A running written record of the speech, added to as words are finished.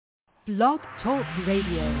Blog Talk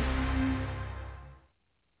Radio.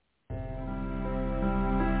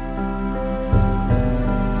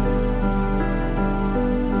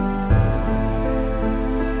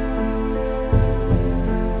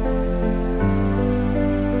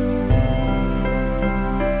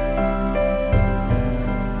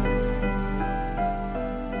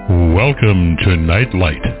 Welcome to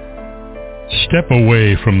Nightlight. Step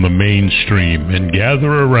away from the mainstream and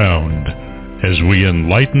gather around as we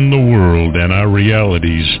enlighten the world and our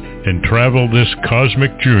realities and travel this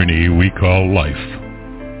cosmic journey we call life.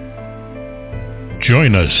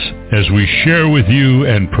 Join us as we share with you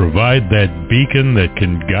and provide that beacon that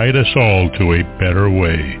can guide us all to a better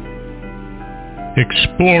way.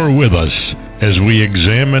 Explore with us as we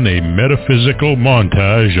examine a metaphysical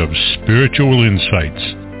montage of spiritual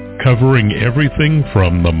insights, covering everything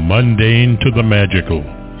from the mundane to the magical,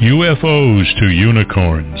 UFOs to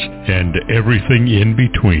unicorns, and everything in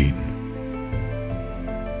between.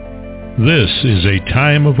 This is a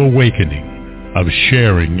time of awakening, of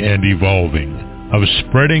sharing and evolving, of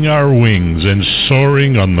spreading our wings and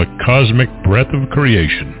soaring on the cosmic breath of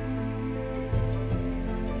creation.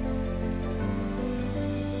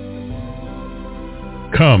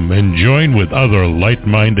 Come and join with other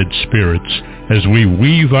light-minded spirits as we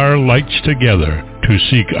weave our lights together to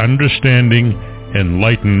seek understanding,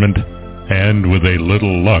 enlightenment, and with a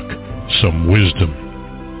little luck, some wisdom.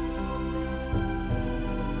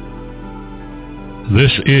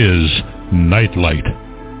 This is Nightlight,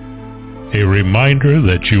 a reminder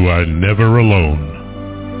that you are never alone.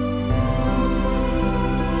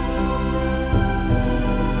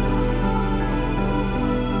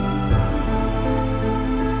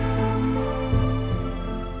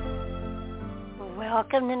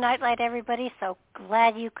 Welcome to Nightlight, everybody. So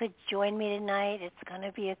glad you could join me tonight. It's going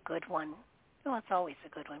to be a good one. Well, it's always a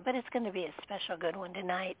good one, but it's going to be a special good one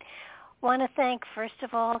tonight. Want to thank, first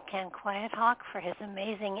of all, Ken Quiethawk for his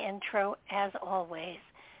amazing intro, as always.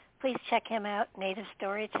 Please check him out, Native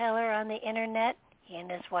Storyteller on the Internet. He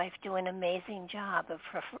and his wife do an amazing job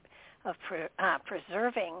of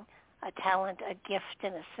preserving a talent, a gift,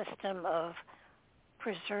 and a system of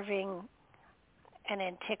preserving an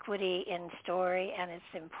antiquity in story, and it's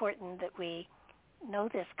important that we know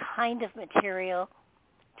this kind of material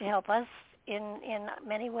to help us in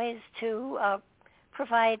many ways to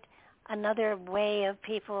provide another way of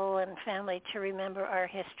people and family to remember our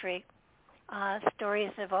history.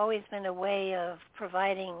 Stories have always been a way of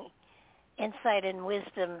providing insight and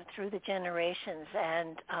wisdom through the generations,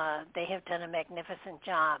 and they have done a magnificent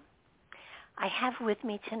job. I have with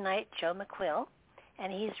me tonight Joe McQuille,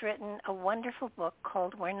 and he's written a wonderful book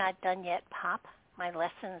called We're Not Done Yet, Pop, My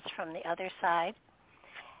Lessons from the Other Side.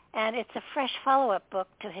 And it's a fresh follow-up book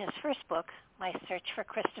to his first book, My Search for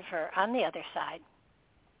Christopher on the Other Side.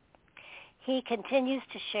 He continues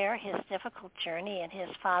to share his difficult journey in his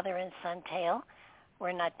father and son tale,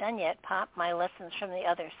 We're Not Done Yet, Pop, My Lessons from the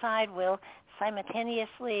Other Side, will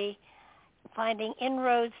simultaneously finding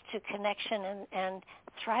inroads to connection and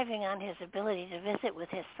thriving on his ability to visit with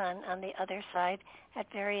his son on the other side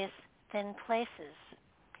at various thin places.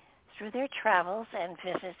 Through their travels and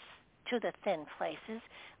visits to the thin places,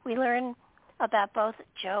 we learn about both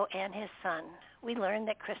Joe and his son. We learn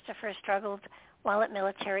that Christopher struggled while at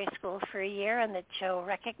military school for a year and that Joe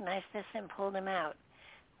recognized this and pulled him out.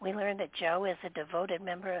 We learn that Joe is a devoted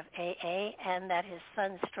member of AA and that his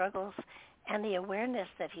son's struggles and the awareness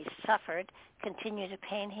that he suffered continue to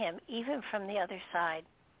pain him even from the other side.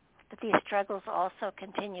 But these struggles also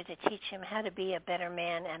continue to teach him how to be a better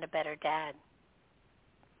man and a better dad.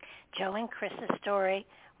 Joe and Chris's story,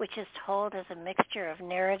 which is told as a mixture of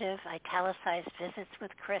narrative, italicized visits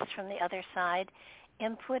with Chris from the other side,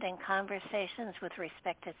 input and conversations with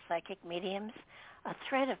respected psychic mediums, a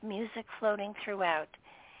thread of music floating throughout,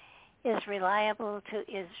 is reliable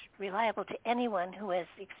to anyone who has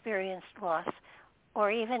experienced loss or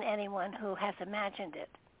even anyone who has imagined it.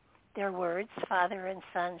 Their words, father and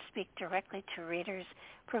son, speak directly to readers,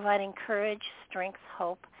 providing courage, strength,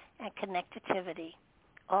 hope, and connectivity,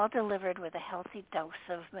 all delivered with a healthy dose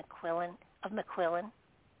of McQuillan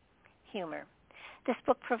humor. This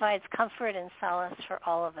book provides comfort and solace for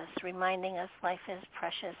all of us, reminding us life is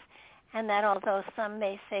precious and that although some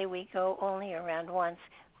may say we go only around once,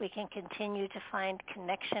 we can continue to find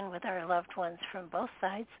connection with our loved ones from both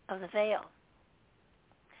sides of the veil.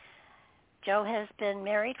 Joe has been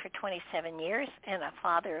married for 27 years and a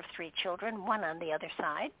father of 3 children, one on the other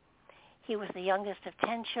side. He was the youngest of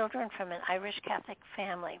 10 children from an Irish Catholic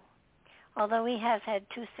family. Although he has had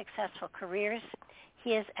 2 successful careers,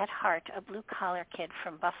 he is at heart a blue-collar kid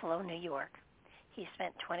from Buffalo, New York. He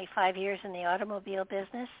spent 25 years in the automobile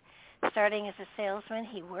business. Starting as a salesman,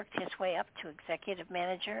 he worked his way up to executive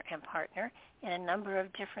manager and partner in a number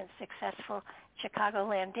of different successful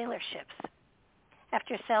Chicagoland dealerships.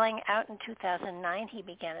 After selling out in 2009, he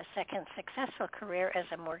began a second successful career as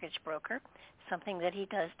a mortgage broker, something that he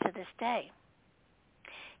does to this day.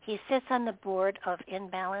 He sits on the board of In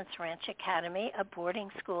Balance Ranch Academy, a boarding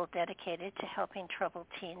school dedicated to helping troubled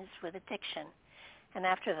teens with addiction. And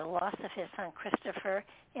after the loss of his son Christopher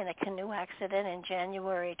in a canoe accident in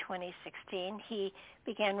January 2016, he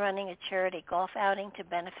began running a charity golf outing to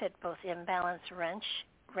benefit both In Balance Ranch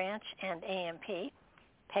and AMP,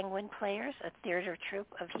 Penguin Players, a theater troupe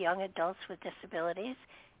of young adults with disabilities.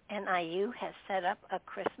 NIU has set up a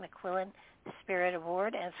Chris McQuille Spirit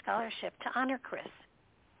Award and Scholarship to honor Chris.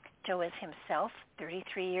 Joe is himself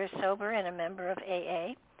 33 years sober and a member of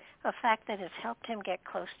AA, a fact that has helped him get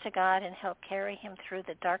close to God and helped carry him through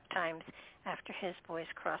the dark times after his boys'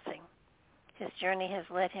 crossing. His journey has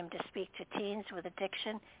led him to speak to teens with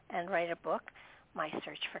addiction and write a book, My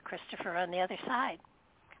Search for Christopher on the Other Side,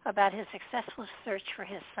 about his successful search for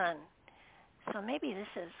his son. So maybe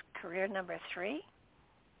this is career number 3?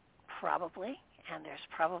 Probably, and there's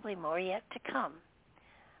probably more yet to come.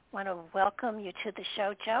 I want to welcome you to the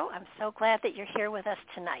show, Joe. I'm so glad that you're here with us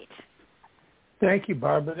tonight. Thank you,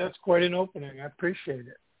 Barbara. That's quite an opening. I appreciate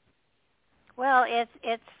it. Well, it's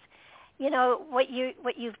what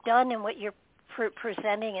you've done and what you're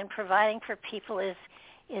presenting and providing for people is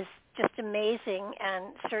just amazing, and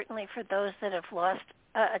certainly for those that have lost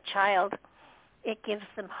a child, it gives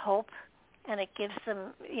them hope, and it gives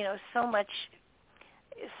them so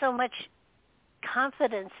much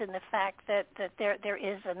confidence in the fact that there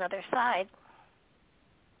is another side.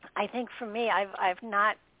 I think for me, I've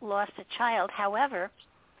not lost a child. However,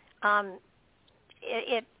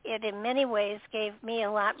 it in many ways gave me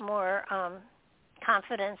a lot more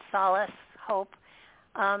confidence, solace, hope.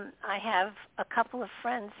 I have a couple of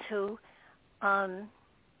friends who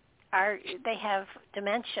they have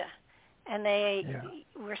dementia, and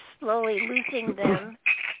we're slowly losing them.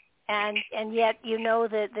 And yet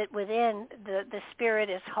that within the spirit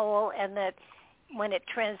is whole, and that when it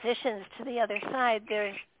transitions to the other side,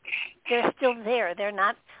 they're still there. They're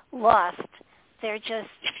not lost. They're just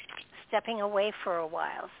stepping away for a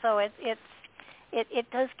while. So it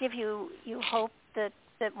does give you hope that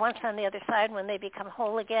once on the other side, when they become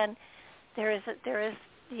whole again, there is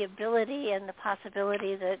the ability and the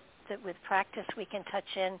possibility that with practice we can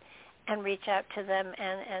touch in and reach out to them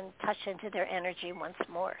and touch into their energy once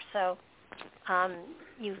more. So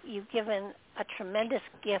you've given a tremendous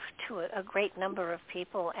gift to a great number of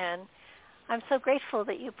people, and I'm so grateful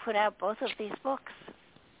that you put out both of these books.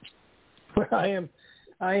 Well, I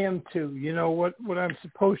am too. What I'm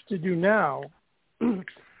supposed to do now,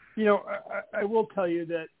 I will tell you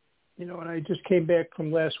that, and I just came back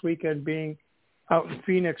from last weekend being out in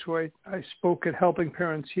Phoenix, where I spoke at Helping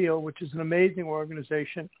Parents Heal, which is an amazing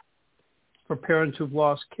organization for parents who've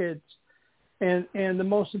lost kids. And the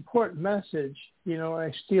most important message,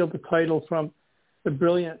 I steal the title from the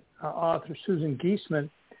brilliant author Susan Geisman,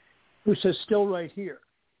 who says, still right here,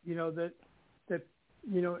 that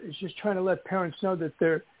is just trying to let parents know that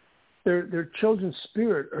their children's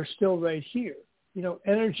spirit are still right here.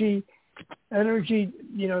 Energy,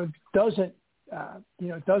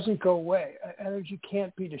 doesn't go away. Energy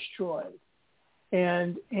can't be destroyed.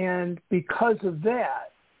 And because of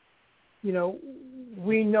that,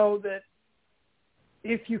 we know that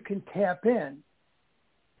if you can tap in,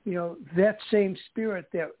 that same spirit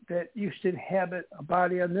that used to inhabit a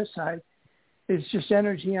body on this side is just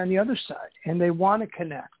energy on the other side, and they want to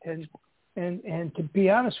connect. And to be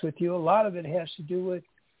honest with you, a lot of it has to do with,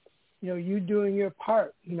 you doing your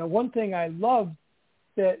part. One thing I love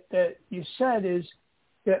that you said is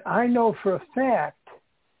that I know for a fact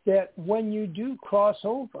that when you do cross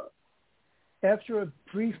over, after a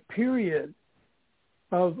brief period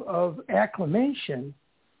of acclimation,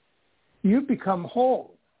 you become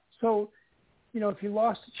whole. So, if you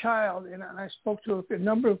lost a child, and I spoke to a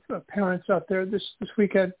number of parents out there this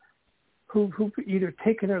weekend who've either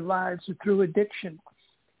taken their lives or through addiction,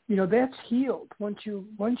 that's healed. Once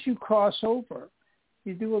you cross over,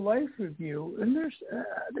 you do a life review, and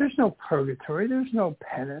there's no purgatory, there's no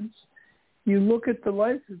penance. You look at the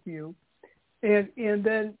life review, and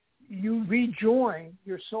then you rejoin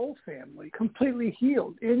your soul family, completely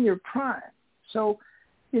healed in your prime. So,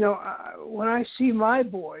 when I see my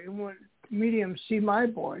boy, and when mediums see my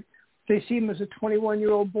boy, they see him as a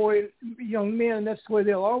 21-year-old boy, young man, and that's the way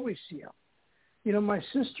they'll always see him. My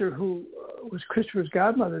sister, who was Christopher's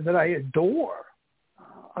godmother, that I adored,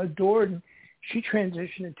 she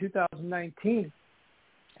transitioned in 2019.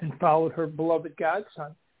 and followed her beloved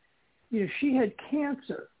godson, she had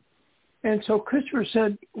cancer. And so Christopher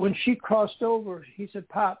said when she crossed over, he said,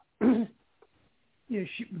 Pop, we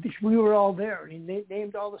were all there. And he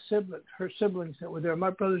named all her siblings that were there, my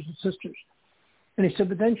brothers and sisters. And he said,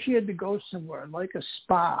 but then she had to go somewhere, like a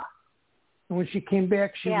spa. And when she came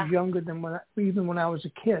back, she was younger than even when I was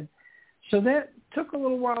a kid. So that took a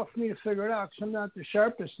little while for me to figure it out because I'm not the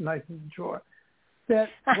sharpest knife in the drawer. That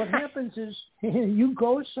what happens is you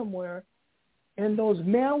go somewhere and those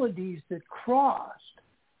maladies that crossed,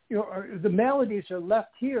 the maladies are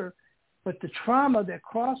left here, but the trauma that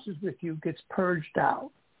crosses with you gets purged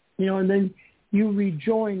out, and then you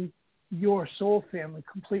rejoin your soul family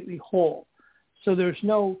completely whole. So there's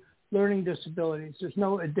no learning disabilities, there's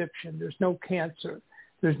no addiction, there's no cancer,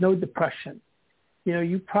 there's no depression.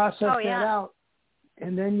 You process that out,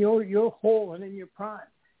 and then you're whole and in your prime.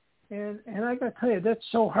 And I got to tell you, that's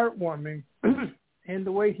so heartwarming. And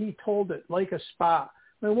the way he told it, like a spa.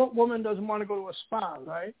 I mean, what woman doesn't want to go to a spa,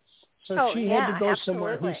 right? So she had to go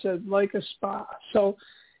somewhere. He said, like a spa. So,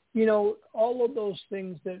 all of those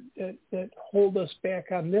things that hold us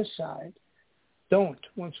back on this side don't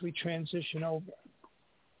once we transition over.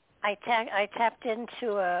 I tapped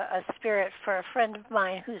into a spirit for a friend of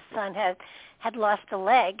mine whose son had lost a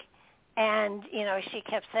leg, and she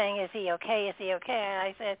kept saying, "Is he okay? Is he okay?" And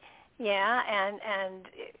I said, "Yeah." And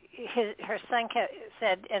her son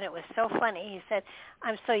said, and it was so funny. He said,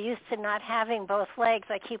 "I'm so used to not having both legs.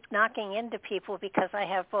 I keep knocking into people because I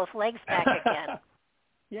have both legs back again."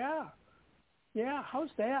 Yeah.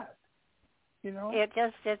 How's that?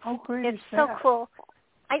 It's so cool.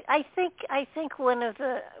 I think one of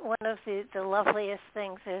the loveliest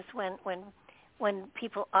things is when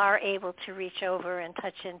people are able to reach over and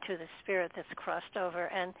touch into the spirit that's crossed over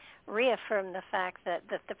and reaffirm the fact that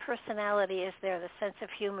the personality is there, the sense of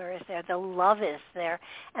humor is there, the love is there,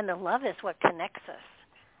 and the love is what connects us.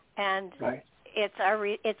 And it's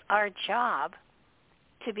our job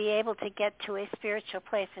to be able to get to a spiritual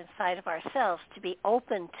place inside of ourselves, to be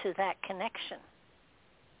open to that connection.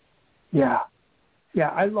 Yeah,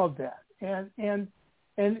 I love that, and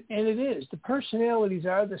it is. The personalities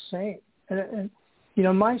are the same, and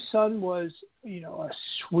my son was, a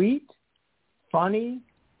sweet, funny.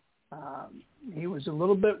 He was a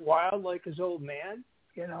little bit wild like his old man,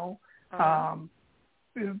 He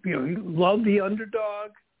loved the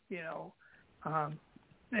underdog,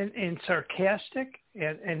 and sarcastic,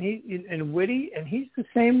 and witty, and he's the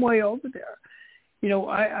same way over there.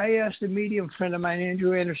 I asked a medium friend of mine,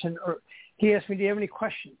 Andrew Anderson, he asked me, "Do you have any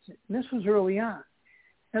questions?" And this was early on.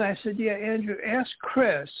 And I said, "Yeah, Andrew, ask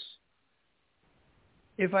Chris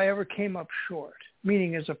if I ever came up short,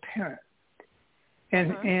 meaning as a parent."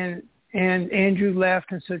 And Andrew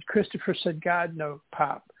laughed and said, "Christopher said, God, no,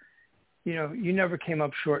 Pop. You never came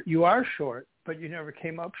up short. You are short, but you never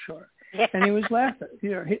came up short." And he was laughing.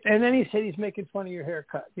 And then he said he's making fun of your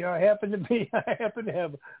haircut. I happen to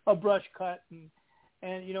have a brush cut,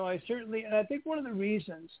 and I certainly, and I think one of the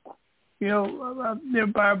reasons,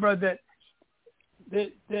 Barbara,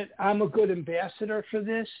 that I'm a good ambassador for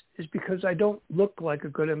this is because I don't look like a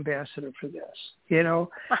good ambassador for this.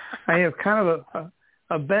 I have kind of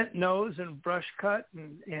a bent nose and brush cut,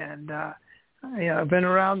 and I've been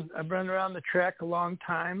around the track a long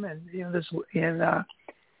time, and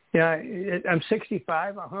I'm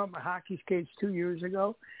 65. I hung up my hockey skates 2 years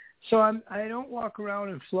ago, so I don't walk around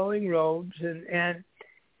in flowing robes, and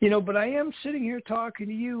but I am sitting here talking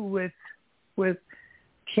to you with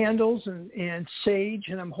candles and sage,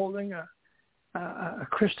 and I'm holding a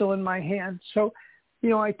crystal in my hand. So,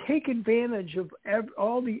 I take advantage of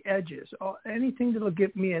all the edges, anything that'll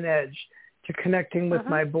give me an edge to connecting with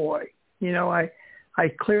my boy. I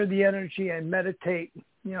clear the energy, I meditate,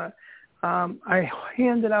 I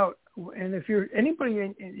hand it out. And if anybody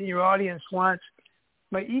in your audience wants,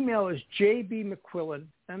 my email is jbmcquillen,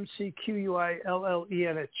 McQuillen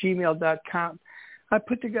 @gmail.com. I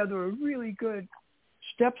put together a really good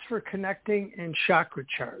steps for connecting and chakra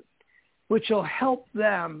chart, which will help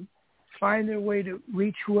them find their way to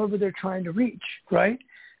reach whoever they're trying to reach, right?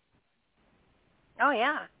 Oh,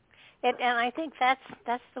 yeah. And I think that's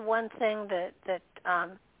the one thing that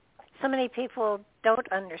so many people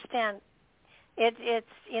don't understand. It's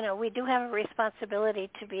we do have a responsibility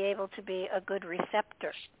to be able to be a good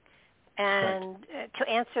receptor and to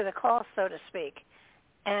answer the call, so to speak.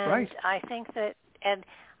 And I think that, and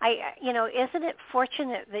isn't it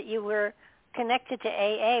fortunate that you were connected to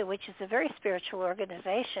AA, which is a very spiritual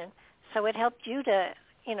organization, so it helped you to,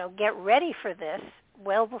 get ready for this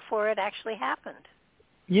well before it actually happened.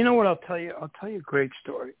 You know what I'll tell you? I'll tell you a great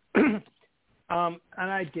story. And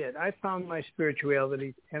I did. I found my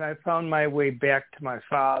spirituality, and I found my way back to my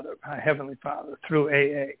Father, my Heavenly Father, through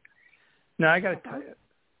AA. Now, I got to tell you,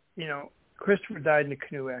 Christopher died in a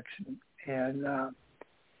canoe accident, and,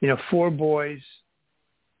 4 boys.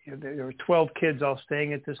 There were 12 kids all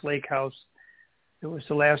staying at this lake house. It was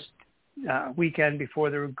the last weekend before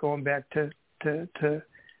they were going back to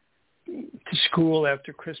school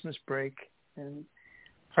after Christmas break, and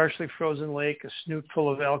partially frozen lake, a snoot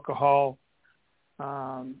full of alcohol.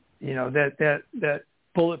 That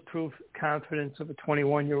bulletproof confidence of a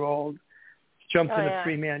 21-year-old jumped in a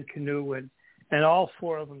 3-man canoe, and all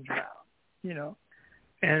 4 of them drowned.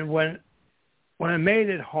 And when I made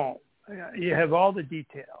it home, you have all the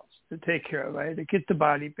details to take care of. I had to get the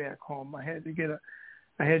body back home. I had to get a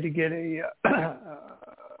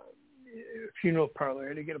funeral parlor. I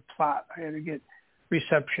had to get a plot. I had to get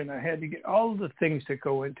reception. I had to get all of the things that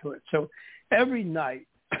go into it. So every night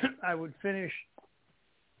I would finish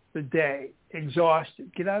the day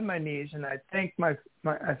exhausted, get on my knees, and I thank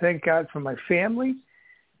I thank God for my family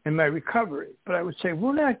and my recovery. But I would say,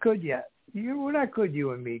 we're not good yet. We're not good,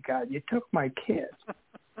 you and me, God. You took my kids.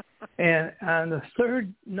 And on the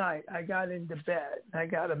 3rd night, I got into bed, and I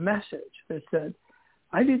got a message that said,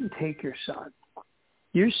 I didn't take your son.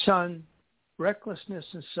 Your son, recklessness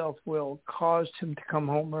and self-will caused him to come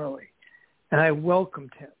home early, and I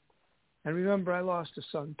welcomed him. And remember, I lost a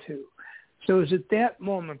son too. So it was at that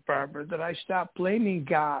moment, Barbara, that I stopped blaming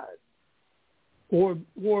God or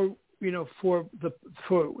for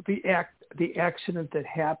the accident that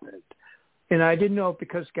happened. And I didn't know if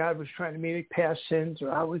because God was trying to make past sins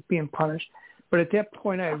or I was being punished. But at that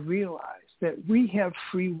point, I realized that we have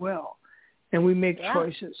free will and we make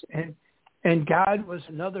choices. And God was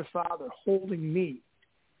another father holding me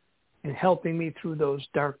and helping me through those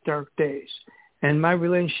dark, dark days. And my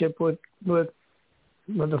relationship with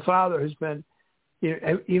the Father has been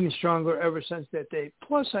even stronger ever since that day.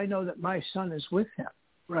 Plus, I know that my son is with him,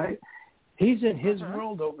 right? He's in his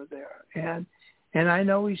world over there. And I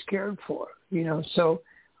know he's cared for, So,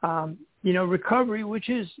 recovery, which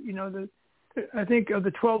is, I think of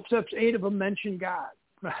the 12 steps, 8 of them mention God,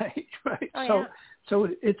 right? Right. So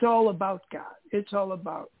it's all about God. It's all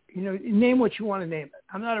about, name what you want to name it.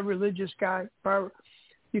 I'm not a religious guy, Barbara.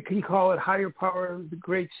 You can call it higher power, the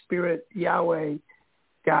great spirit, Yahweh,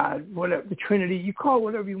 God, whatever, the Trinity. You call it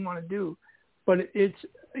whatever you want to do. But it's,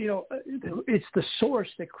 it's the source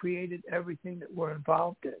that created everything that we're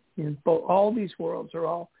involved in. All these worlds are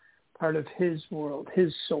all part of his world,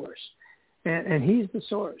 his source. And he's the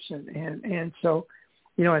source. And so,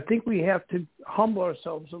 I think we have to humble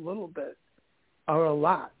ourselves a little bit or a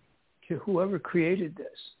lot to whoever created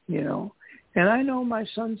this, And I know my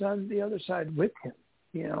son's on the other side with him,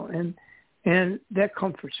 and that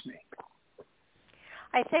comforts me.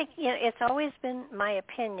 I think it's always been my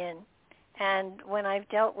opinion, and when I've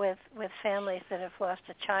dealt with families that have lost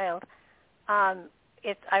a child,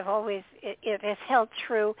 it has held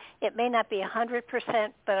true. It may not be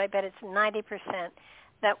 100%, but I bet it's 90%.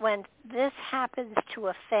 That when this happens to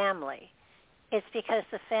a family, it's because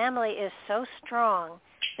the family is so strong,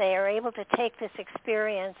 they are able to take this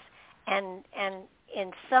experience and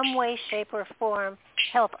in some way, shape, or form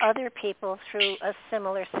help other people through a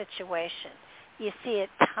similar situation. You see it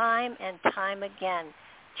time and time again.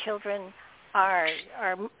 Children are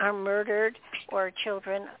murdered, or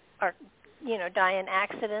children are die in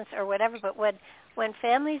accidents or whatever. But when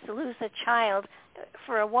families lose a child,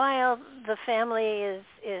 for a while the family is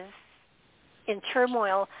in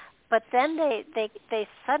turmoil. But then they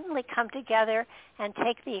suddenly come together and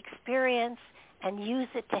take the experience and use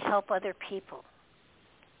it to help other people.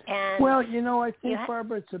 And well, I think,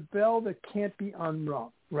 Barbara, it's a bell that can't be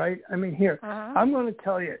unrung, right? I mean, here, I'm going to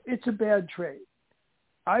tell you, it's a bad trade.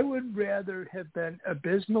 I would rather have been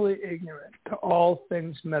abysmally ignorant to all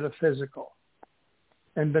things metaphysical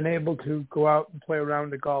and been able to go out and play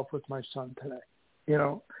around the golf with my son today,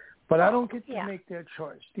 But I don't get to make that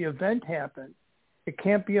choice. The event happened. It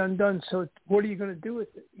can't be undone, so what are you going to do with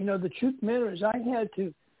it? The truth of the matter is I had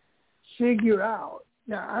to figure out.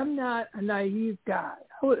 Now, I'm not a naive guy.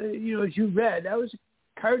 As you read, I was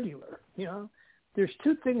a car dealer, There's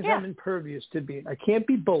 2 things I'm impervious to being. I can't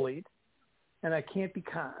be bullied, and I can't be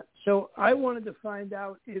conned. So I wanted to find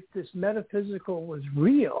out if this metaphysical was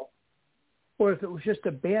real or if it was just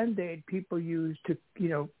a Band-Aid people used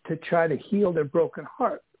to try to heal their broken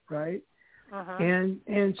heart, right?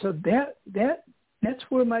 And so that's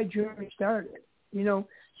where my journey started.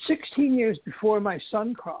 16 years before my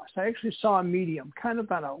son crossed, I actually saw a medium kind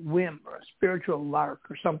of on a whim or a spiritual lark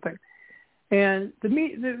or something. And the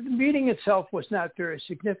meeting itself was not very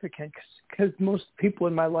significant because most people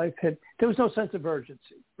in my life there was no sense of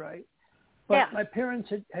urgency, right? But my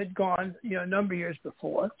parents had gone, a number of years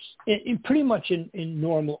before, in pretty much in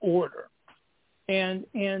normal order. And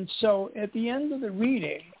so at the end of the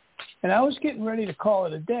reading, and I was getting ready to call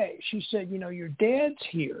it a day, she said, your dad's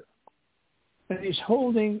here, and he's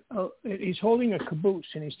holding a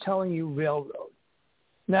caboose, and he's telling you railroad.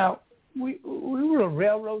 Now, we were a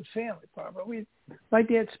railroad family, Barbara. My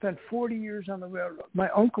dad spent 40 years on the railroad. My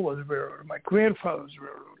uncle was a railroader. My grandfather was a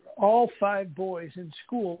railroader. All 5 boys in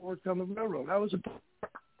school worked on the railroad. I was a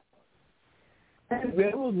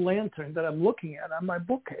railroad lantern that I'm looking at on my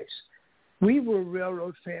bookcase. We were a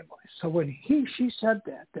railroad family. So when she said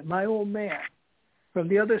that my old man from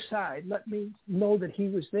the other side let me know that he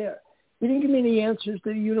was there. He didn't give me any answers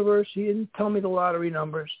to the universe. He didn't tell me the lottery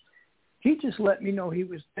numbers. He just let me know he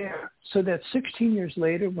was there so that 16 years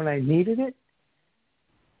later, when I needed it,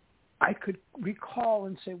 I could recall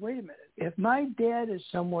and say, wait a minute, if my dad is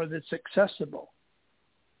somewhere that's accessible,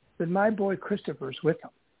 then my boy Christopher's with him.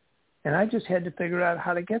 And I just had to figure out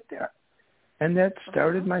how to get there. And that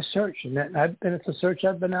started my search. And it's a search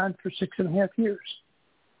I've been on for 6.5 years.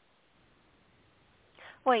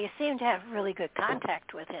 Well, you seem to have really good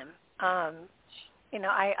contact with him. I've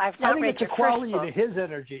not I think read it's your a quality first book. to his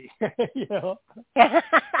energy, No.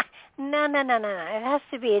 It has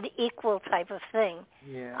to be an equal type of thing.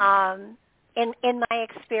 Yeah. In my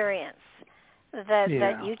experience, that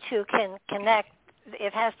you two can connect,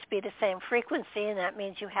 it has to be the same frequency, and that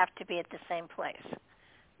means you have to be at the same place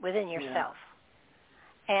within yourself.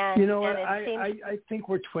 Yeah. And what? and I think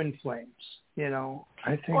we're twin flames.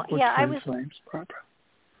 I think we're twin flames, Barbara.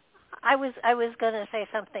 I was going to say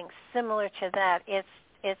something similar to that.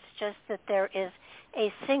 It's just that there is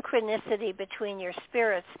a synchronicity between your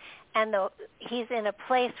spirits, and though he's in a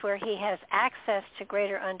place where he has access to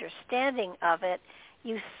greater understanding of it,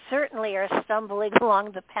 you certainly are stumbling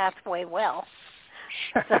along the pathway well.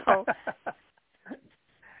 So,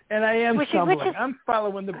 and I am stumbling. I'm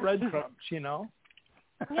following the breadcrumbs, Yeah,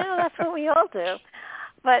 that's what we all do.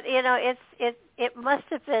 But it must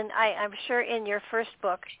have been. I'm sure in your first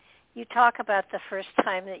book, you talk about the first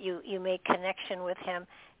time that you made connection with him.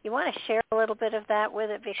 You want to share a little bit of that with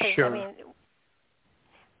it because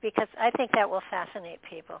because I think that will fascinate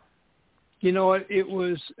people. You know what? It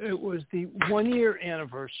was the 1-year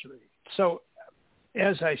anniversary. So,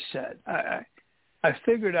 as I said, I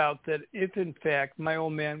figured out that if in fact my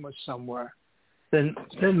old man was somewhere, then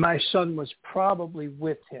my son was probably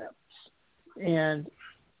with him, and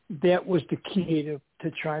that was the key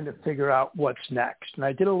to trying to figure out what's next. And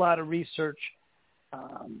I did a lot of research.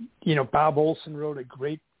 Bob Olson wrote a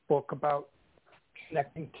great book about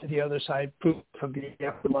connecting to the other side, proof of the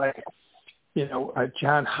afterlife.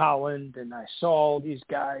 John Holland, and I saw all these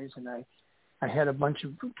guys, and I had a bunch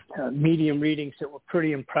of medium readings that were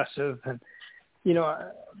pretty impressive. And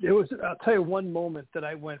there was, I'll tell you one moment that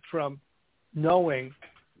I went from knowing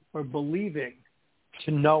or believing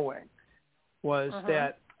to knowing was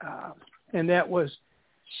that, and that was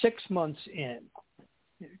 6 months in.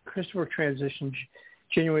 Christopher transitioned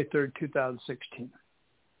January 3rd, 2016.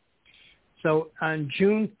 So on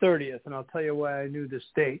June 30th, and I'll tell you why I knew this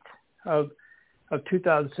date, of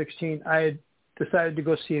 2016, I had decided to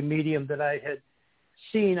go see a medium that I had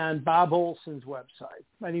seen on Bob Olson's website.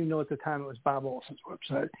 I didn't even know at the time it was Bob Olson's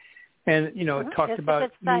website. And, it talked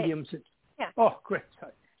about mediums. Yeah. Oh, great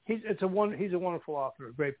site. He's a wonderful author,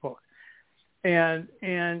 a great poet. And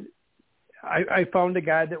I found a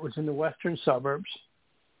guy that was in the western suburbs.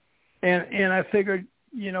 And I figured,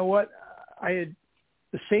 you know what, I had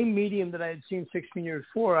the same medium that I had seen 16 years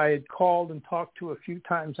before. I had called and talked to a few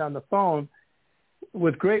times on the phone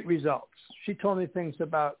with great results. She told me things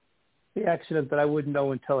about the accident that I wouldn't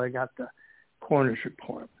know until I got the coroner's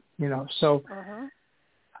report. So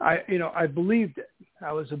I believed it.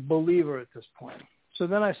 I was a believer at this point. So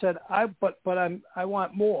then I said, I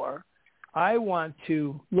want more. I want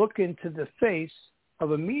to look into the face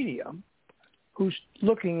of a medium who's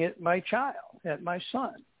looking at my child, at my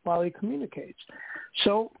son, while he communicates.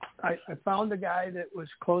 So I found a guy that was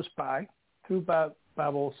close by through Bob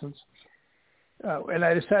Olson's, and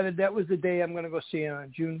I decided that was the day I'm going to go see him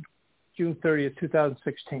on June 30th,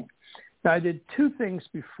 2016. Now, I did 2 things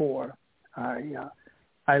before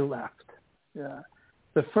I left.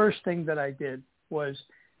 The first thing that I did was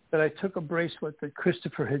that I took a bracelet that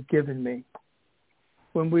Christopher had given me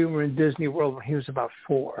when we were in Disney World when he was about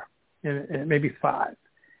 4, and maybe 5.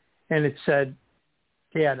 And it said,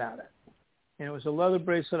 Dad on it. And it was a leather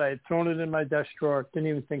bracelet. I had thrown it in my desk drawer, didn't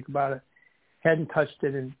even think about it, hadn't touched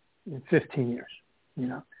it in 15 years,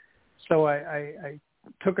 So I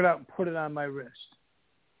took it out and put it on my wrist.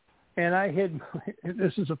 And I hid,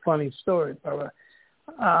 this is a funny story, Barbara.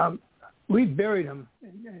 We buried him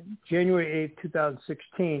in January 8th,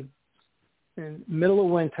 2016, in the middle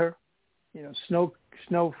of winter,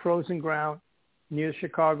 snow frozen ground near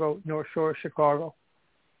Chicago, North Shore of Chicago.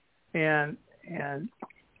 And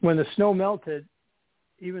when the snow melted,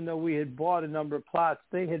 even though we had bought a number of plots,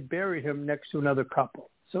 they had buried him next to another couple.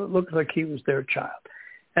 So it looked like he was their child.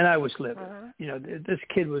 And I was living. This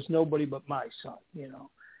kid was nobody but my son,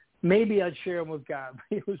 Maybe I'd share him with God,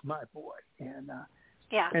 but he was my boy.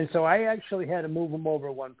 And so I actually had to move him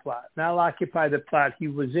over one plot. And I'll occupy the plot he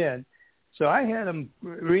was in. So I had him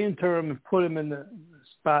reinter him and put him in the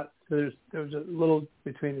spot. So there was a little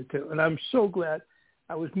between the two. And I'm so glad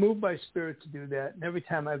I was moved by spirit to do that. And every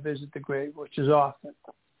time I visit the grave, which is often,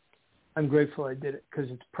 I'm grateful I did it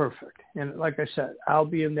because it's perfect. And like I said, I'll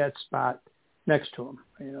be in that spot next to him.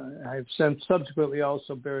 I've subsequently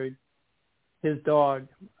also buried his dog,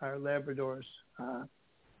 our Labrador's.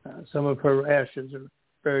 Some of her ashes are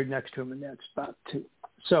buried next to him in that spot too.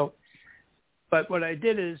 So, but what I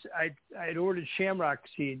did is I'd ordered shamrock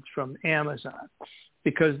seeds from Amazon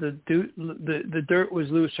because the dirt was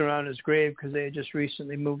loose around his grave because they had just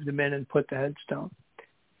recently moved him in and put the headstone.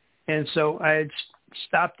 And so I had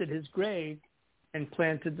stopped at his grave and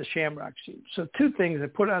planted the shamrock seeds. So two things: I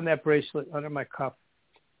put on that bracelet under my cuff,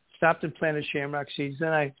 stopped and planted shamrock seeds.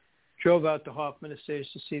 Then I drove out to Hoffman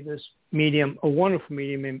Estates to see this medium, a wonderful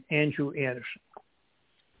medium named Andrew Anderson.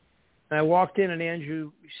 And I walked in, and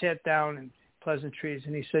Andrew sat down in pleasantries,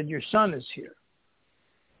 and he said, "Your son is here,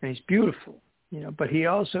 and he's beautiful, but he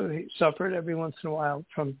also suffered every once in a while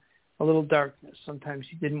from a little darkness. Sometimes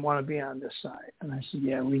he didn't want to be on this side." And I said,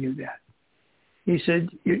 "Yeah, we knew that." He said,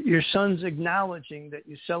 "Your son's acknowledging that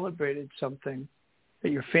you celebrated something, that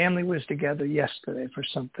your family was together yesterday for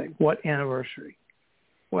something. What anniversary?"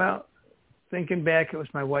 Well, thinking back, it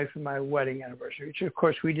was my wife and my wedding anniversary, which, of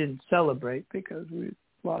course, we didn't celebrate because we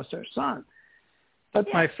lost our son.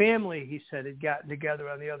 But my family, he said, had gotten together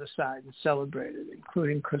on the other side and celebrated,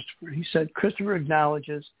 including Christopher. He said, "Christopher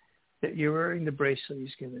acknowledges that you're wearing the bracelet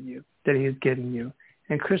he's given you, that he had given you.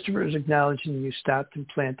 And Christopher is acknowledging you stopped and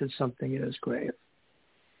planted something in his grave."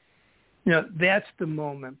 That's the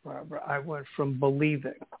moment, Barbara, I went from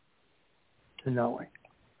believing to knowing.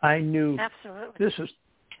 I knew this was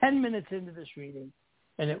 10 minutes into this reading,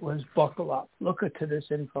 and it was buckle up. Look to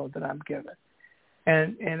this info that I'm given.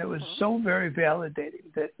 And it was so very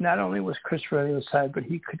validating that not only was Christopher on the other side, but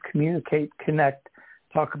he could communicate, connect,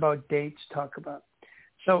 talk about dates,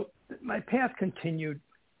 So my path continued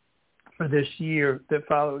for this year, the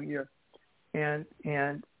following year, and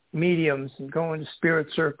mediums and going to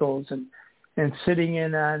spirit circles and sitting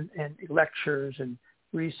in on and lectures and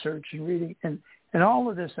research and reading. And all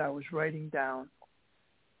of this I was writing down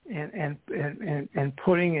and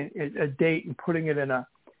putting a date and putting it in a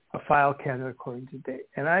file cabinet according to date.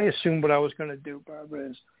 And I assumed what I was going to do, Barbara,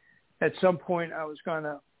 is at some point I was going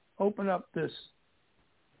to open up this,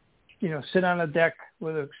 sit on a deck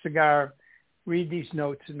with a cigar, read these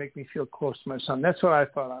notes and make me feel close to my son. That's what I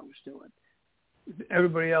thought I was doing.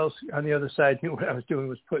 Everybody else on the other side knew what I was doing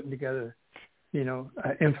was putting together,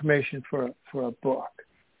 information for a book.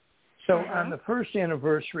 So on the first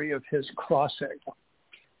anniversary of his crossing,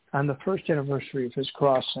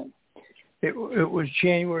 it was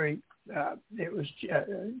January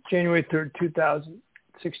 3rd,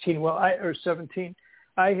 2016. Or 17.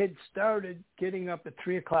 I had started getting up at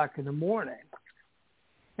 3:00 in the morning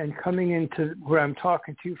and coming into where I'm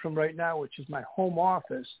talking to you from right now, which is my home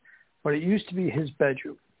office, but it used to be his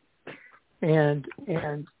bedroom. And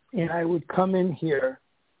I would come in here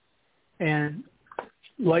and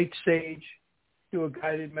light sage, do a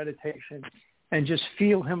guided meditation, and just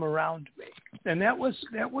feel him around me. And that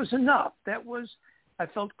was enough. I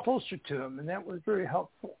felt closer to him, and that was very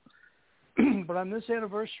helpful. But on this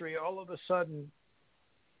anniversary, all of a sudden,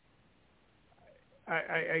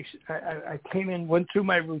 I came in, went through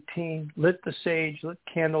my routine, lit the sage, lit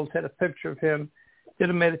candles, had a picture of him, did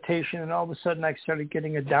a meditation, and all of a sudden I started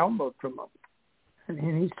getting a download from him.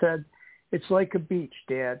 And he said, "It's like a beach,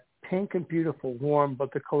 Dad, pink and beautiful, warm,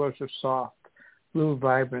 but the colors are soft, blue,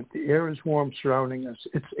 vibrant. The air is warm surrounding us.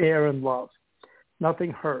 It's air and love.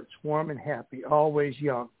 Nothing hurts, warm and happy, always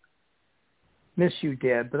young. Miss you,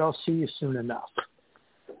 Dad, but I'll see you soon enough."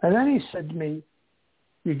 And then he said to me,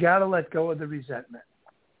 "You got to let go of the resentment.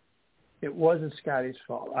 It wasn't Scotty's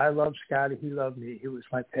fault. I loved Scotty. He loved me. He was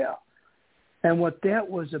my pal." And what that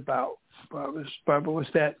was about, Barbara, was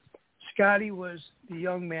that Scotty was the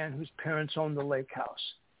young man whose parents owned the lake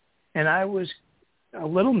house. And I was a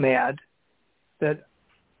little mad that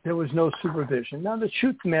there was no supervision. Now, the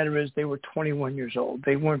truth of the matter is they were 21 years old.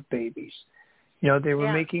 They weren't babies. They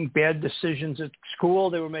were making bad decisions at school.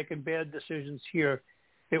 They were making bad decisions here.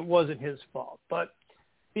 It wasn't his fault. But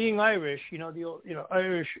being Irish,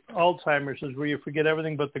 Irish Alzheimer's is where you forget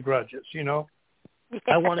everything but the grudges,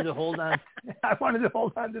 I wanted to hold on. I wanted to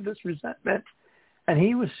hold on to this resentment. And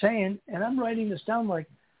he was saying, and I'm writing this down like,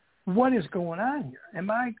 what is going on here? Am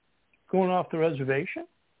I going off the reservation?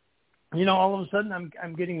 All of a sudden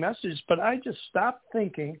I'm getting messages, but I just stopped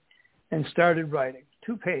thinking and started writing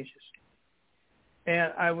 2 pages.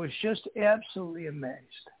 And I was just absolutely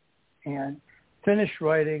amazed and finished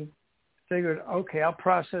writing, figured, okay, I'll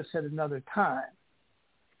process it another time.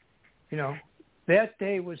 That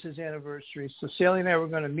day was his anniversary, so Sally and I were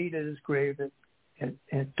going to meet at his grave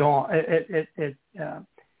at dawn,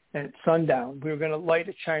 at sundown. We were going to light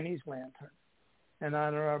a Chinese lantern and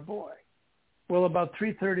honor our boy. Well, about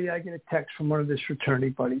 3:30, I get a text from one of his fraternity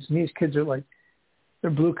buddies, and these kids are like,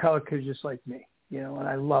 they're blue-collar kids just like me, and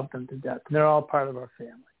I love them to death. And they're all part of our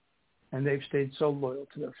family, and they've stayed so loyal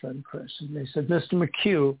to their friend Chris. And they said, Mr.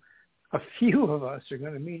 McQuille, a few of us are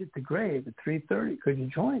going to meet at the grave at 3:30. Could you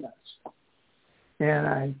join us? And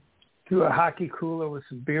I threw a hockey cooler with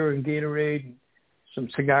some beer and Gatorade and some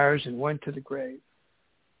cigars and went to the grave.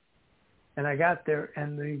 And I got there,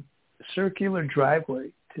 and the circular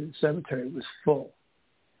driveway to the cemetery was full.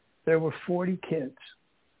 There were 40 kids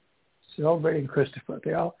celebrating Christopher.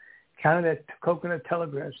 They all counted at coconut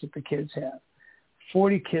telegraphs that the kids have.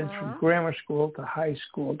 40 kids from grammar school to high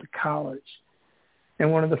school to college.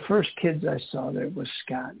 And one of the first kids I saw there was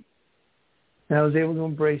Scotty. And I was able to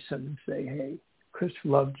embrace him and say, hey, Christopher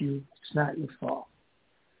loved you. It's not your fault.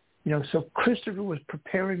 So Christopher was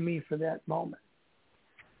preparing me for that moment.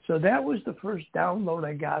 So that was the first download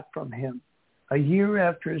I got from him a year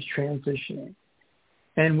after his transitioning.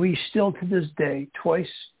 And we still to this day,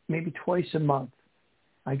 maybe twice a month,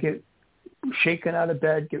 I get shaken out of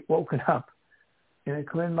bed, get woken up, and I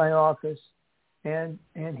come in my office, and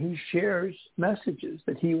he shares messages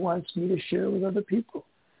that he wants me to share with other people.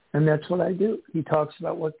 And that's what I do. He talks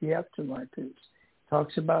about what the afterlife is.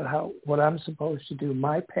 Talks about what I'm supposed to do,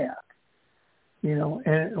 my path,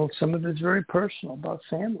 and some of it's very personal about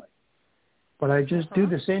family. But I just do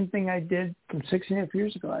the same thing I did from 6.5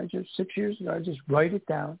 years ago. 6 years ago, I just write it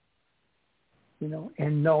down,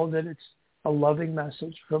 and know that it's a loving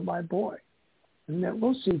message from my boy, and that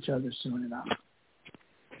we'll see each other soon enough.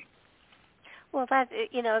 Well, that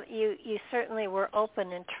you certainly were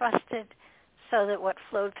open and trusted, so that what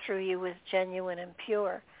flowed through you was genuine and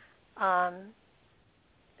pure. And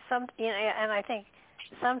I think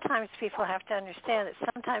sometimes people have to understand that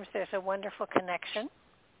sometimes there's a wonderful connection,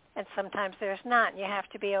 and sometimes there's not. And you have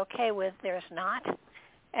to be okay with there's not,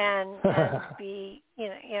 and be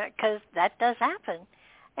because that does happen.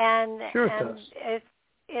 And sure and it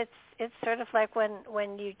does. It's sort of like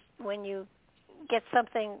when you get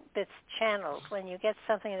something that's channeled, when you get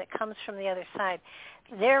something that comes from the other side,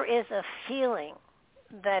 there is a feeling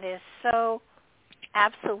that is so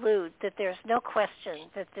absolute that there's no question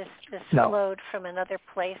that this flowed from another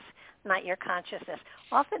place, not your consciousness.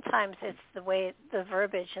 Oftentimes it's the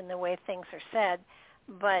verbiage and the way things are said,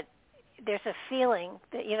 but there's a feeling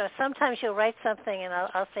that, sometimes you'll write something and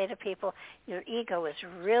I'll say to people, your ego is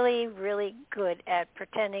really, really good at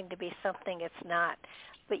pretending to be something it's not,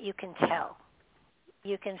 but you can tell.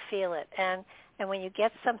 You can feel it. And when you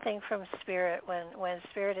get something from Spirit, when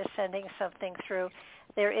Spirit is sending something through,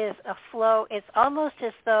 there is a flow. It's almost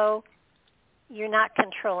as though you're not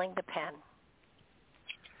controlling the pen.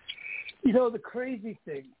 The crazy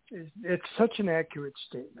thing is it's such an accurate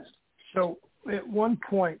statement. So at one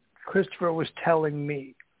point, Christopher was telling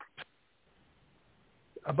me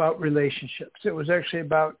about relationships. It was actually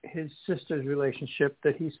about his sister's relationship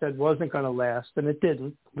that he said wasn't going to last, and it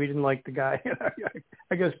didn't. We didn't like the guy.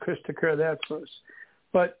 I guess Chris took care of that first.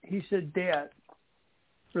 But he said, Dad,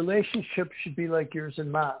 relationships should be like yours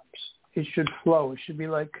and Mom's. It should flow. It should be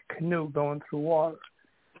like a canoe going through water.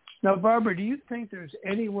 Now, Barbara, do you think there's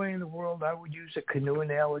any way in the world I would use a canoe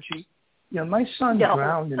analogy? My son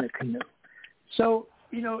drowned in a canoe. So,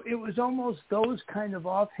 it was almost those kind of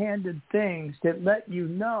offhanded things that let you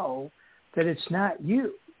know that it's not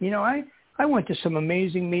you. I went to some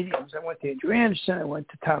amazing mediums. I went to Andrew Anderson. I went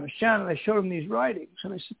to Thomas John, and I showed them these writings.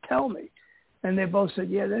 And I said, tell me. And they both said,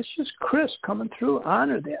 yeah, that's just Chris coming through.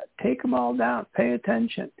 Honor that. Take them all down. Pay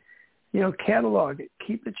attention. Catalog it.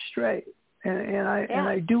 Keep it straight. And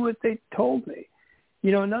I do what they told me.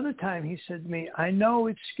 Another time he said to me, I know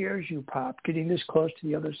it scares you, Pop, getting this close to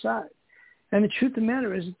the other side. And the truth of the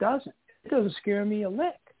matter is it doesn't. It doesn't scare me a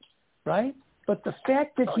lick, right? But the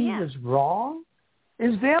fact that he was wrong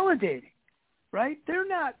is validating, right? They're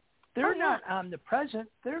not omnipresent.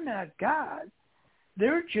 They're not God.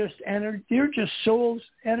 They're just soul's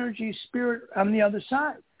energy, spirit on the other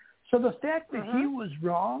side. So the fact that he was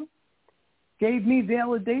wrong gave me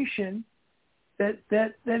validation that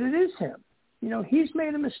it is him. You know, he's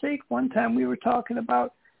made a mistake. One time we were talking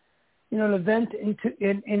about, you know, an event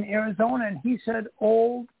in Arizona, and he said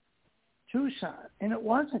Old Tucson, and it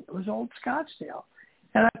wasn't. It was Old Scottsdale.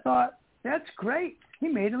 And I thought, that's great. He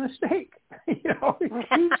made a mistake. He's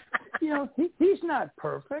not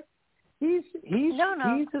perfect. He's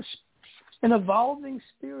an evolving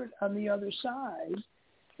spirit on the other side.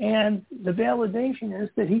 And the validation is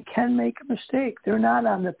that he can make a mistake. They're not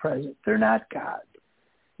omnipresent. They're not God.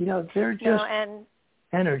 You know, they're just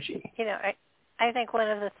energy. You know, I think one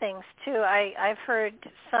of the things, too, I've heard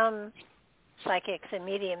some psychics and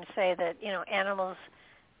mediums say that, you know, animals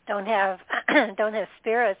don't have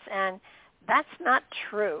spirits, and that's not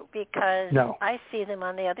true because I see them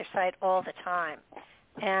on the other side all the time.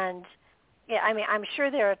 And, yeah, I mean, I'm sure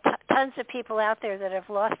there are tons of people out there that have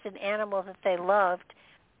lost an animal that they loved,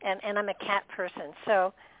 and I'm a cat person.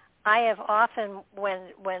 So I have often, when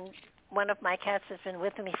one of my cats has been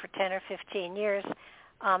with me for 10 or 15 years,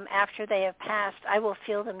 after they have passed, I will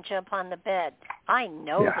feel them jump on the bed. I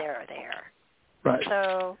know they're there. Right.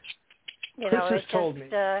 So, you Chris know, has told me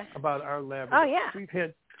about our Labrador. Oh, yeah. We've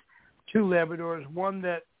had 2 Labradors. One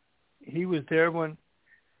that he was there when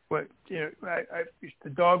the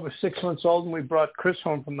dog was 6 months old, and we brought Chris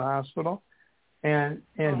home from the hospital, and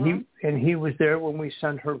he was there when we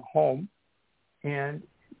sent her home, and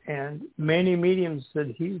many mediums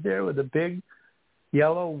said he's there with a big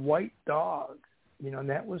yellow white dog, you know, and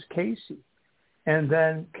that was Casey. And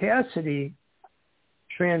then Cassidy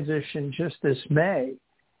transitioned just this May,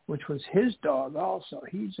 which was his dog also.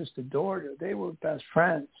 He just adored her. They were best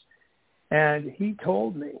friends. And he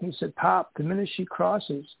told me, he said, Pop, the minute she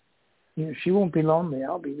crosses, you know, she won't be lonely.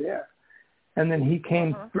 I'll be there. And then he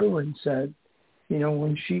came through and said, you know,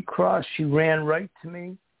 when she crossed, she ran right to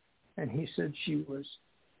me. And he said she was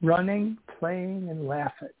running, playing, and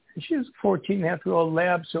laughing. And she was a 14-and-a-half-year-old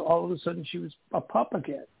lab, so all of a sudden she was a pup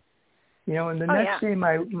again. You know, and the next day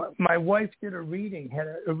my wife did a reading, had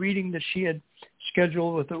a reading that she had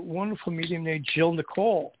scheduled with a wonderful medium named Jill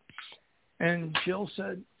Nicole. And Jill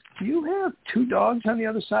said, do you have 2 dogs on the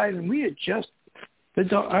other side? And we had just,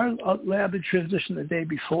 our lab had transitioned the day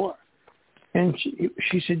before. And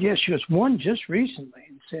she said, yes. She goes, one just recently.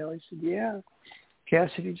 And Sally said, yeah.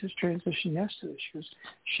 Cassidy just transitioned yesterday. She goes,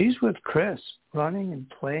 she's with Chris, running and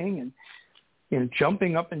playing and, you know,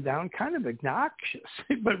 jumping up and down, kind of obnoxious,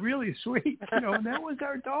 but really sweet, you know, and that was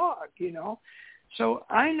our dog, you know. So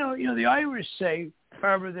I know, you know, the Irish say,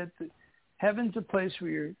 Barbara, that heaven's a place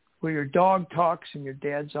where your dog talks and your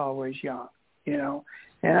dad's always young, you know,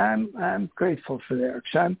 and I'm grateful for that,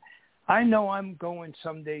 because I know I'm going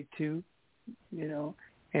someday too, you know,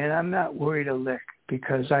 and I'm not worried a lick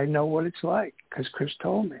because I know what it's like, because Chris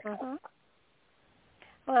told me.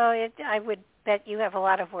 Well, I would bet you have a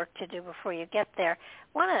lot of work to do before you get there.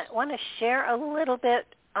 Want to share a little bit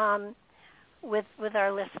with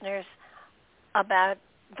our listeners about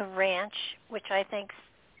the ranch, which I think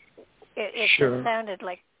it just sounded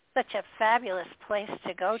like such a fabulous place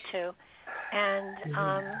to go to, and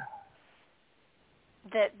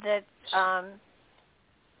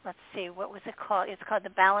let's see, what was it called? It's called the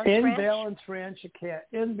Balance Ranch. Balance Ranch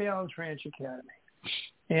Academy,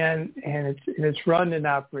 and it's run and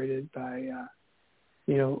operated by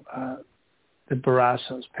the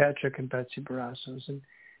Barrassos, Patrick and Betsy Barrassos,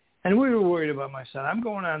 and we were worried about my son. I'm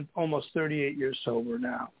going on almost 38 years sober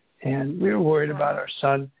now, and we were worried about our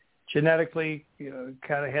son. Genetically, you know,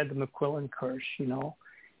 kind of had the McQuille curse, you know,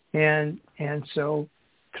 and so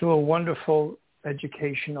through a wonderful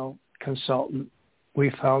educational consultant, we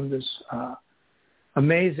found this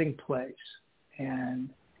amazing place, and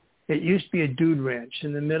it used to be a dude ranch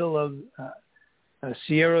in the middle of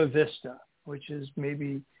Sierra Vista, which is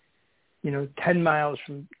maybe, you know, 10 miles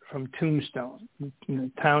from Tombstone, you know,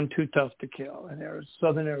 town too tough to kill in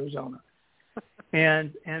southern Arizona,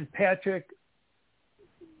 and Patrick.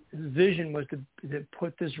 His vision was to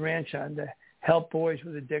put this ranch on to help boys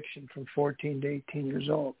with addiction from 14 to 18 years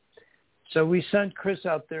old. So we sent Chris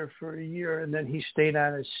out there for a year, and then he stayed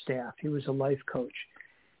on his staff. He was a life coach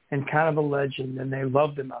and kind of a legend, and they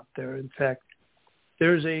loved him out there. In fact,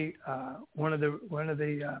 there's one of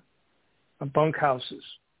the bunkhouses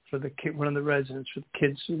for one of the residents for the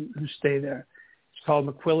kids who stay there. It's called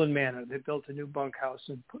McQuille Manor. They built a new bunkhouse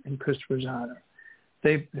in Christopher's honor.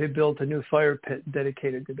 They built a new fire pit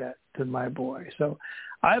dedicated to my boy. So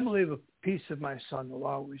I believe a piece of my son will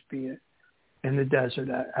always be in the desert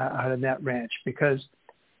out on that ranch, because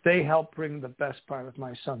they helped bring the best part of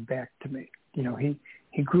my son back to me.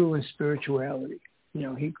 He grew in spirituality.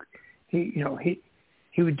 He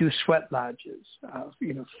would do sweat lodges,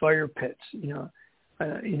 fire pits,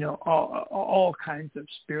 all kinds of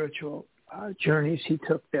spiritual journeys he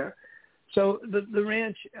took there. So the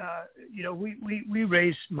ranch, we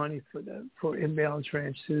raise money for Imbalance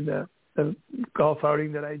Ranch through the golf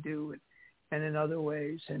outing that I do, and in other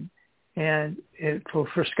ways, and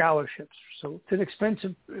for scholarships. So it's an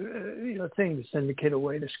expensive thing to send a kid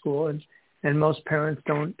away to school, and most parents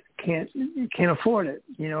can't afford it.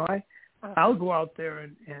 I'll go out there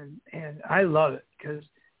and I love it, because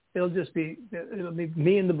it'll be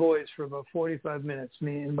me and the boys for about 45 minutes,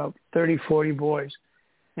 me and about 30, 40 boys.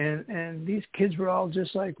 And these kids were all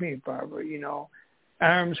just like me, Barbara,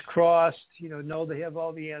 arms crossed, know they have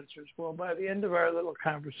all the answers. Well, by the end of our little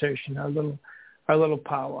conversation, our little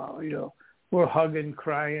powwow, we're hugging,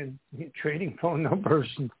 crying, trading phone numbers.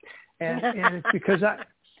 And it's because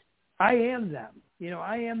I am them.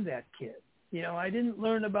 I am that kid. I didn't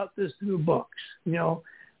learn about this through books.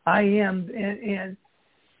 I am,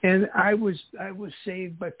 and I was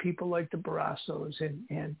saved by people like the Barassos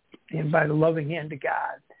and by the loving hand of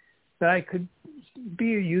God, that I could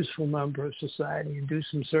be a useful member of society and do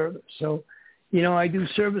some service. So, I do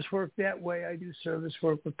service work that way. I do service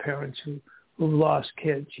work with parents who've lost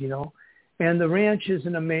kids, and the ranch is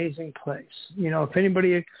an amazing place. If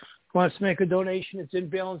anybody wants to make a donation, it's in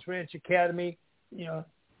Balance Ranch Academy. They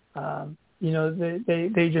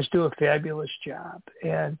just do a fabulous job,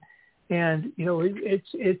 and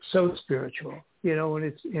it's so spiritual, and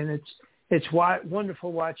it's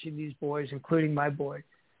wonderful watching these boys, including my boy,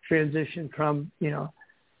 transition from a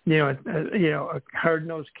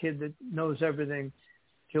hard-nosed kid that knows everything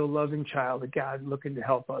to a loving child of God looking to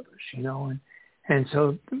help others, and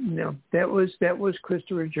so that was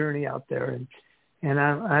Christopher's journey out there, and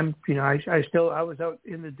I was out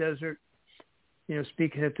in the desert,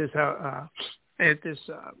 speaking at this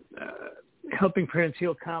Helping Parents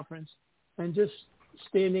Heal conference, and just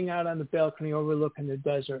standing out on the balcony overlooking the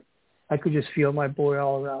desert, I could just feel my boy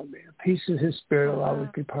all around me. A piece of his spirit will always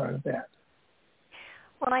be part of that.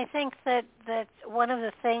 Well, I think that one of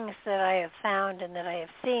the things that I have found and that I have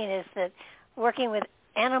seen is that working with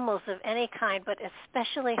animals of any kind, but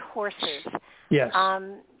especially horses, yes,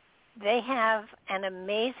 they have an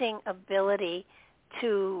amazing ability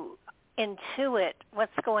to intuit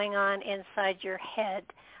what's going on inside your head.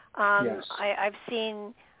 Yes. I've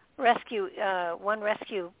seen one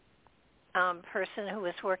rescue person who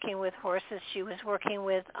was working with horses. She was working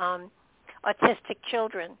with autistic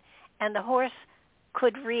children, and the horse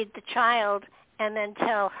could read the child and then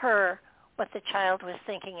tell her what the child was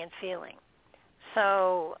thinking and feeling.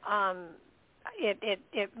 So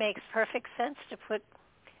it makes perfect sense to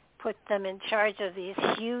put them in charge of these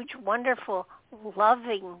huge, wonderful,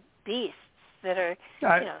 loving beasts that are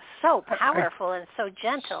so powerful and so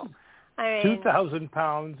gentle. 2,000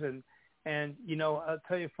 pounds, and I'll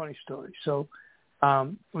tell you a funny story. So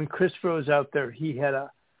when Christopher was out there, he had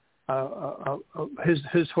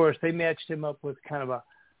his horse. They matched him up with kind of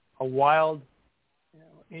a wild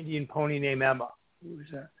Indian pony named Emma, who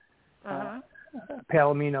was a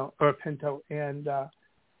Palomino or a Pinto, and a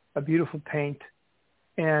beautiful paint.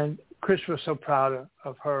 And Christopher was so proud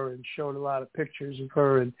of her and showed a lot of pictures of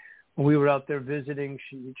her. And when we were out there visiting,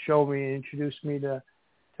 she would show me and introduce me to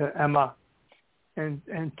Emma. And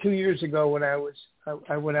 2 years ago, when I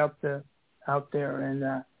went out there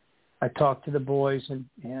and I talked to the boys,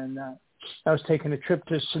 and I was taking a trip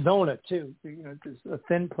to Sedona too, a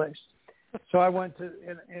thin place. So I went to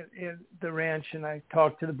in the ranch, and I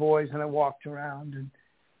talked to the boys, and I walked around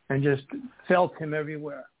and just felt him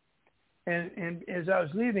everywhere. And as I was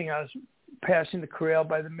leaving, I was passing the corral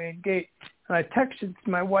by the main gate, and I texted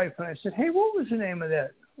my wife, and I said, "Hey, what was the name of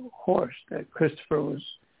that horse that Christopher was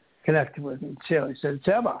connected with?" And Sally said, "It's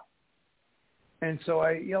Emma." And so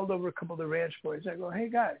I yelled over a couple of the ranch boys. I go, "Hey,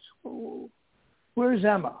 guys, where's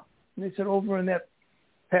Emma?" And they said, "Over in that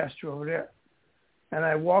pasture over there." And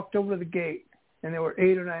I walked over to the gate, and there were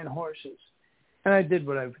 8 or 9 horses. And I did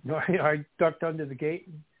what I ducked under the gate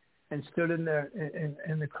and stood in there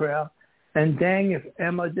in the corral. And dang, if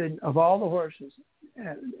Emma didn't, of all the horses,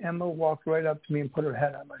 Emma walked right up to me and put her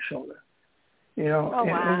head on my shoulder. Oh,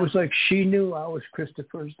 wow. It was like she knew I was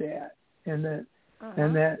Christopher's dad, and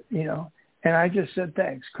and I just said,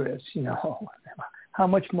 "Thanks, Chris." How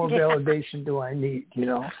much more validation do I need?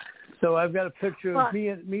 So I've got a picture of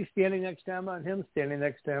me standing next to Emma and him standing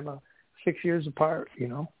next to Emma, 6 years apart.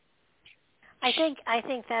 I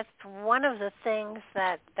think that's one of the things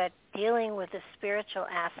that dealing with the spiritual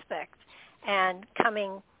aspect and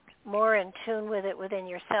coming more in tune with it within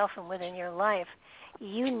yourself and within your life,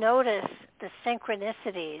 you notice the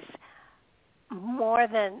synchronicities more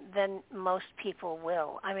than most people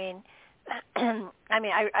will. I mean,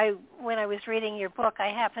 I when I was reading your book, I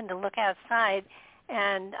happened to look outside,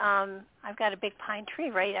 and I've got a big pine tree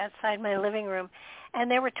right outside my living room, and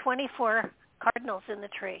there were 24 cardinals in the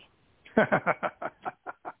tree.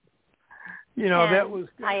 You know, and that was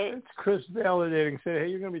it's Chris validating. Said, "Hey,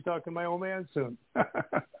 you're going to be talking to my old man soon."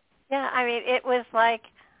 Yeah, I mean, it was like,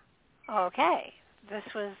 okay, this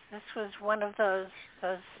was one of those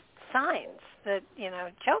signs that, you know,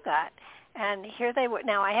 Joe got, and here they were.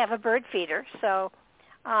 Now I have a bird feeder, so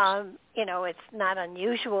you know, it's not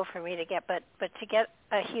unusual for me to get, but to get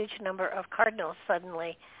a huge number of cardinals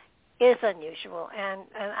suddenly is unusual, and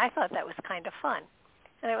I thought that was kind of fun,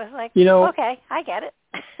 and it was like, you know, okay, I get it.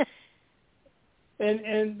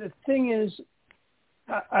 And the thing is,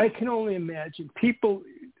 I can only imagine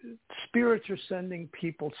spirits are sending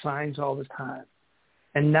people signs all the time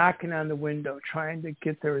and knocking on the window, trying to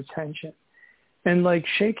get their attention and like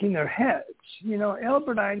shaking their heads. You know,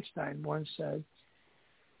 Albert Einstein once said,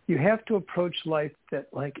 you have to approach life that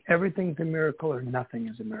like everything's a miracle or nothing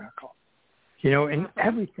is a miracle, you know, and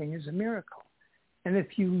everything is a miracle. And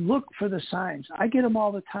if you look for the signs, I get them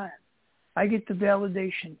all the time. I get the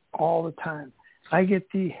validation all the time. I get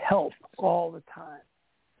the help all the time.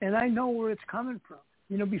 And I know where it's coming from.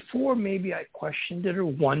 You know, before maybe I questioned it or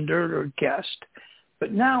wondered or guessed,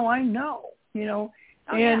 but now I know, you know,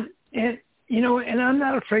 and you know, and I'm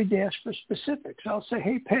not afraid to ask for specifics. I'll say,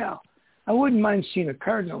 hey, pal, I wouldn't mind seeing a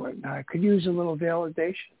cardinal right now. I could use a little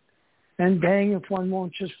validation. And dang, if one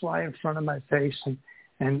won't just fly in front of my face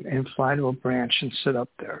and fly to a branch and sit up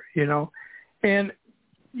there, you know. And,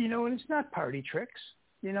 you know, and it's not party tricks,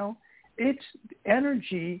 you know. It's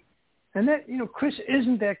energy. And that, you know, Chris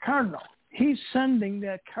isn't that cardinal. He's sending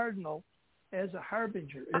that cardinal as a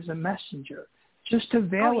harbinger, as a messenger, just to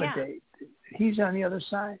validate he's on the other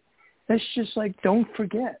side. That's just like, don't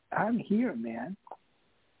forget, I'm here, man.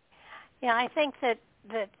 Yeah, I think that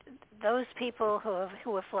those people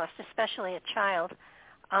who have lost, especially a child,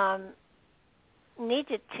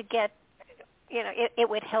 needed to get, you know, it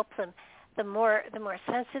would help them. The more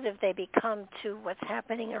sensitive they become to what's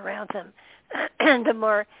happening around them, the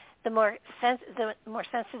more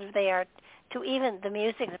sensitive they are to even the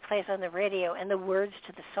music that plays on the radio and the words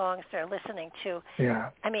to the songs they're listening to. Yeah.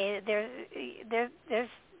 I mean, there's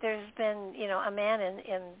been, you know, a man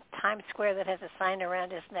in Times Square that has a sign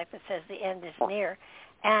around his neck that says the end is near,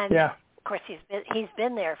 and of course he's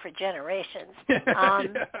been there for generations.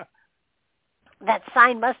 That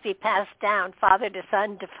sign must be passed down, father to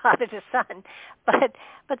son to father to son.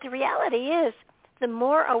 But the reality is, the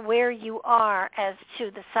more aware you are as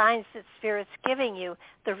to the signs that Spirit's giving you,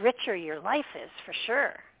 the richer your life is, for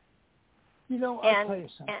sure. You know, I'll tell you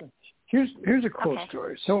something. Here's a cool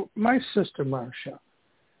story. So my sister, Marcia,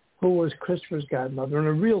 who was Christopher's godmother and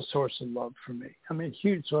a real source of love for me. I mean, a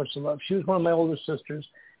huge source of love. She was one of my older sisters.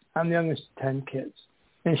 I'm the youngest of 10 kids.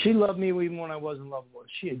 And she loved me even when I wasn't lovable.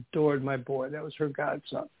 She adored my boy. That was her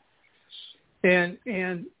godson. And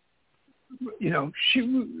you know,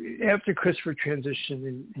 she, after Christopher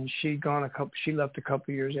transitioned and she left a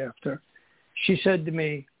couple years after, she said to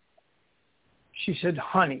me, she said,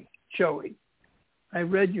 honey, Joey, I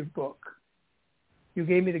read your book. You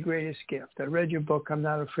gave me the greatest gift. I read your book. I'm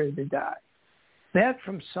not afraid to die. That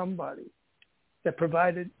from somebody that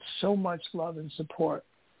provided so much love and support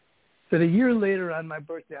that a year later on my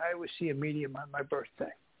birthday, I always see a medium on my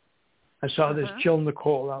birthday. I saw this Jill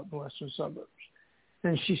Nicole out in the western suburbs.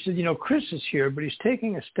 And she said, you know, Chris is here, but he's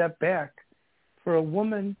taking a step back for a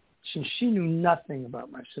woman, since she knew nothing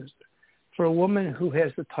about my sister, for a woman who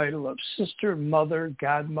has the title of sister, mother,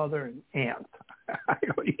 godmother, and aunt. I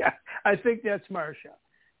go, yeah, I think that's Marcia.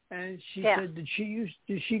 And she said,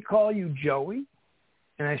 did she call you Joey?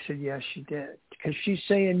 And I said, yes, she did. Because she's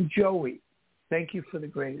saying, Joey, thank you for the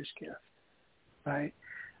greatest gift, right?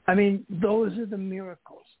 I mean, those are the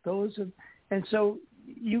miracles. And so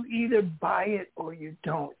you either buy it or you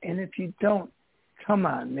don't. And if you don't, come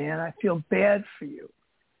on, man, I feel bad for you.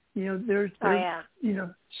 You know, there's you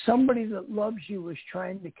know, somebody that loves you is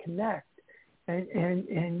trying to connect,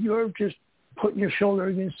 and you're just putting your shoulder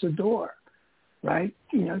against the door, right?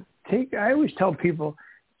 You know, I always tell people,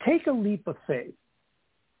 take a leap of faith.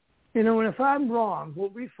 You know, and if I'm wrong, we'll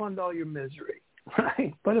refund all your misery,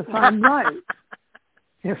 right? But if I'm right,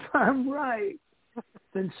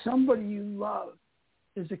 then somebody you love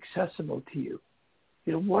is accessible to you.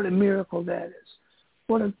 You know, what a miracle that is.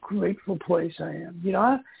 What a grateful place I am. You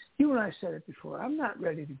know, you and I said it before. I'm not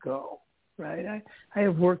ready to go, right? I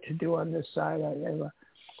have work to do on this side. I have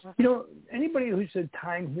anybody who said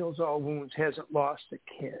time heals all wounds hasn't lost a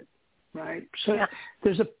kid, right? So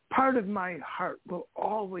there's a part of my heart will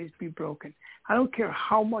always be broken. I don't care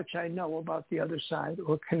how much I know about the other side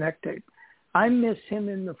or connected. I miss him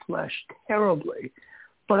in the flesh terribly,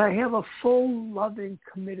 but I have a full, loving,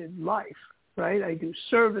 committed life, right? I do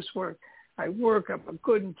service work. I work. I'm a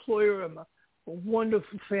good employer. I'm a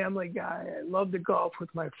wonderful family guy. I love to golf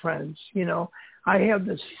with my friends. I have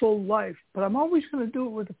this full life, but I'm always going to do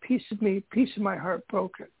it with a piece of my heart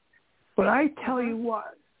broken. But I tell you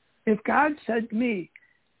what, if God said to me,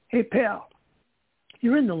 hey, pal,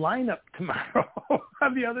 you're in the lineup tomorrow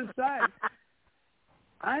on the other side,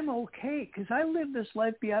 I'm okay because I live this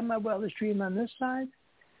life beyond my wildest dream on this side,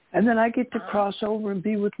 and then I get to cross over and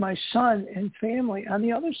be with my son and family on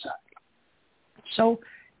the other side. So,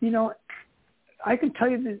 I can tell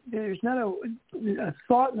you that there's not a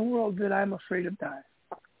thought in the world that I'm afraid of dying.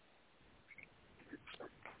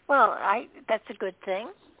 Well, that's a good thing,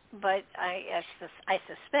 but I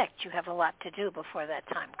suspect you have a lot to do before that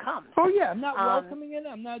time comes. Oh, yeah, I'm not welcoming it.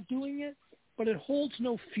 I'm not doing it, but it holds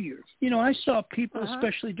no fear. I saw people,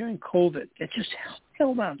 especially during COVID, that just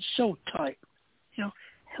held on so tight,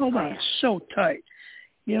 held on so tight,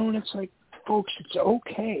 and it's like, folks, it's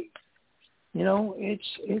okay.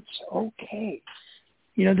 It's okay.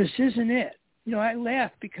 This isn't it. I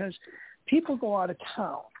laugh because people go out of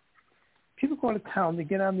town. People go out of town to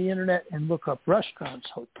get on the internet and look up restaurants,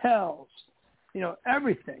 hotels,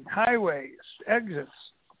 everything, highways, exits,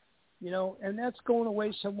 and that's going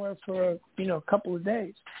away somewhere for, a couple of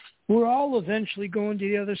days. We're all eventually going to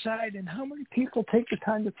the other side, and how many people take the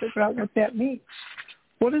time to figure out what that means?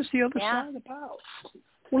 What is the other side about?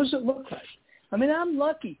 What does it look like? I mean, I'm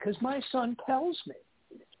lucky because my son tells me.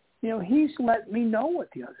 He's let me know what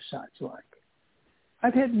the other side's like.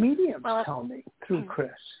 I've had mediums tell me through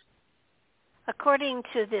Chris. According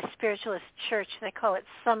to the spiritualist church, they call it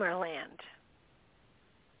Summerland.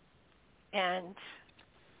 And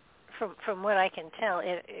from what I can tell,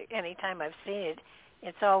 anytime I've seen it,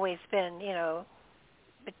 it's always been,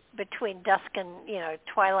 between dusk and,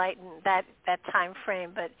 twilight and that time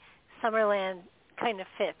frame. But Summerland kind of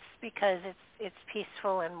fits because it's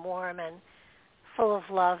peaceful and warm and full of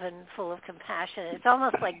love and full of compassion. It's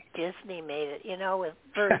almost like Disney made it, with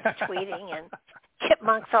birds tweeting and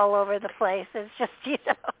chipmunks all over the place. It's just,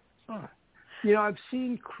 I've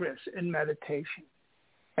seen Chris in meditation,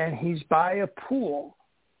 and he's by a pool,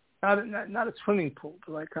 not a swimming pool,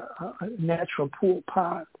 but like a natural pool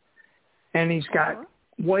pond, and he's got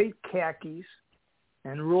white khakis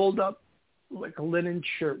and rolled up like a linen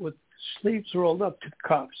shirt with sleeves rolled up to the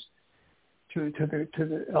cuffs, to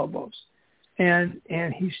the elbows, and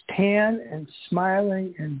he's tan and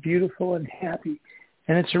smiling and beautiful and happy,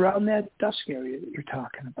 and it's around that dusk area that you're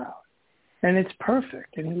talking about, and it's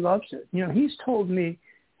perfect, and he loves it. He's told me,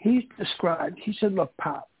 he said, look,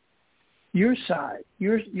 Pop, your side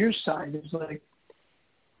is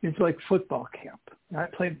like football camp. And I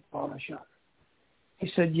played ball when I was young.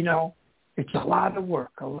 He said, it's a lot of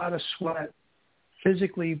work, a lot of sweat,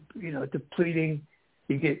 physically, depleting.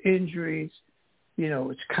 You get injuries,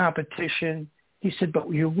 it's competition. He said, but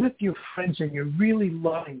you're with your friends and you're really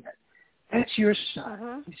loving it. That's your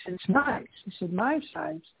side. He said, it's nice. He said, my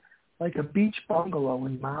side's like a beach bungalow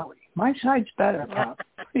in Maui. My side's better, Pop.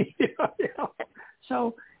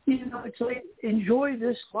 So, it's like, enjoy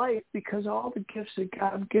this life because all the gifts that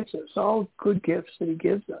God gives us, all good gifts that he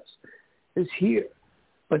gives us is here.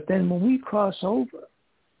 But then when we cross over,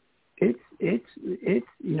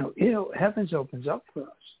 heavens opens up for us,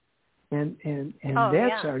 and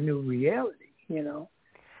that's our new reality.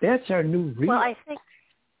 That's our new reality. Well, I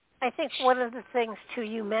think one of the things too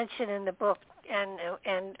you mentioned in the book,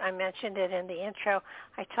 and I mentioned it in the intro.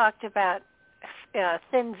 I talked about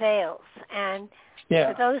thin veils, and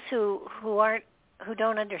for those who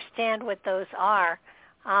don't understand what those are,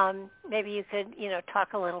 maybe you could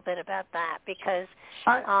talk a little bit about that because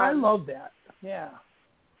I love that. Yeah.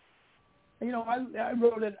 I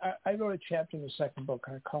wrote it. I wrote a chapter in the second book.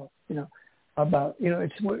 I call it, about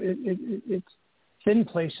it's thin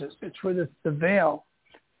places. It's where the veil,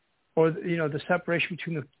 or the separation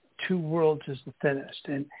between the two worlds is the thinnest,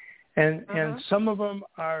 and some of them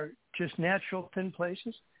are just natural thin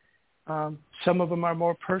places. Some of them are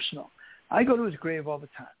more personal. I go to his grave all the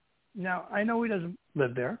time. Now I know he doesn't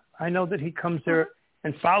live there. I know that he comes there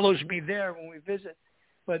and follows me there when we visit.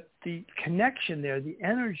 But the connection there, the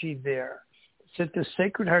energy there, it's at the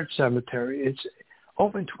Sacred Heart Cemetery. It's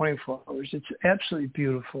open 24 hours. It's absolutely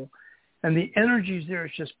beautiful. And the energy there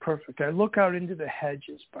is just perfect. I look out into the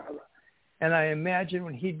hedges, Barbara, And I imagine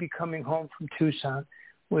when he'd be coming home from Tucson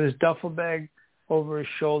with his duffel bag over his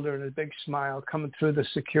shoulder and a big smile coming through the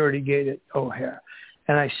security gate at O'Hare.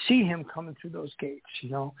 And I see him coming through those gates,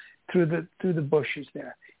 through the bushes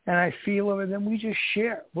there. And I feel him, and then we just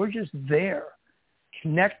share. We're just there,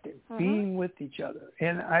 connected, being with each other.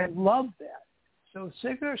 And I love that. So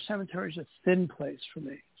Sacred Heart Cemetery is a thin place for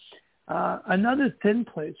me. Another thin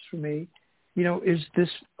place for me, is this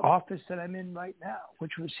office that I'm in right now,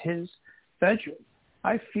 which was his bedroom.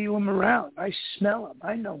 I feel him around. I smell him.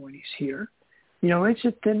 I know when he's here. It's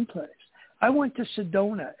a thin place. I went to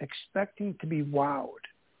Sedona expecting to be wowed,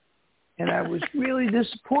 and I was really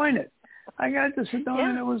disappointed. I got to Sedona,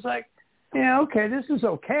 and it was like, okay, this is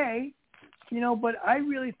okay, but I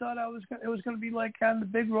really thought it was going to be like on the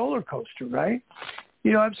big roller coaster, right?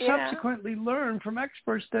 I've subsequently learned from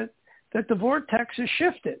experts that the vortex has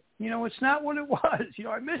shifted. It's not what it was.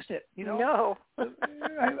 I missed it. No.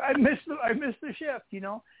 I missed the shift.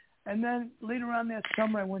 And then later on that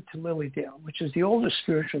summer, I went to Lilydale, which is the oldest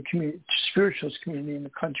spiritualist community in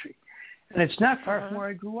the country, and it's not far from where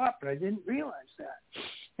I grew up, but I didn't realize that.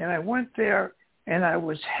 And I went there, and I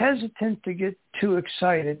was hesitant to get too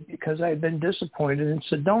excited because I had been disappointed in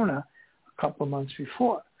Sedona a couple of months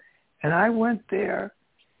before. And I went there,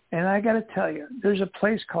 and I got to tell you, there's a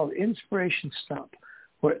place called Inspiration Stump,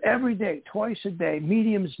 where every day, twice a day,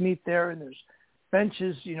 mediums meet there, and there's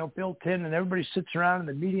benches, built in, and everybody sits around, and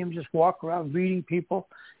the mediums just walk around reading people.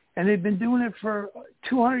 And they've been doing it for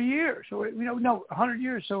 200 years, or 100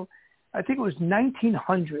 years. So I think it was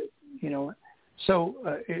 1900, So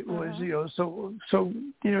it was,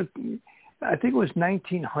 I think it was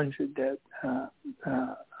 1900 that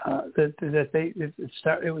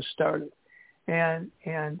it was started, and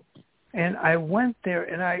I went there,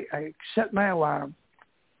 and I set my alarm,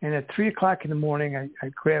 and at 3:00 in the morning, I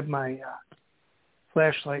grabbed my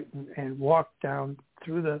flashlight and walked down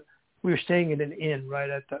through we were staying at an inn right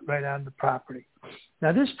on the property.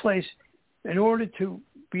 Now this place, in order to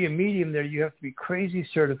be a medium there, you have to be crazy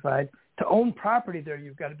certified. To own property there,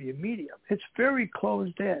 you've got to be a medium. It's very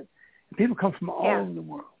closed in. People come from all over the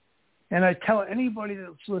world. And I tell anybody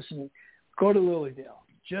that's listening, go to Lilydale.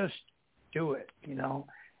 Just do it,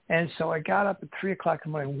 And so I got up at 3:00 in the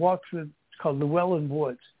morning, walked through, it's called Llewellyn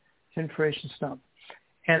Woods, Inspiration Stump.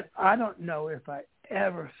 And I don't know if I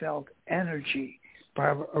ever felt energy,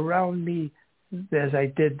 Barbara, around me as I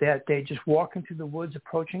did that day, just walking through the woods,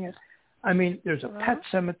 approaching it. I mean, there's a pet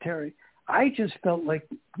cemetery. I just felt like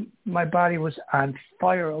my body was on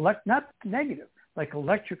fire, not negative, like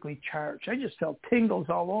electrically charged. I just felt tingles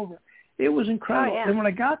all over. It was incredible. And when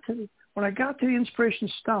I got to the Inspiration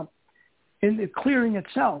Stump, in the clearing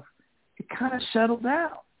itself, it kind of settled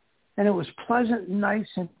down, and it was pleasant and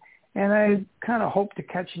nice, and I kind of hoped to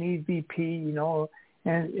catch an EVP,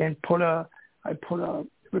 and I put a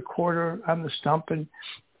recorder on the stump, and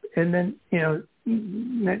then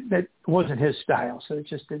that wasn't his style, so it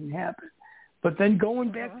just didn't happen. But then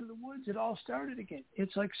going back to the woods, it all started again.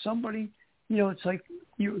 It's like somebody, it's like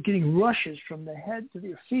you're getting rushes from the head to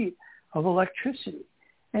your feet of electricity.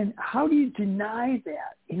 And how do you deny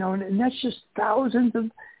that? And that's just thousands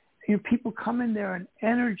of people coming there, and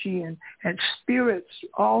energy and spirits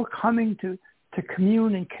all coming to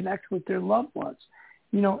commune and connect with their loved ones.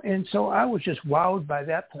 And so I was just wowed by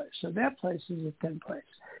that place. So that place is a thin place.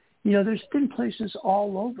 There's thin places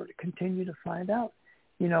all over to continue to find out.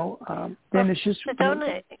 And it's just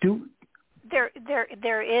Sedona,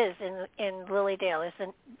 there is in Lilydale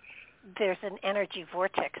there's an energy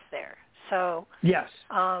vortex there. So yes,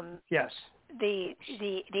 the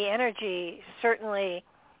energy certainly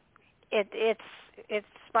it's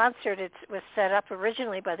sponsored. It was set up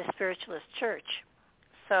originally by the Spiritualist Church.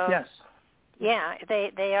 So yes. Yeah,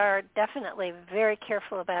 they are definitely very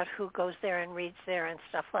careful about who goes there and reads there and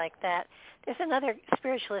stuff like that. There's another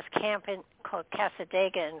spiritualist camp called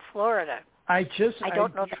Casadega in Florida. I'm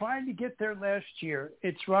trying to get there last year.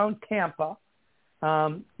 It's around Tampa.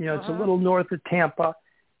 It's a little north of Tampa,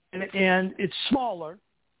 and it's smaller.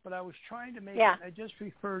 But I was trying to make it. I just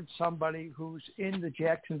referred somebody who's in the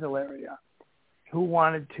Jacksonville area, who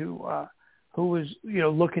wanted to, who was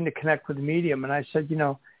looking to connect with the medium, and I said,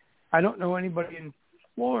 I don't know anybody in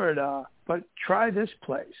Florida, but try this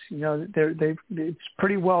place. It's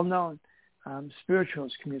pretty well known,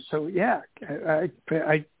 spiritualist community. So I've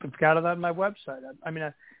got it on my website.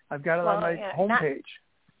 I've got it on my homepage.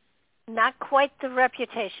 Not quite the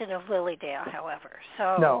reputation of Lilydale, however.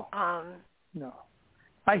 So no.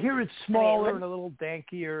 I hear it's smaller and a little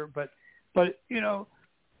dankier, but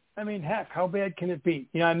heck, how bad can it be?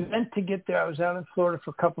 I meant to get there. I was out in Florida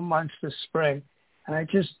for a couple months this spring. And I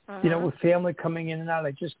just, with family coming in and out,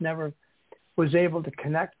 I just never was able to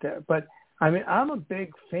connect there. But I mean, I'm a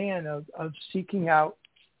big fan of seeking out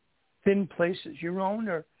thin places, your own,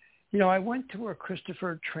 or, you know, I went to where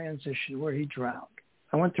Christopher transitioned, where he drowned.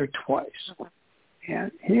 I went there twice.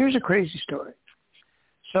 And here's a crazy story.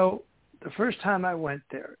 So the first time I went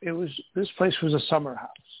there, this place was a summer house,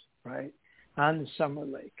 right, on the summer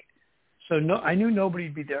lake. So I knew nobody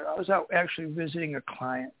would be there. I was out actually visiting a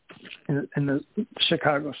client in the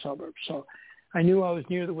Chicago suburbs. So I knew I was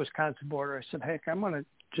near the Wisconsin border. I said, heck, I'm going to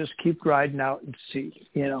just keep riding out and see,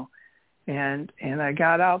 you know. And I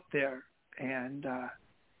got out there, and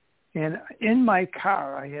in my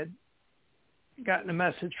car I had gotten a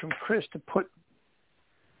message from Chris to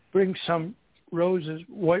bring some roses,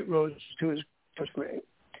 white roses, to his grave.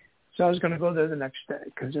 So I was going to go there the next day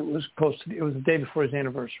because it was it was the day before his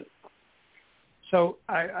anniversary. So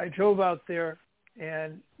I drove out there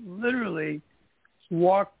and literally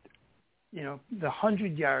walked, you know, the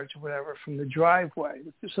 100 yards or whatever from the driveway.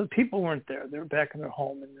 So the people weren't there. They were back in their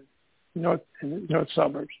home in the north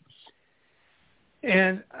suburbs.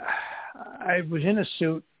 And I was in a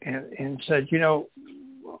suit and said, you know,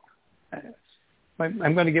 I'm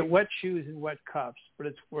going to get wet shoes and wet cuffs, but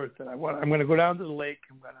it's worth it. I'm going to go down to the lake.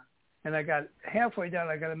 And I got halfway down.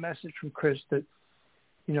 I got a message from Chris that,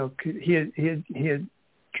 you know, he had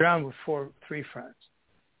drowned with three friends,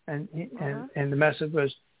 and the message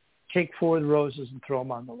was, take 4 of the roses and throw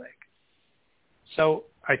them on the lake. So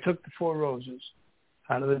I took the 4 roses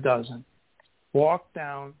out of the dozen, walked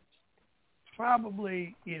down,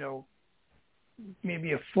 probably, you know,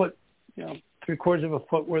 maybe a foot, you know, 3/4 of a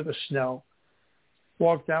foot worth of snow,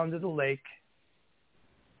 walked down to the lake,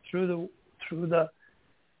 threw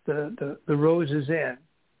the roses in,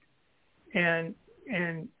 and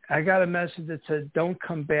I got a message that said, don't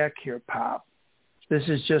come back here, Pop. This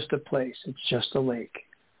is just a place. It's just a lake.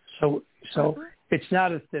 So it's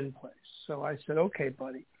not a thin place. So I said, okay,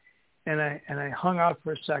 buddy. And I hung out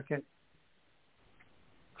for a second,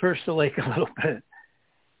 cursed the lake a little bit,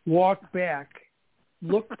 walked back,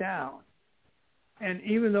 looked down, and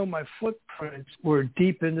even though my footprints were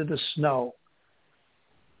deep into the snow,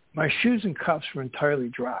 my shoes and cuffs were entirely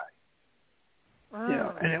dry. Oh. You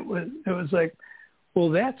know, and it was like, well,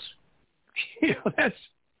 that's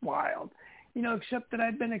wild. You know, except that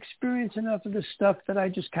I'd been experiencing enough of this stuff that I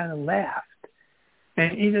just kind of laughed.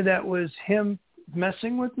 And either that was him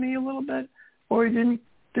messing with me a little bit, or he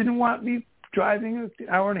didn't want me driving an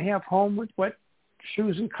hour and a half home with wet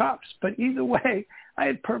shoes and cuffs. But either way, I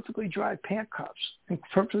had perfectly dry pant cuffs and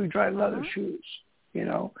perfectly dry leather shoes, you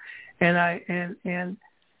know. And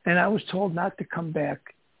I was told not to come back.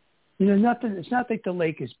 You know, nothing. It's not like the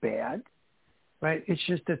lake is bad, right? It's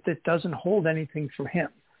just that it doesn't hold anything for him.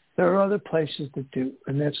 There are other places that do,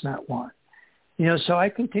 and that's not one. You know, so I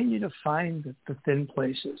continue to find the thin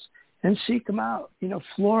places and seek them out. You know,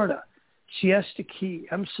 Florida, Siesta Key.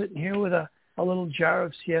 I'm sitting here with a little jar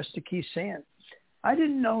of Siesta Key sand. I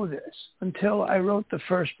didn't know this until I wrote the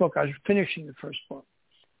first book. I was finishing the first book.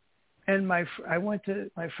 And I went to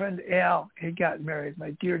my friend Al. He got married,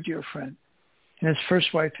 my dear, dear friend. And his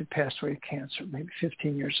first wife had passed away of cancer maybe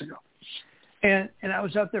 15 years ago. And I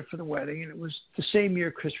was out there for the wedding, and it was the same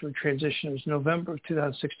year Christopher transitioned. It was November of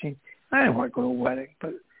 2016. I didn't want to go to a wedding,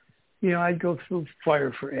 but, you know, I'd go through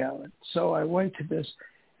fire for Alan. So I went to this,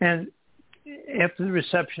 and after the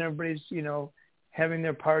reception, everybody's, you know, having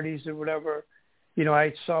their parties or whatever. You know,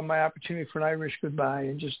 I saw my opportunity for an Irish goodbye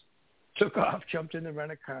and just took off, jumped in the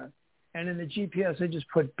rent-a-car. And in the GPS, I just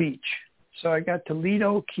put beach. So I got to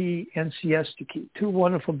Lido Key and Siesta Key, 2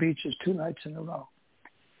 wonderful beaches, 2 nights in a row,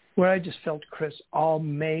 where I just felt Chris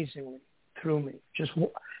amazingly through me.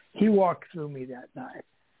 He walked through me that night.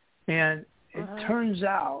 And it turns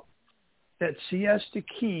out that Siesta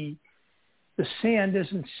Key, the sand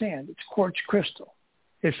isn't sand. It's quartz crystal.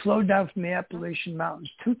 It flowed down from the Appalachian Mountains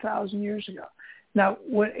 2,000 years ago. Now,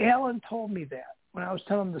 when Alan told me that, when I was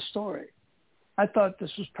telling him the story, I thought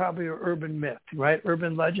this was probably an urban myth, right?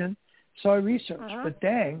 Urban legend. So I researched. But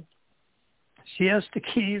dang, Siesta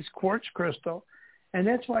Key is quartz crystal. And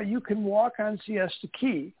that's why you can walk on Siesta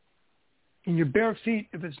Key in your bare feet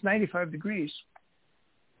if it's 95 degrees,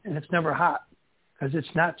 and it's never hot because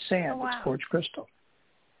it's not sand. It's quartz crystal.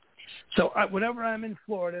 So whenever I'm in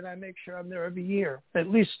Florida, and I make sure I'm there every year, at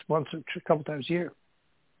least once or a couple times a year,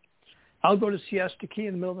 I'll go to Siesta Key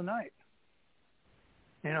in the middle of the night,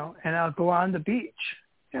 you know, and I'll go on the beach,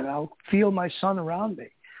 and I'll feel my sun around me.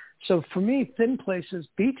 So for me, thin places,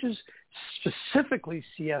 beaches, specifically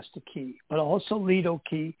Siesta Key, but also Lido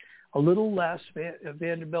Key, a little less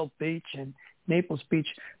Vanderbilt Beach and Naples Beach.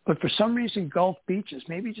 But for some reason, Gulf beaches,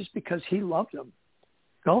 maybe just because he loved them,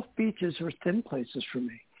 Gulf beaches are thin places for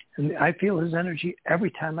me. And I feel his energy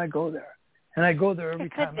every time I go there. And I go there every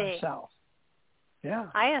time I'm south. Yeah.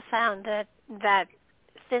 I have found that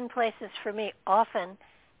thin places for me often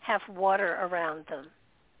have water around them.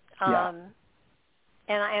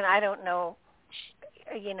 And I don't know,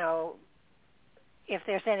 if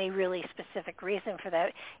there's any really specific reason for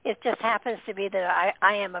that. It just happens to be that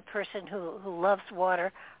I am a person who loves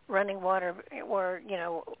water, running water, or,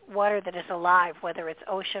 water that is alive, whether it's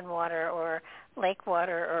ocean water or lake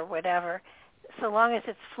water or whatever. So long as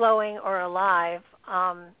it's flowing or alive,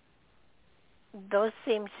 those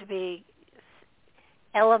seem to be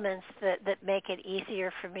elements that make it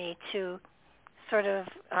easier for me to sort of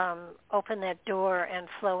open that door and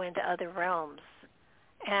flow into other realms.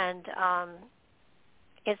 And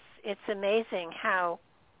it's amazing how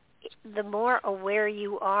the more aware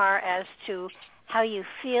you are as to how you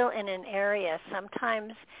feel in an area,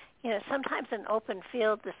 sometimes an open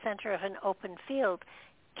field, the center of an open field,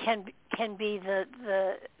 can be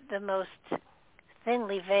the most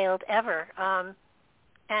thinly veiled ever.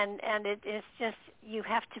 And it is just, you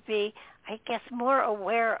have to be, I guess, more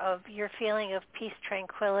aware of your feeling of peace,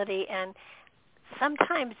 tranquility, and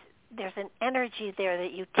sometimes there's an energy there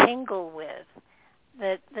that you tingle with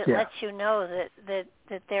that lets you know that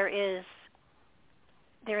there is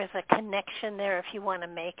a connection there if you want to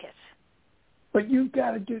make it. But you've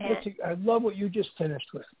got to do this. I love what you just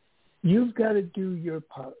finished with. You've got to do your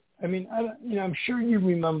part. I mean, I'm sure you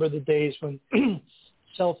remember the days when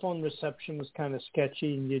cell phone reception was kind of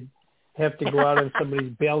sketchy, and you'd have to go out on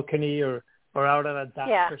somebody's balcony or out on a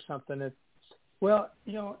dock or something. And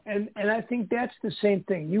I think that's the same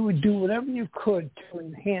thing. You would do whatever you could to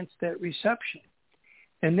enhance that reception.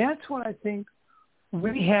 And that's what I think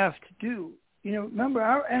we have to do. Remember,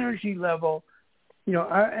 our energy level,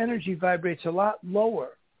 our energy vibrates a lot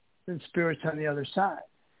lower than spirits on the other side.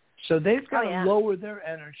 So they've got to lower their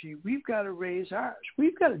energy. We've got to raise ours.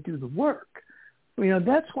 We've got to do the work.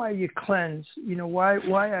 That's why you cleanse. Why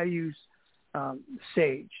I use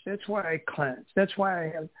sage. That's why I cleanse. That's why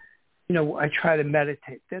I have, I try to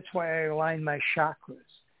meditate. That's why I align my chakras.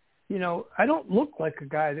 I don't look like a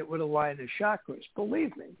guy that would align his chakras.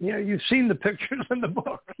 Believe me. You've seen the pictures in the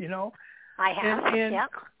book. I have.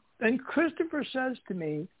 And Christopher says to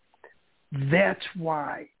me, that's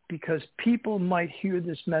why, because people might hear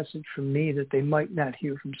this message from me that they might not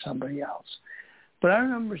hear from somebody else. But I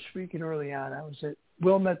remember speaking early on. I was at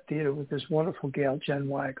Wilmette Theater with this wonderful gal, Jen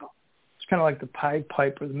Weigel. It's kind of like the Pied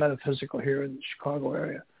Piper, the metaphysical here in the Chicago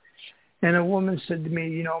area. And a woman said to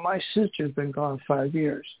me, my sister's been gone 5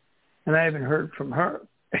 years, and I haven't heard from her.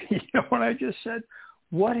 And I just said,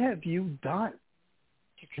 what have you done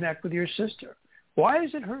to connect with your sister? Why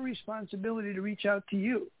is it her responsibility to reach out to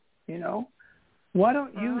you? Why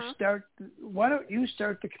don't you start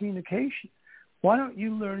the communication? Why don't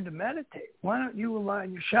you learn to meditate? Why don't you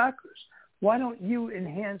align your chakras? Why don't you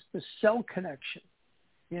enhance the cell connection?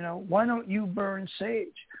 Why don't you burn sage?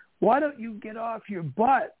 Why don't you get off your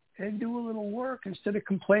butt and do a little work instead of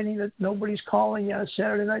complaining that nobody's calling you on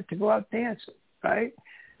Saturday night to go out dancing, right?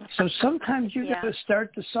 So sometimes you got to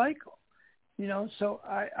start the cycle. So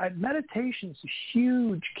meditation's a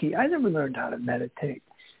huge key. I never learned how to meditate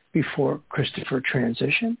before Christopher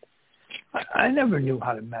transitioned. I never knew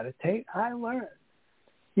how to meditate. I learned.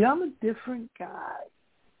 I'm a different guy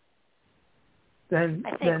than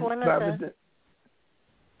Robert.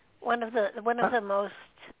 One of the most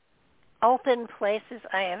open places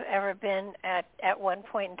I have ever been at one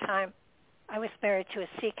point in time. I was married to a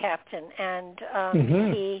sea captain, and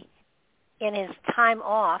he, in his time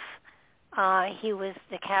off, he was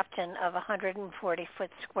the captain of a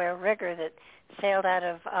 140-foot square rigger that sailed out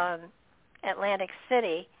of Atlantic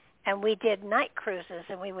City, and we did night cruises,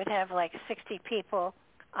 and we would have like 60 people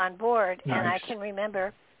on board. Nice. And I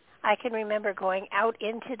can remember going out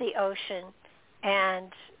into the ocean,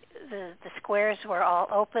 and the squares were all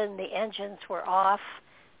open, the engines were off,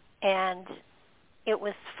 and it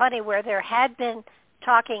was funny where there had been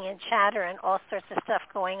talking and chatter and all sorts of stuff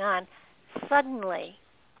going on. Suddenly,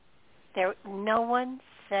 no one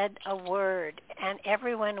said a word, and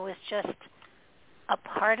everyone was just a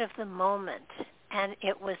part of the moment, and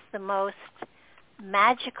it was the most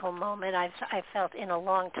magical moment I've felt in a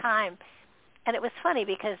long time. And it was funny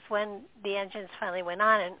because when the engines finally went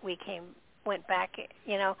on and we went back,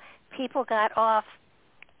 people got off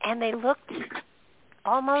and they looked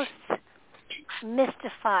almost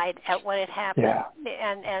mystified at what had happened.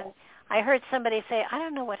 Yeah. And I heard somebody say, I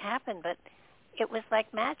don't know what happened, but it was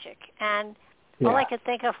like magic. And all I could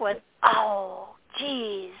think of was, oh,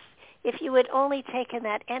 geez, if you had only taken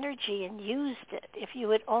that energy and used it, if you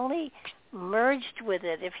had only merged with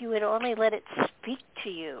it, if you had only let it speak to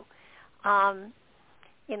you,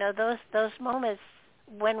 those moments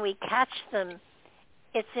when we catch them,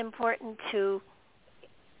 it's important to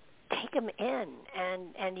take them in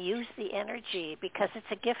and use the energy because it's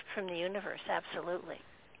a gift from the universe, absolutely.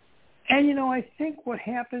 And, I think what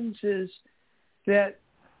happens is that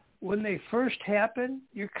when they first happen,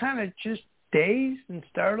 you're kind of just dazed and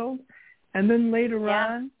startled. And then later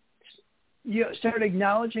on, you start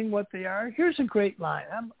acknowledging what they are. Here's a great line.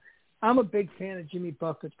 I'm a big fan of Jimmy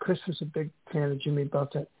Buffett. Chris was a big fan of Jimmy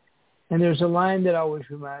Buffett. And there's a line that always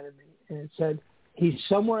reminded me. And it said, he's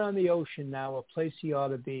somewhere on the ocean now, a place he ought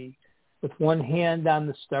to be, with one hand on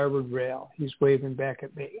the starboard rail. He's waving back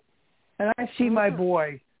at me. And I see my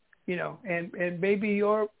boy, and maybe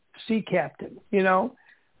your sea captain,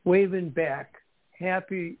 waving back,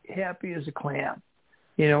 happy as a clam,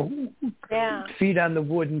 feet on the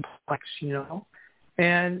wooden planks,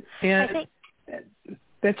 and I think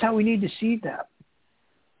that's how we need to see them.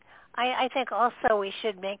 I think also we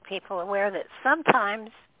should make people aware that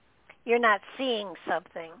sometimes you're not seeing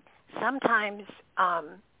something. Sometimes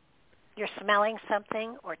you're smelling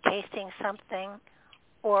something or tasting something,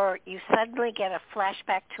 or you suddenly get a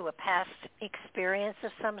flashback to a past experience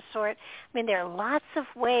of some sort. I mean, there are lots of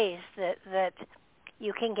ways that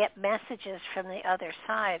you can get messages from the other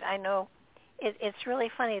side. I know it's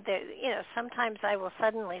really funny that, sometimes I will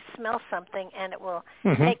suddenly smell something and it will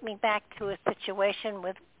take me back to a situation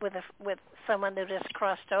with someone who just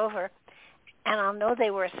crossed over, and I'll know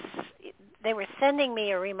they were sending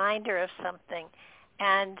me a reminder of something.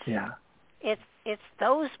 And it's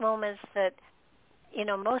those moments that,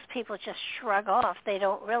 most people just shrug off. They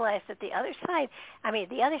don't realize that the other side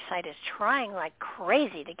is trying like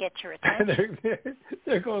crazy to get your attention.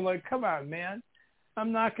 They're going like, come on, man.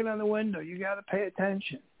 I'm knocking on the window. You got to pay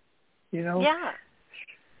attention. Yeah.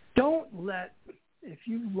 Don't if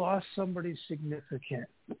you've lost somebody significant,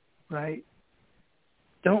 right,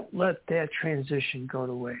 don't let that transition go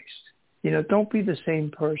to waste. Don't be the same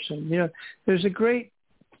person. There's a great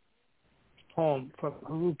poem from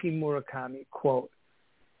Haruki Murakami, quote,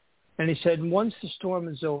 and he said, once the storm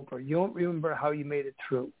is over, you won't remember how you made it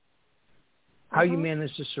through, how you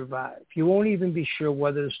managed to survive. You won't even be sure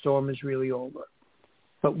whether the storm is really over.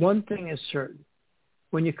 But one thing is certain.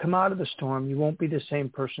 When you come out of the storm, you won't be the same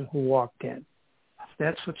person who walked in.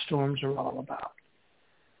 That's what storms are all about.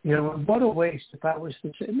 What a waste if I was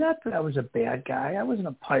not that I was a bad guy. I wasn't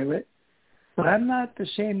a pirate. But I'm not the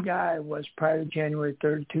same guy I was prior to January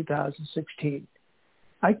 3rd, 2016.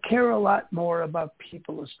 I care a lot more about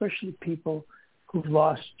people, especially people who've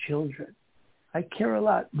lost children. I care a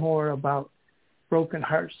lot more about broken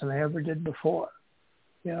hearts than I ever did before.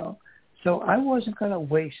 So I wasn't going to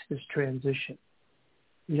waste this transition.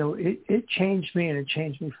 It changed me, and it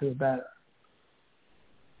changed me for the better.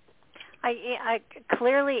 I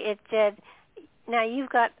clearly it did. Now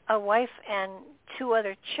you've got a wife and 2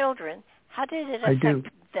 other children. How did it affect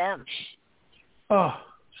them? Oh,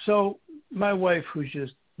 so my wife, who's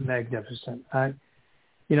just magnificent. I've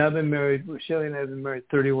been married. Shelley and I have been married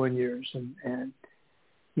 31 years, and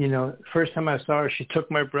first time I saw her, she took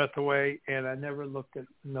my breath away, and I never looked at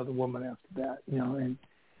another woman after that.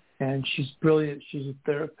 And she's brilliant. She's a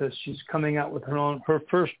therapist. She's coming out with her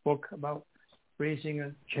first book about raising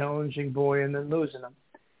a challenging boy and then losing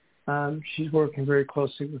him. She's working very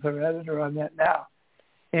closely with her editor on that now.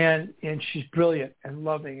 And she's brilliant and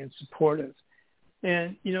loving and supportive.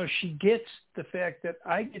 And, she gets the fact that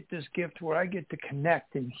I get this gift where I get to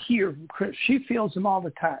connect and hear from Chris. She feels him all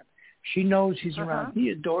the time. She knows he's around. He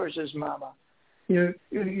adores his mama.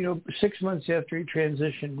 6 months after he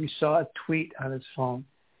transitioned, we saw a tweet on his phone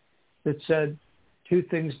that said, 2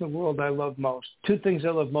 things in the world I love most. 2 things I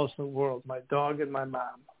love most in the world, my dog and my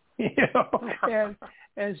mom.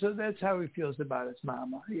 And so that's how he feels about his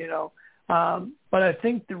mama, But I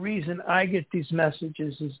think the reason I get these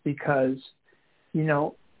messages is because,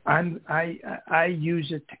 I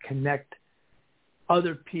use it to connect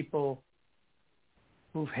other people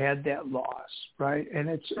who've had that loss, right? And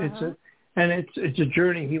it's a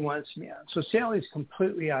journey he wants me on. So Sally's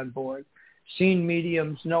completely on board. Seen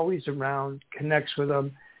mediums, know he's around, connects with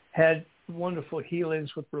them, had wonderful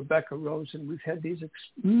healings with Rebecca Rose, and we've had these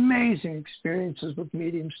amazing experiences with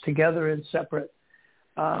mediums together and separate.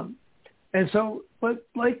 And so, but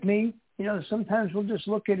like me, sometimes we'll just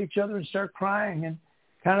look at each other and start crying and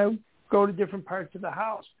kind of go to different parts of the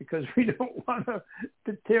house because we don't want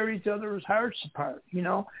to tear each other's hearts apart.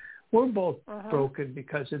 We're both broken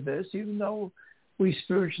because of this, even though we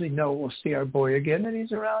spiritually know we'll see our boy again and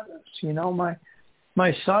he's around us.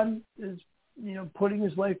 My son is, putting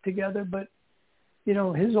his life together, but,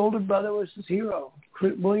 his older brother was his hero.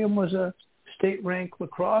 William was a state-ranked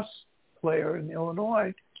lacrosse player in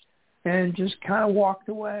Illinois and just kind of walked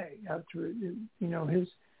away after,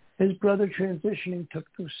 his brother transitioning took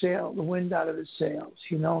the wind out of his sails.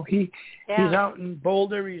 He's out in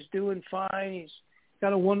Boulder. He's doing fine. He's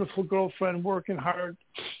got a wonderful girlfriend, working hard.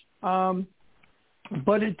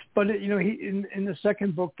 But in the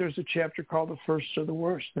second book, there's a chapter called The First or the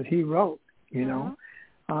Worst that he wrote,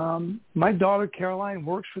 My daughter, Caroline,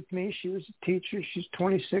 works with me. She was a teacher. She's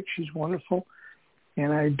 26. She's wonderful.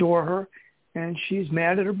 And I adore her. And she's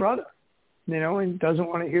mad at her brother, and doesn't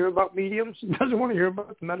want to hear about mediums. Doesn't want to hear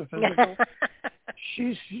about the metaphysical.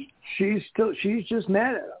 She's just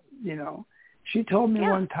mad at him, She told me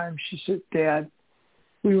one time, she said, Dad,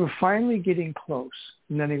 we were finally getting close.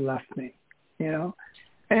 And then he left me.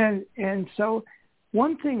 And so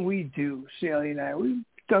one thing we do, Sally and I, we've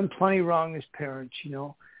done plenty wrong as parents,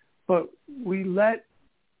 but we let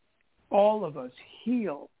all of us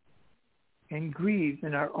heal and grieve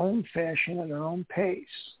in our own fashion at our own pace,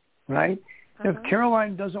 right? If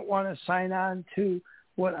Caroline doesn't want to sign on to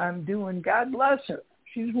what I'm doing, God bless her.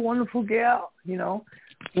 She's a wonderful gal,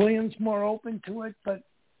 William's more open to it, but,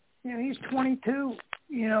 he's 22,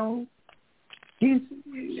 and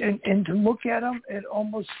to look at him, it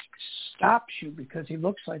almost stops you because he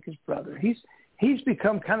looks like his brother. He's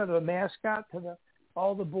become kind of a mascot to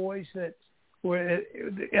all the boys that were at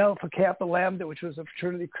the Alpha Kappa Lambda, which was a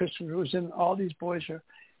fraternity Christian who was in. All these boys are,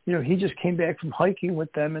 he just came back from hiking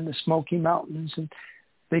with them in the Smoky Mountains, and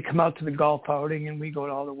they come out to the golf outing, and we go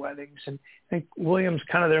to all the weddings. And I think William's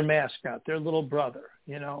kind of their mascot, their little brother,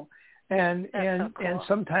 And so cool. And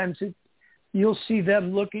sometimes you'll see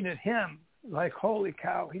them looking at him like, holy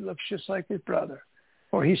cow, he looks just like his brother.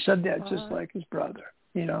 Or he said that just like his brother,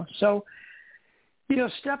 So,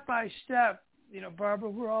 step by step, Barbara,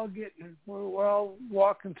 we're all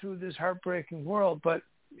walking through this heartbreaking world, but,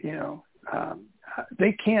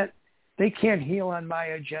 they can't heal on my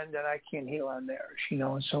agenda and I can't heal on theirs,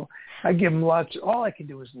 And so I give them all I can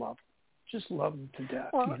do is love them. Just love them to death,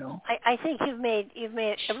 Well, I think you've made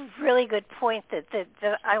a really good point that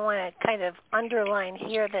I want to kind of underline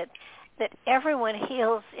here, that everyone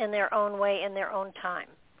heals in their own way, in their own time.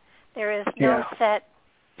 There is no set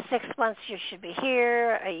 6 months you should be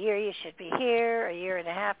here, a year you should be here, a year and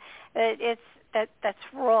a half. That's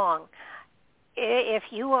wrong. If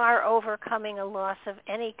you are overcoming a loss of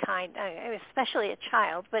any kind, especially a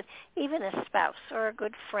child, but even a spouse or a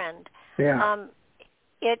good friend,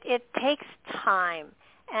 it takes time,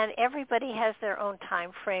 and everybody has their own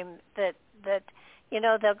time frame that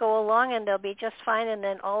they'll go along and they'll be just fine, and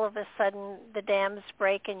then all of a sudden the dams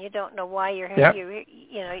break and you don't know why you're here.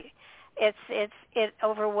 It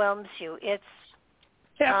overwhelms you. It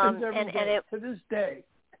happens every day. To this day,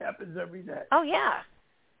 happens every day. Oh yeah.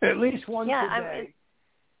 At least once a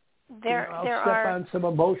day. I'll step on some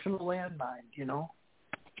emotional landmine,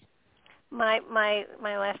 My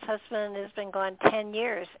last husband has been gone 10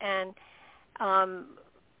 years, and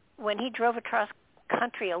when he drove across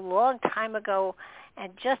country a long time ago,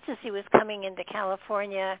 and just as he was coming into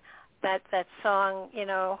California, that song,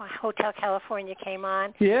 Hotel California came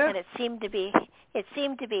on, and it seemed to be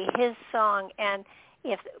his song. And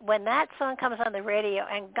when that song comes on the radio,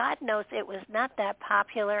 and God knows it was not that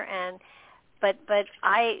popular, but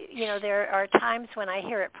I, there are times when I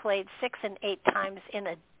hear it played 6 and 8 times in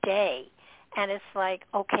a day. And it's like,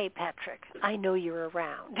 okay, Patrick, I know you're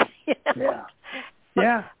around.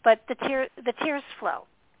 But the tears flow,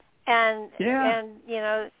 and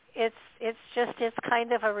it's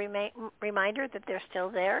kind of a reminder that they're still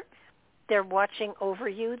there. They're watching over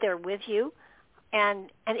you. They're with you,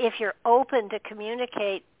 and if you're open to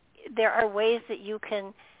communicate, there are ways that you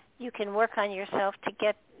can work on yourself to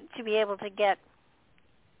be able to get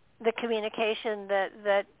the communication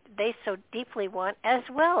that they so deeply want, as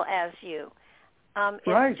well as you.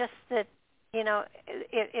 It's just that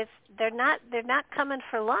they're not coming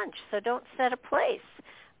for lunch, so don't set a place.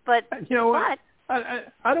 But I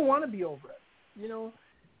don't want to be over it.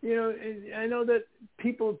 I know that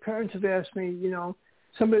parents have asked me.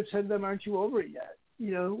 Somebody said to them, "Aren't you over it yet?"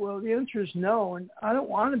 Well, the answer is no, and I don't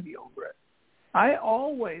want to be over it. I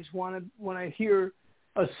always want to, when I hear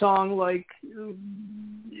a song like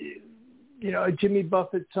a Jimmy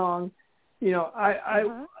Buffett song.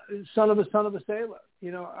 Son of a sailor.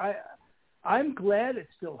 I'm glad it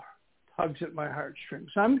still tugs at my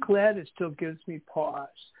heartstrings. I'm glad it still gives me pause.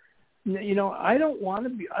 I don't want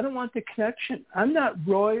the connection. I'm not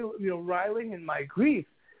riling in my grief,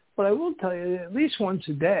 but I will tell you that at least once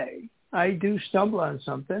a day, I do stumble on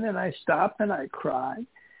something, and I stop and I cry.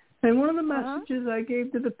 And one of the messages I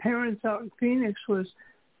gave to the parents out in Phoenix was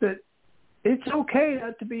that it's okay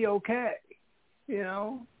not to be okay. You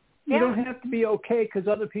know, you don't have to be okay because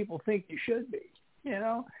other people think you should be. You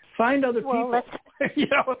know, find other people. You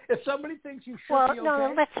know, if somebody thinks you should be okay,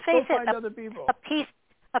 no, let's face go find it. other people.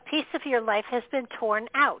 A piece of your life has been torn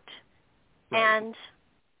out, and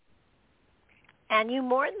you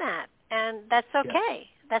mourn that, and that's okay. Yes.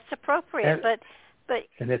 That's appropriate. But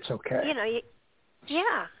and it's okay. You know,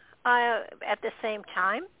 at the same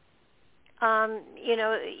time, you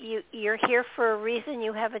know, you're here for a reason.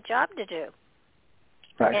 You have a job to do,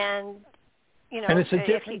 right? And you know, and it's a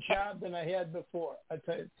different job than I had before. I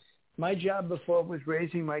tell you, my job before was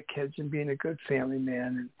raising my kids and being a good family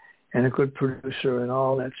man and a good producer and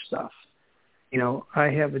all that stuff. You know, I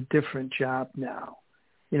have a different job now.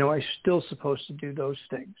 You know, I'm still supposed to do those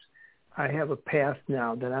things. I have a path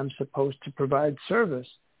now that I'm supposed to provide service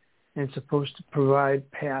and supposed to provide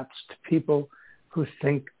paths to people who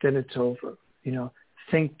think that it's over, you know,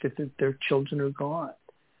 think that their children are gone,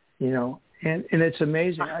 you know, and it's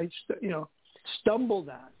amazing. I stumbled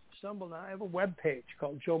on. I have a web page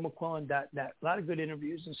called joemcquillan.net, a lot of good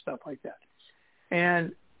interviews and stuff like that.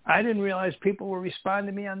 And I didn't realize people were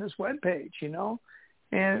responding to me on this web page, you know,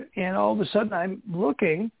 and all of a sudden I'm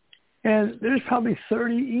looking, and there's probably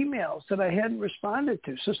 30 emails that I hadn't responded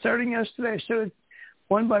to. So starting yesterday, I started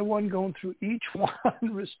one by one going through each one,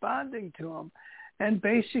 responding to them, and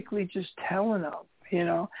basically just telling them, you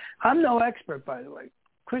know. I'm no expert, by the way.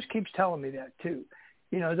 Chris keeps telling me that too.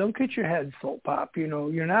 You know, don't get your head full, Pop. You know,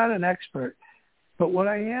 you're not an expert. But what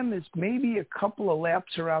I am is maybe a couple of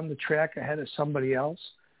laps around the track ahead of somebody else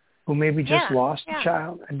who maybe just lost a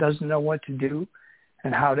child and doesn't know what to do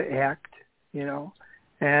and how to act, you know.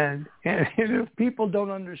 And if people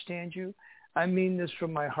don't understand you, I mean this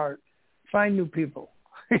from my heart. Find new people.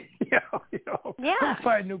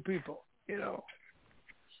 Find new people, you know.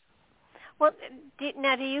 Well, do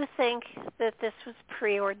you think that this was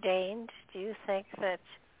preordained? Do you think that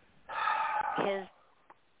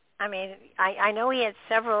I know he had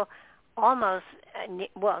several almost,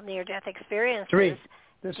 near-death experiences. 3.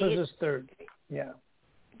 This was his 3rd, yeah.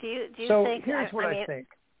 Do you so think... here's what I think.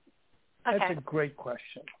 Okay. That's a great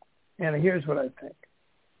question. And here's what I think.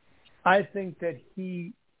 I think that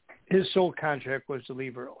his sole contract was to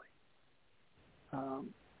leave early.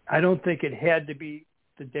 I don't think it had to be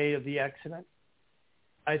the day of the accident.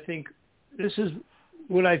 I think this is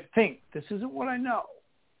what I think. This isn't what I know.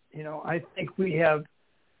 You know, I think we have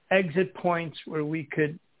exit points where we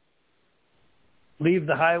could leave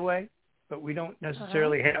the highway, but we don't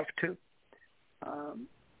necessarily have to.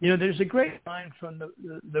 You know, there's a great line from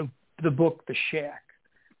the book, The Shack,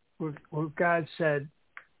 where God said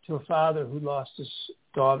to a father who lost his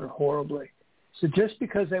daughter horribly, so just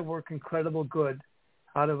because I work incredible good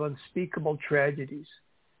out of unspeakable tragedies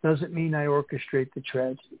doesn't mean I orchestrate the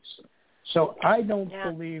tragedies. So I don't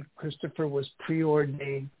believe Christopher was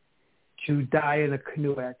preordained to die in a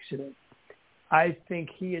canoe accident. I think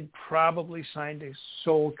he had probably signed a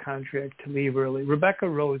sole contract to leave early. Rebecca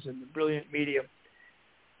Rosen, the brilliant medium,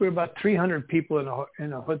 we were about 300 people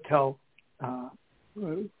in a hotel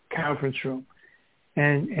conference room.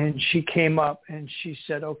 And she came up and she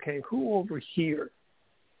said, okay, who over here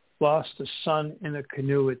lost a son in a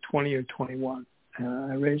canoe at 20 or 21?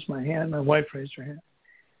 I raised my hand. My wife raised her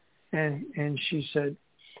hand. And she said,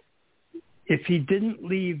 if he didn't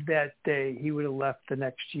leave that day, he would have left the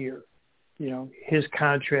next year. You know, his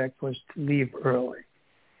contract was to leave early.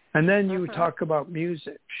 And then you talk about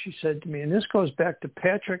music. She said to me, and this goes back to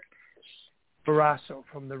Patrick Barrasso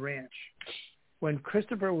from the ranch. When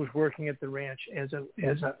Christopher was working at the ranch as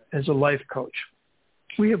a life coach,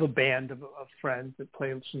 we have a band of friends that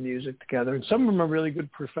play some music together, and some of them are really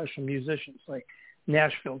good professional musicians, like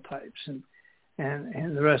Nashville types,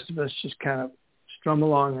 and the rest of us just kind of strum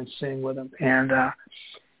along and sing with them.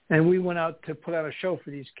 And we went out to put on a show for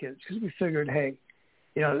these kids because we figured, hey,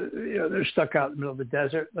 you know, they're stuck out in the middle of the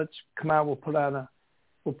desert. Let's come out. We'll put on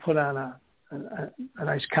a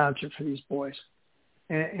nice concert for these boys.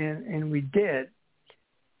 And we did.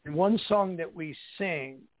 And one song that we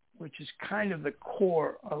sing, which is kind of the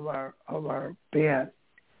core of our band,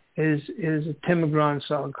 is a Tim McGraw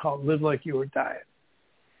song called "Live Like You Were Dying."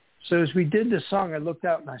 So as we did this song, I looked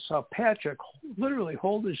out and I saw Patrick literally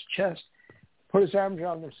hold his chest, put his arms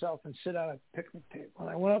around himself, and sit on a picnic table. And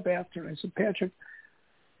I went up after and I said, Patrick,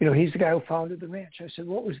 you know, he's the guy who founded the ranch. I said,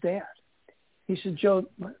 what was that? He said, Joe,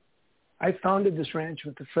 I founded this ranch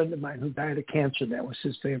with a friend of mine who died of cancer. That was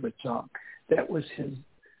his favorite song. That was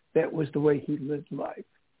the way he lived life.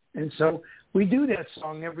 And so we do that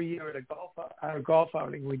song every year at our golf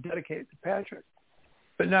outing. We dedicate it to Patrick.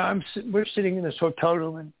 But now we're sitting in this hotel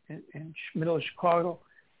room in middle of Chicago,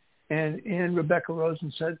 and Rebecca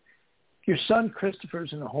Rosen said, your son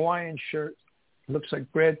Christopher's in a Hawaiian shirt. Looks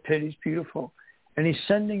like Brad Pitt. He's beautiful. And he's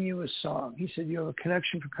sending you a song. He said, you have a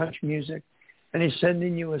connection for country music. And he's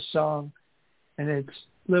sending you a song, and it's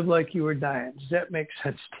Live Like You Were Dying. Does that make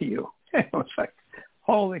sense to you? It was like,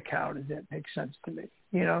 holy cow, does that make sense to me?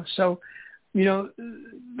 So,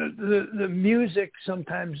 the music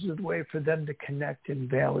sometimes is a way for them to connect and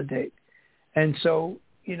validate. And so,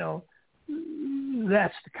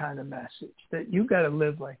 that's the kind of message that you got to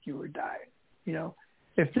live like you were dying.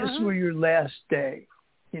 If this were your last day,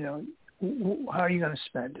 how are you going to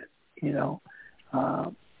spend it?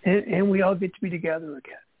 And we all get to be together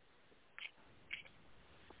again.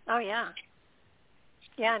 Oh yeah.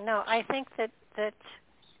 Yeah, no, I think that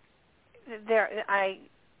I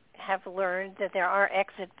have learned that there are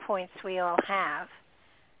exit points we all have.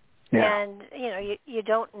 Yeah. And you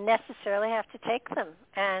don't necessarily have to take them,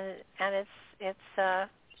 and it's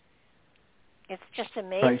just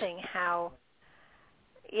amazing how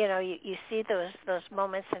you see those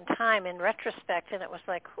moments in time in retrospect, and it was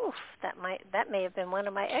like, oof, that may have been one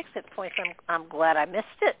of my exit points. I'm glad I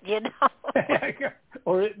missed it,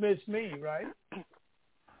 or it missed me, right?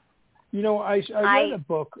 I read a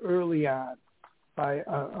book early on by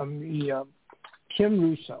Kim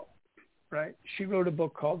Russo. Right? She wrote a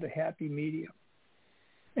book called The Happy Medium.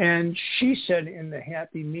 And she said in The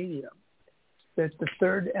Happy Medium that the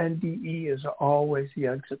third NDE is always the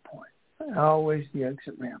exit point, always the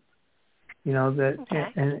exit ramp.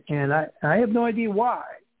 And I have no idea why,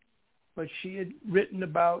 but she had written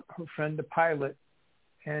about her friend, the pilot,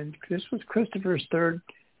 and this was Christopher's third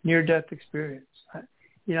near-death experience.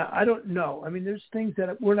 I don't know. I mean, there's things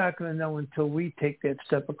that we're not going to know until we take that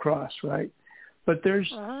step across, right? But there's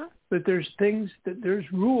things that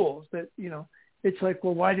there's rules that, it's like,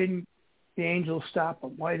 well, why didn't the angels stop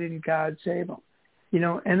them? Why didn't God save them?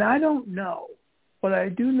 And I don't know, but I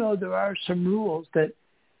do know there are some rules that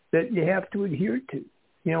you have to adhere to,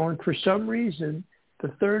 and for some reason, the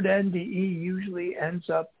third NDE usually ends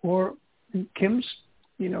up, or in Kim's,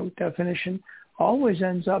 definition, always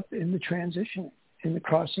ends up in the transition, in the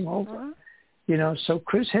crossing over. So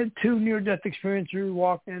Chris had 2 near-death experiences. He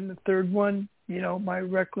walked in. The third one, my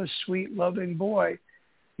reckless, sweet, loving boy,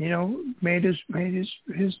 made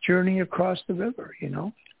his journey across the river.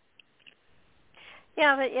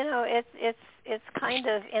 Yeah, but it's kind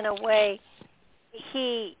of, in a way,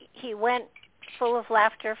 he went full of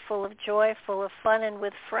laughter, full of joy, full of fun, and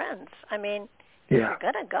with friends. I mean, if you're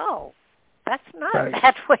gonna go, that's not a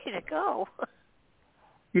bad way to go.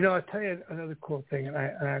 I'll tell you another cool thing,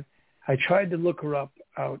 and I tried to look her up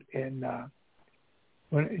out in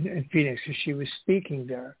Phoenix, because she was speaking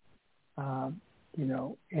there, and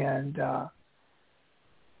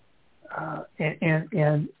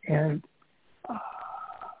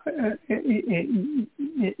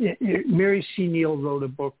Mary C. Neal wrote a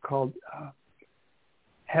book called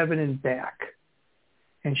Heaven and Back,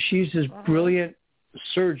 and she's this brilliant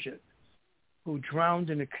surgeon who drowned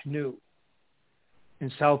in a canoe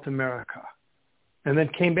in South America and then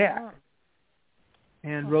came back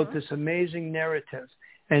and wrote this amazing narrative.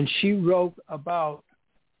 And she wrote about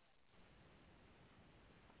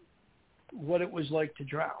what it was like to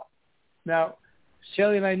drown. Now,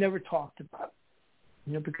 Sally and I never talked about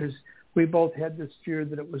it, because we both had this fear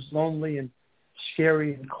that it was lonely and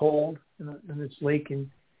scary and cold in this lake in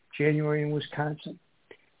January in Wisconsin.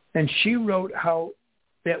 And she wrote how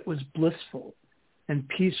that was blissful and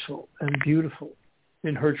peaceful and beautiful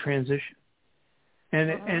in her transition. And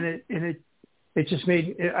it just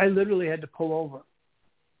made, I literally had to pull over,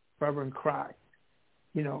 Barbara, and cry.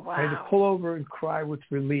 I had to pull over and cry with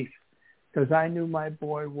relief, because I knew my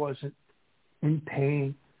boy wasn't in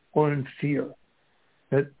pain or in fear,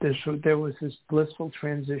 that there was this blissful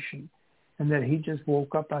transition, and that he just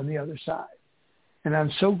woke up on the other side. And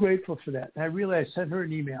I'm so grateful for that. And I realized I sent her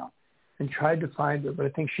an email and tried to find her, but I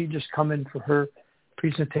think she just come in for her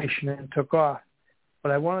presentation and took off.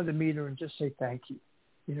 But I wanted to meet her and just say thank you.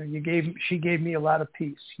 She gave me a lot of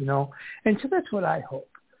peace, and so that's what I hope.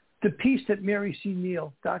 The peace that Mary C.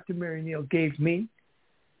 Neal, Dr. Mary Neal, gave me,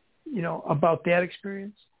 about that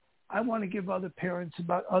experience, I want to give other parents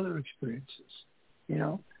about other experiences,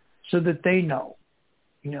 so that they know,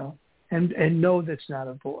 and know that's not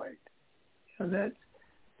a void. That's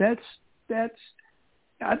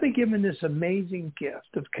I've been given this amazing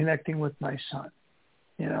gift of connecting with my son,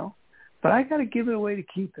 but I got to give it away to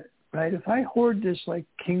keep it. Right? If I hoard this like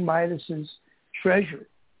King Midas's treasure,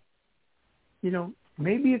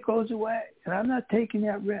 maybe it goes away, and I'm not taking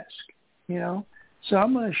that risk, you know. So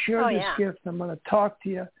I'm going to share this gift. I'm going to talk to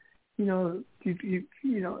you, you know,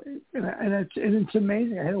 and it's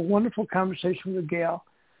amazing. I had a wonderful conversation with a gal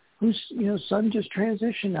whose, you know, son just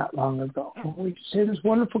transitioned not long ago. And we had this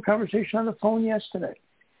wonderful conversation on the phone yesterday.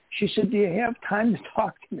 She said, "Do you have time to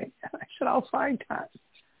talk to me?" And I said, "I'll find time.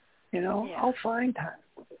 You know, I'll find time."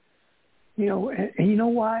 You know, and you know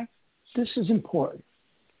why? This is important.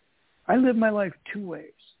 I live my life two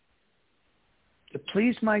ways: to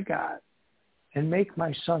please my God and make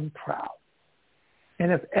my son proud.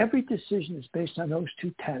 And if every decision is based on those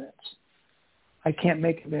two tenets, I can't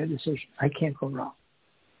make a bad decision. I can't go wrong.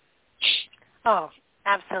 Oh,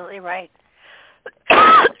 absolutely right.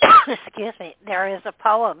 Excuse me. There is a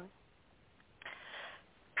poem.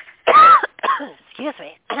 Excuse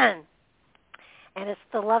me. And it's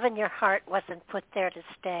the love in your heart wasn't put there to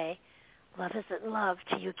stay. Love isn't love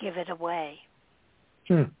till you give it away.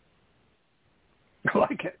 I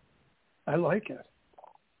like it. I like it.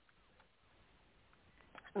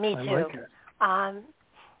 Me too. I like it.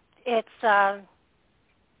 It's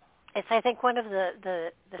I think one of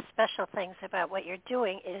the special things about what you're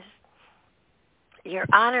doing is you're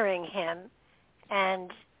honoring him,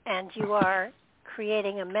 and you are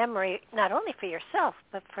creating a memory not only for yourself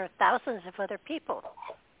but for thousands of other people,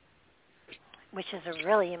 which is a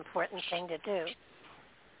really important thing to do.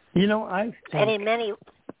 You know, I think...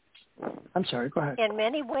 I'm sorry, go ahead. In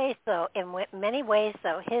many ways, though,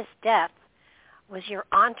 his death was your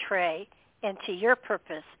entree into your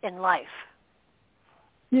purpose in life.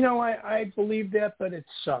 You know, I believe that, but it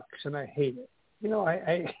sucks, and I hate it. You know,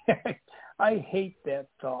 I hate that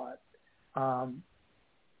thought.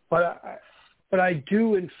 But I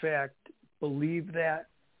do, in fact, believe that.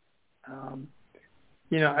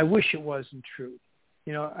 You know, I wish it wasn't true.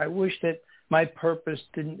 You know, I wish that my purpose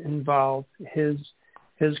didn't involve his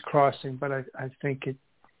crossing, but I think it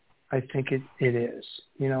is.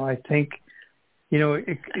 You know, I think, you know,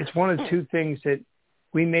 it's one of two things that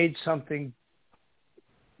we made something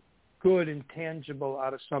good and tangible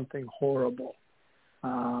out of something horrible.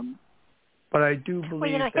 But I do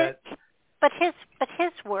believe that. But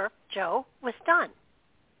his work, Joe, was done.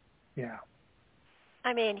 Yeah.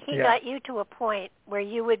 I mean, he got you to a point where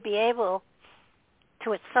you would be able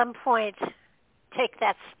to, at some point, take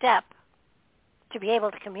that step to be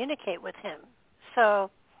able to communicate with him. So,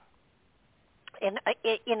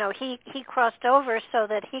 you know, he crossed over so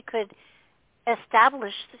that he could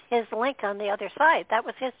establish his link on the other side. That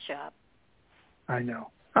was his job. I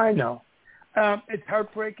know. It's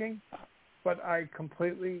heartbreaking, but I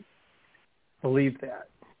completely believe that,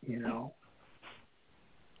 you know.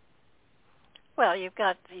 Well, you've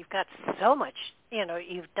got so much, you know,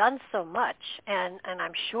 you've done so much, and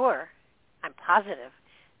I'm positive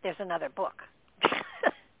there's another book.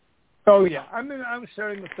 Oh yeah, I'm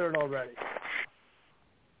starting the third already.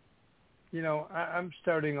 You know, I'm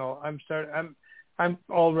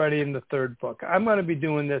already in the third book. I'm going to be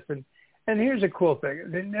doing this, and here's a cool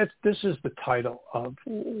thing. This is the title of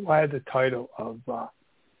why the title of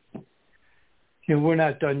you know, We're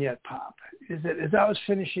Not Done Yet, Pop. Is that as I was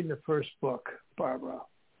finishing the first book, Barbara,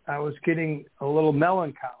 I was getting a little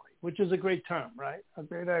melancholy, which is a great term, right? A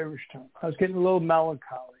great Irish term. I was getting a little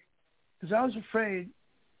melancholy because I was afraid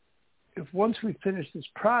if once we finished this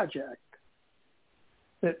project,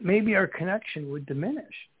 that maybe our connection would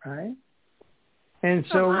diminish, right? And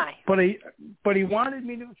so, but he wanted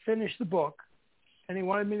me to finish the book, and he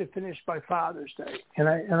wanted me to finish by Father's Day, and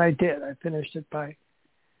I did. I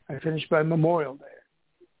finished by Memorial Day,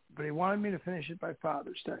 but he wanted me to finish it by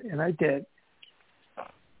Father's Day, and I did.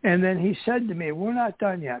 And then he said to me, "We're not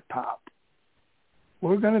done yet, Pop.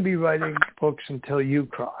 We're going to be writing books until you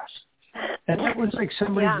cross." And it was like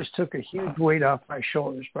somebody just took a huge weight off my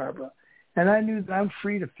shoulders, Barbara. And I knew that I'm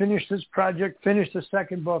free to finish this project, finish the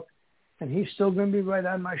second book, and he's still going to be right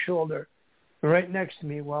on my shoulder, right next to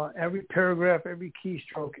me, while every paragraph, every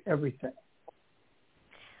keystroke, everything.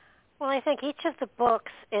 Well, I think each of the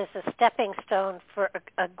books is a stepping stone for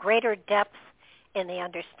a greater depth in the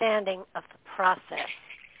understanding of the process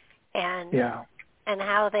and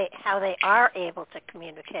how they are able to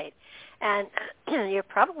communicate. And you're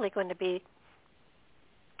probably going to be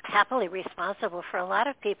happily responsible for a lot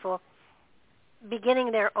of people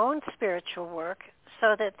beginning their own spiritual work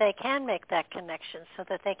so that they can make that connection, so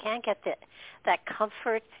that they can get that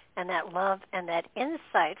comfort and that love and that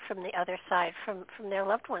insight from the other side, from their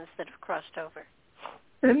loved ones that have crossed over.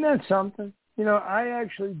 Isn't that something? You know, I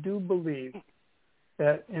actually do believe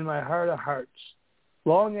that in my heart of hearts,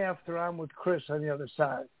 long after I'm with Chris on the other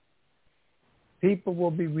side, people will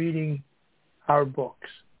be reading our books.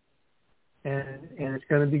 and it's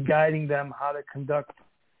going to be guiding them how to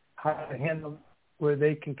handle where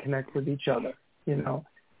they can connect with each other,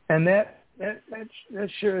 and that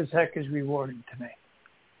sure as heck is rewarding to me.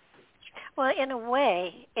 Well, in a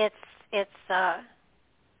way, it's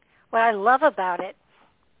what I love about it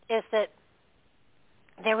is that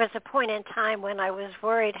there was a point in time when I was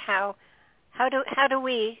worried how do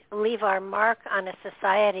we leave our mark on a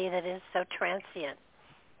society that is so transient?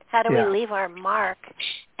 How do we leave our mark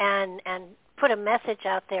and put a message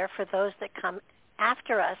out there for those that come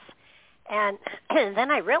after us? And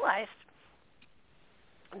then I realized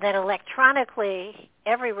that electronically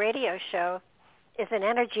every radio show is an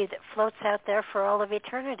energy that floats out there for all of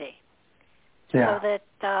eternity. Yeah.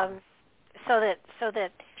 So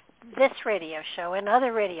that this radio show and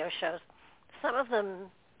other radio shows, some of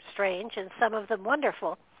them strange and some of them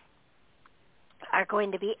wonderful, are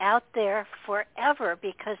going to be out there forever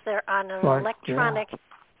because they're on an electronic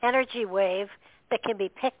energy wave that can be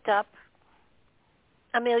picked up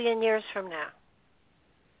 1,000,000 years from now.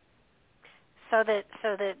 So that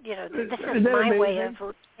this is my amazing? Way of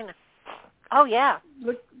Oh yeah.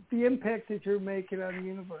 Look the impact that you're making on the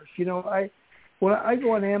universe. When I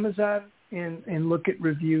go on Amazon and look at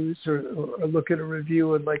reviews or look at a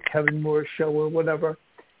review of like Kevin Moore's show or whatever,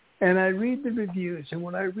 and I read the reviews, and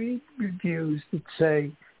when I read reviews that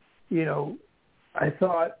say, I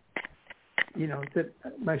thought, that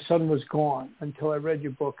my son was gone until I read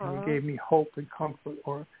your book and it gave me hope and comfort,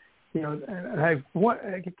 or, and I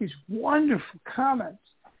get these wonderful comments,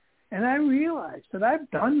 and I realize that I've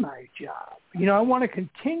done my job. I want to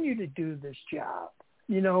continue to do this job,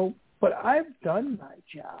 but I've done my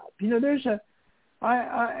job. There's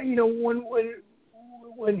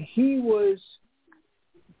when he was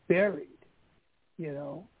buried, we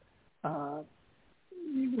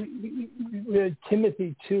had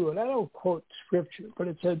Timothy 2, and I don't quote scripture, but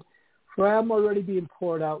it said, "For I am already being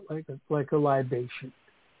poured out like a libation,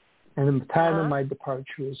 and the time of my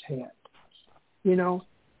departure is hand."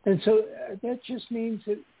 And so that just means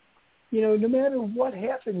that, no matter what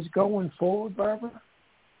happens going forward, Barbara,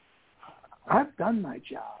 I've done my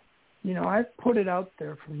job. I've put it out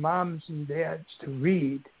there for moms and dads to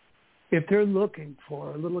read if they're looking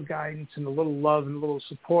for a little guidance and a little love and a little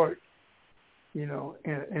support, and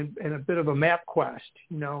a bit of a map quest,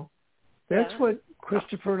 That's what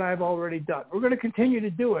Christopher and I have already done. We're going to continue to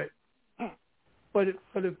do it. But if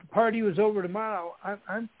the party was over tomorrow,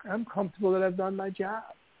 I'm comfortable that I've done my job.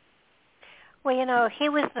 Well, he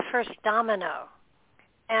was the first domino,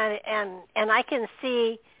 and I can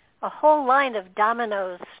see a whole line of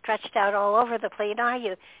dominoes stretched out all over the place. You know how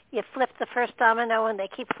you flip the first domino and they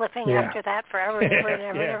keep flipping after that forever and ever and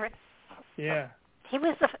ever and ever. Yeah. He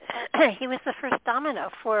was the first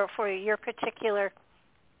domino for your particular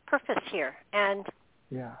purpose here, and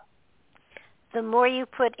the more you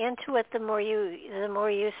put into it, the more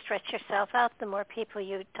you stretch yourself out, the more people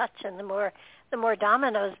you touch, and the more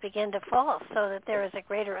dominoes begin to fall, so that there is a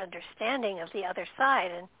greater understanding of the other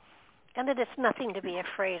side, and that it's nothing to be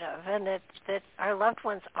afraid of, and that our loved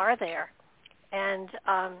ones are there. And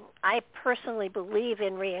I personally believe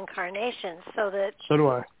in reincarnation, so do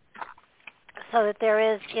I. So that there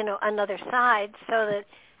is, another side, so that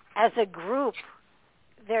as a group,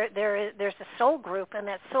 there's a soul group, and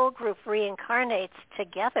that soul group reincarnates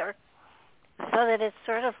together, so that it's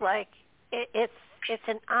sort of like it's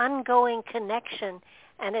an ongoing connection,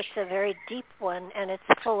 and it's a very deep one, and it's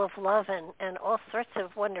full of love and all sorts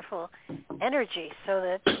of wonderful energy, so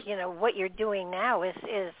that what you're doing now is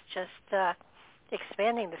just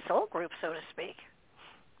expanding the soul group, so to speak.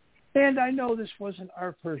 And I know this wasn't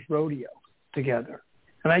our first rodeo together,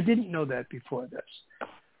 and I didn't know that before this.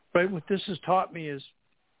 But what this has taught me is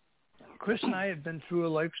Chris and I have been through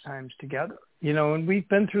lifetimes together, and we've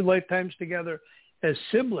been through lifetimes together as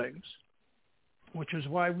siblings, which is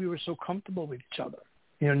why we were so comfortable with each other,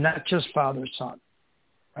 not just father-son,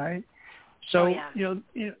 right? So,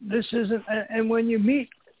 this isn't, and when you meet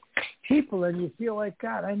people and you feel like,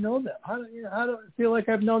 God, I know them. How do I feel like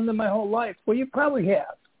I've known them my whole life? Well, you probably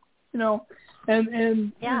have, and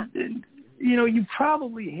you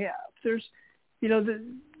probably have. There's,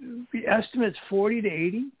 the estimate's 40 to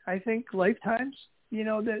 80, I think, lifetimes,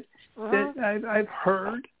 that I've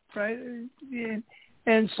heard, right?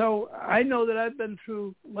 And so I know that I've been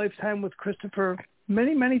through lifetime with Christopher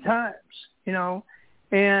many, many times,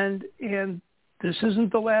 and this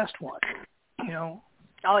isn't the last one,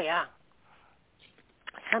 Oh, yeah.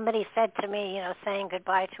 Somebody said to me, saying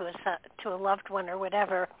goodbye to a loved one or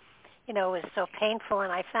whatever, was so painful,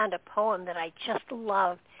 and I found a poem that I just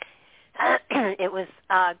loved. It was,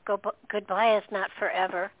 goodbye is not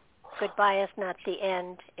forever. goodbye is not the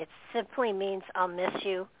end. It simply means I'll miss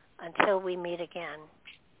you until we meet again.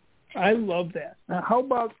 I love that. Now, how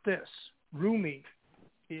about this? Rumi,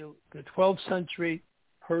 the 12th century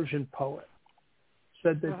Persian poet,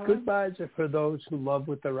 said that goodbyes are for those who love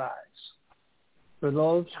with their eyes. For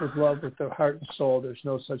those who love with their heart and soul, there's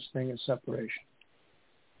no such thing as separation.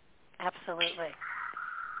 Absolutely.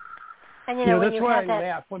 And when that's you why have I that...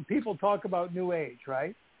 laugh when people talk about New Age,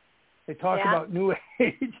 right? They talk about New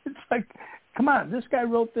Age. It's like, come on, this guy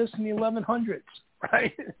wrote this in the 1100s,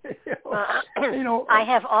 right? I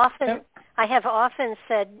have often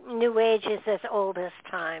said New Age is as old as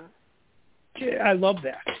time. Yeah, I love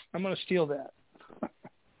that. I'm going to steal that.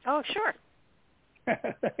 Oh, sure.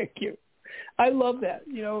 Thank you. I love that,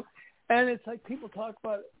 and it's like people talk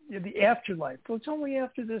about the afterlife. Well, it's only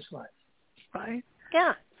after this life, right?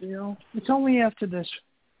 Yeah. It's only after this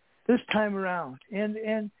time around.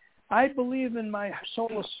 And I believe in my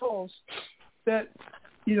soul of souls that,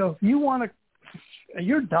 if you want to,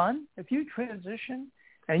 you're done. If you transition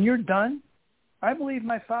and you're done, I believe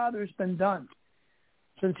my father's been done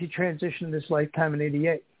since he transitioned this lifetime in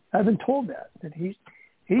 '88. I've been told that he's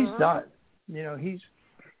done.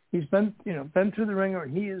 He's been through the ringer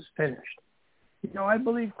and he is finished. I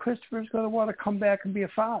believe Christopher's going to want to come back and be a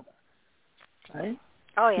father, right?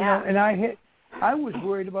 Oh yeah. And I was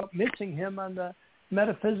worried about missing him on the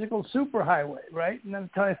metaphysical superhighway, right? And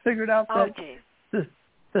until I figured out that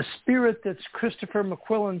the spirit that's Christopher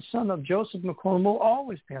McQuille, son of Joseph McQuille, will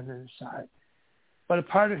always be on the other side. But a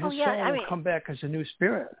part of his soul will come back as a new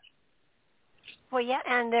spirit. Well, yeah,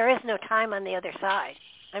 and there is no time on the other side.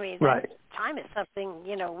 I mean, right. Time is something,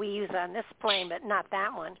 we use on this plane, but not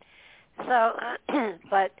that one. So,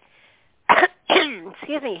 but,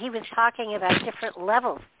 excuse me, he was talking about different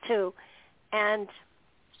levels, too, and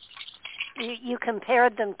you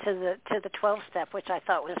compared them to the 12-step, which I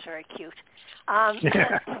thought was very cute. Has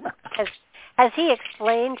he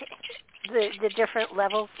explained the different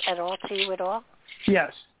levels at all to you at all?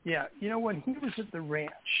 Yes, yeah. When he was at the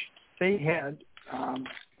ranch, they had,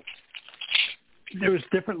 there was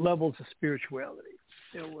different levels of spirituality.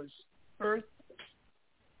 There was earth,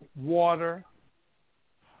 water,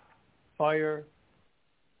 fire,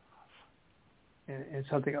 and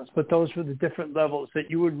something else. But those were the different levels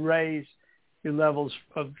that you would raise your levels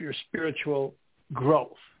of your spiritual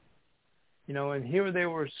growth. And here they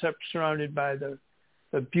were surrounded by the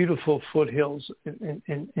beautiful foothills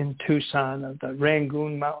in Tucson, of the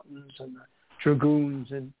Rangoon Mountains and the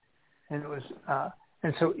Dragoons, and it was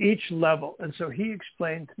and so each level. And so he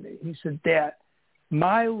explained to me. He said, "Dad,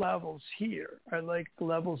 my levels here are like the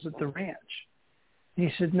levels at the ranch." He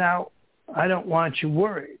said, "Now I don't want you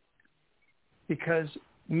worried, because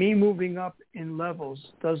me moving up in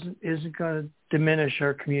levels isn't going to diminish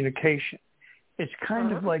our communication. It's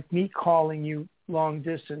kind of like me calling you long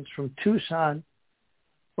distance from Tucson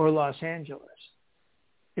or Los Angeles.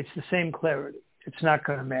 It's the same clarity. It's not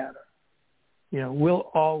going to matter. We'll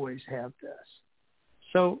always have this."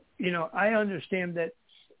 So, I understand that.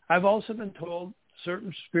 I've also been told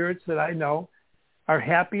certain spirits that I know are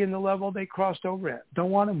happy in the level they crossed over at,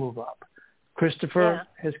 don't want to move up. Christopher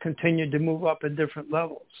has continued to move up in different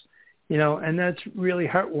levels, and that's really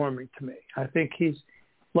heartwarming to me. I think he's,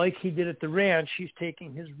 like he did at the ranch, he's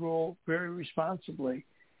taking his role very responsibly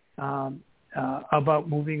about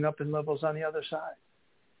moving up in levels on the other side.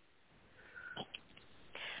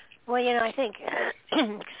 Well, I think,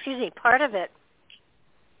 part of it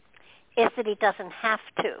is that he doesn't have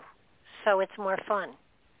to, so it's more fun.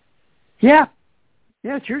 Yeah,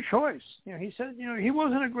 it's your choice. He said, he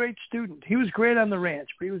wasn't a great student. He was great on the ranch,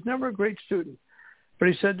 but he was never a great student. But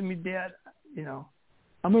he said to me, "Dad,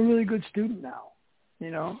 I'm a really good student now. He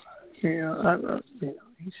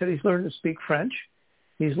said he's learned to speak French.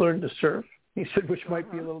 He's learned to surf. He said, which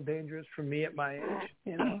might be a little dangerous for me at my age,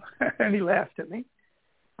 And he laughed at me.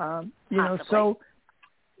 So the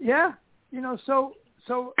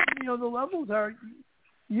levels are,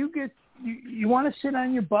 you want to sit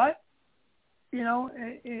on your butt,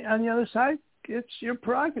 on the other side, it's your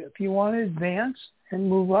prerogative. You want to advance and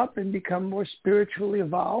move up and become more spiritually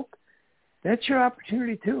evolved, that's your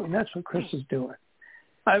opportunity too, and that's what Chris is doing.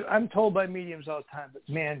 I'm told by mediums all the time that,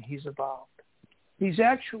 man, he's evolved. He's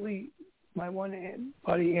actually, my one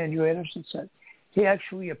buddy Andrew Anderson said, he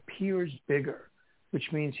actually appears bigger,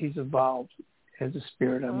 which means he's evolved as a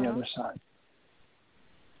spirit on the other side.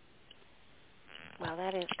 Well,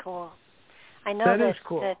 that is cool. I know that is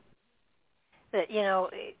cool. that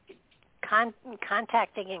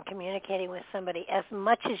contacting and communicating with somebody as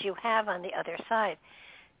much as you have on the other side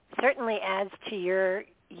certainly adds to your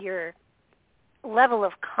level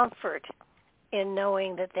of comfort in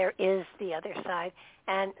knowing that there is the other side.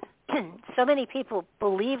 And so many people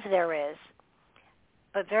believe there is,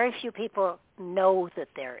 but very few people know that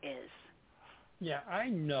there is. Yeah, I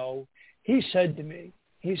know. He said to me,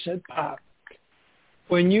 Pop,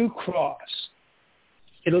 when you cross,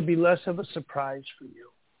 it'll be less of a surprise for you.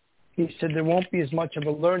 He said there won't be as much of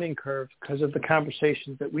a learning curve because of the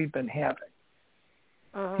conversations that we've been having.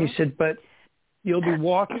 He said, but you'll be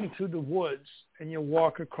walking through the woods and you'll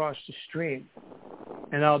walk across the stream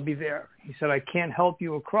and I'll be there. He said, I can't help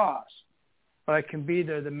you across, but I can be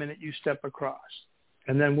there the minute you step across,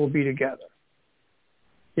 and then we'll be together.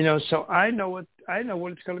 You know, so I know what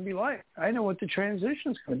it's going to be like. I know what the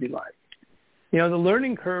transition is going to be like. You know, the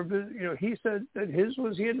learning curve is, you know, he said that his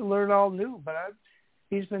was he had to learn all new, but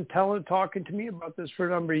he's been talking to me about this for a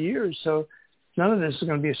number of years, so none of this is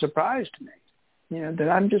going to be a surprise to me. You know, that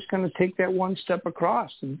I'm just going to take that one step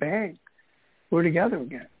across and bang, we're together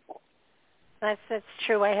again. That's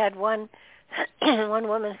true. I had one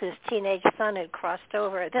woman whose teenage son had crossed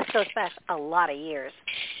over. This goes back a lot of years.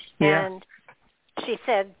 Yeah. And she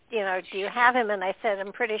said, you know, do you have him? And I said,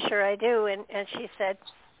 I'm pretty sure I do. And she said,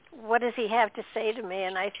 what does he have to say to me?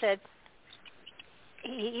 And I said,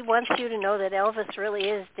 he wants you to know that Elvis really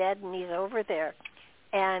is dead and he's over there.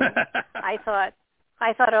 And I thought,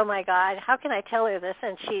 oh my God, how can I tell her this?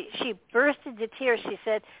 And she burst into tears. She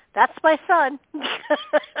said, that's my son.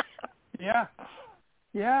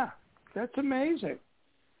 Yeah, that's amazing.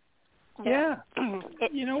 Yeah.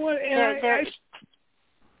 You know what?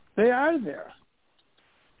 They are there.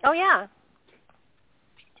 Oh yeah.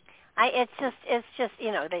 It's just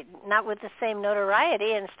you know, they not with the same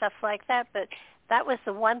notoriety and stuff like that, but that was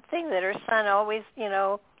the one thing that her son always, you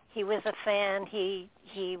know, he was a fan. He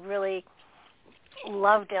really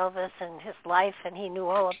loved Elvis and his life, and he knew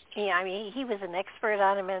all of. I mean, he was an expert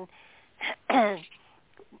on him, and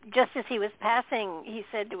just as he was passing, he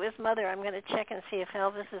said to his mother, "I'm going to check and see if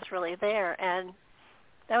Elvis is really there." And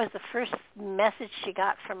that was the first message she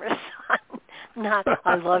got from her son. Not,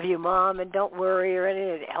 I love you, Mom, and don't worry or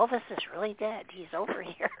anything. Elvis is really dead. He's over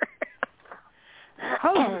here.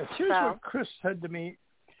 How's this? Here's what Chris said to me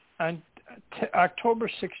on October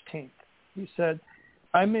 16th. He said,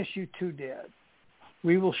 I miss you too, Dad.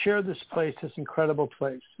 We will share this place, this incredible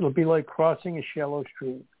place. It'll be like crossing a shallow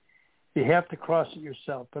stream. You have to cross it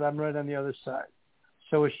yourself, but I'm right on the other side.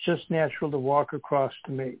 So it's just natural to walk across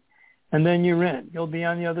to me. And then you're in. You'll be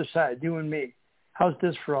on the other side, you and me. How's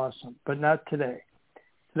this for awesome? But not today.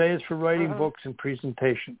 Today is for writing books and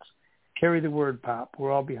presentations. Carry the word, Pop.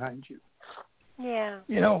 We're all behind you. Yeah.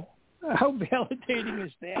 You know, how validating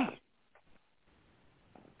is that?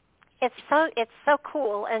 It's so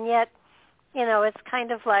cool, and yet, you know, it's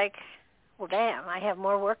kind of like, well, damn, I have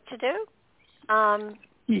more work to do.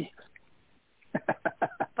 Yeah.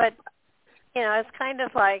 But, you know, it's kind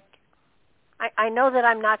of like, I know that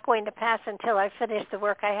I'm not going to pass until I finish the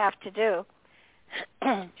work I have to do.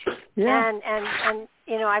 Yeah. And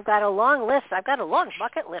you know, I've got a long list. I've got a long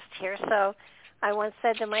bucket list here. So I once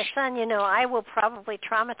said to my son, you know, I will probably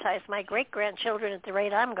traumatize my great-grandchildren at the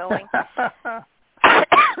rate I'm going.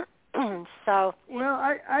 So. Well,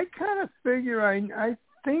 I kind of figure I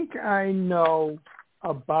think I know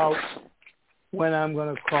about when I'm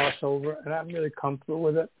going to cross over, and I'm really comfortable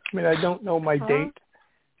with it. I mean, I don't know my date,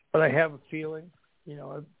 but I have a feeling, you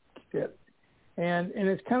know, and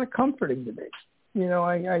it's kind of comforting to me. You know,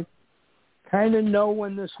 I kind of know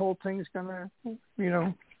when this whole thing's gonna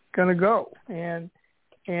go, and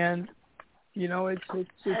you know, it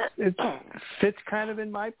fits kind of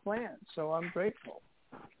in my plan, so I'm grateful.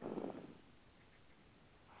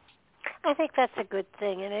 I think that's a good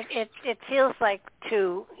thing, and it feels like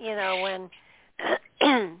too, you know,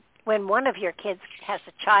 when one of your kids has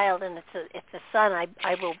a child and it's a son,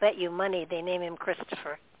 I will bet you money they name him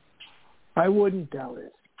Christopher. I wouldn't doubt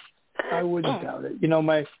it. You know,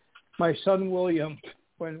 my son William,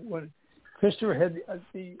 when Christopher had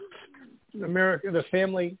the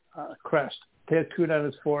family crest tattooed on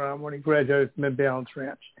his forearm when he graduated from Mid-Balance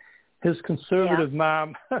Ranch, his conservative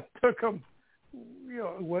mom took him, you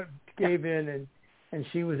know, gave in, and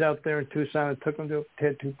she was out there in Tucson and took him to a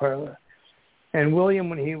tattoo parlor. And William,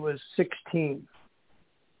 when he was 16,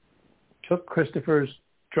 took Christopher's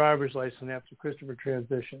driver's license after Christopher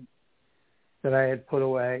transitioned that I had put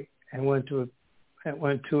away, and went to a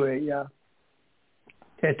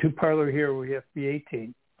tattoo parlor here where you have to be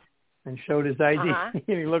 18, and showed his ID. And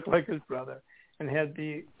he looked like his brother, and had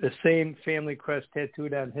the same family crest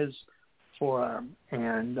tattooed on his forearm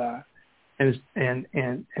and his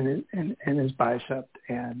bicep,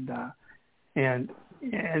 and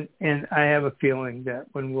I have a feeling that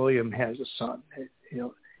when William has a son,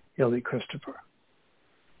 Hildy Christopher.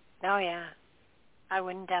 Oh, yeah. I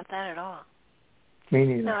wouldn't doubt that at all. Me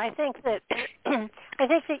neither. No, I think that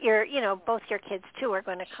both your kids too are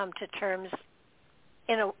going to come to terms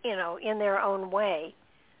in their own way.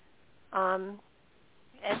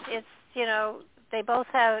 It's they both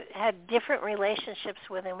had different relationships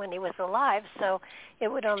with him when he was alive, so it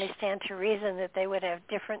would only stand to reason that they would have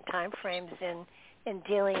different time frames in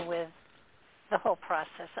dealing with the whole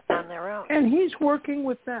process on their own. And he's working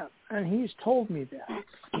with them, and he's told me that.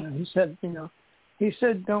 He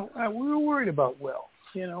said, don't. We were worried about Will,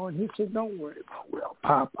 and he said, don't worry about Will,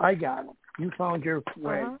 Pop. I got him. You found your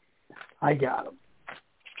way. Uh-huh. I got him.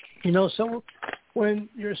 So when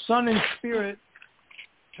your son in spirit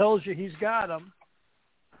tells you he's got him,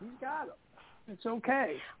 he's got him. It's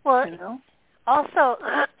okay. Well, also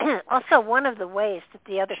one of the ways that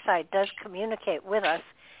the other side does communicate with us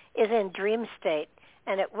is in dream state,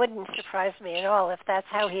 and it wouldn't surprise me at all if that's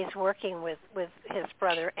how he's working with his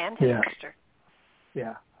brother and his sister.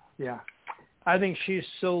 Yeah. I think she's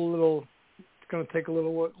still a little. It's going to take a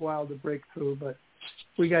little while to break through, but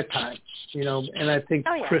we got time, And I think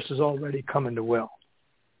Chris is already coming to Will.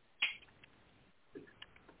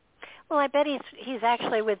 Well, I bet he's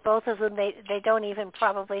actually with both of them. They don't even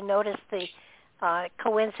probably notice the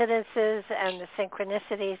coincidences and the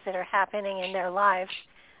synchronicities that are happening in their lives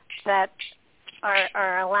that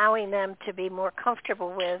are allowing them to be more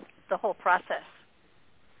comfortable with the whole process.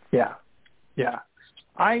 Yeah.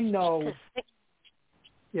 I know.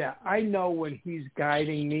 Yeah, I know when he's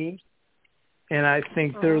guiding me, and I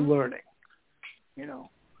think they're learning.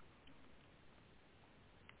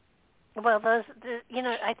 Well,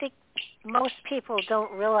 I think most people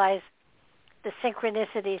don't realize the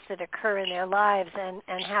synchronicities that occur in their lives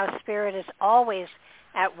and how Spirit is always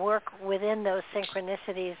at work within those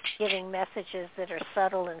synchronicities, giving messages that are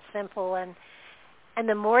subtle and simple. And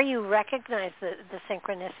the more you recognize the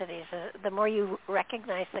synchronicities, the more you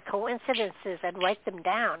recognize the coincidences and write them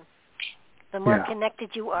down, the more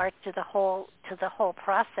connected you are to the whole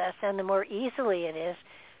process, and the more easily it is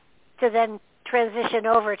to then transition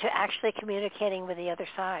over to actually communicating with the other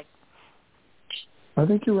side. I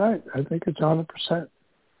think you're right. I think it's 100%.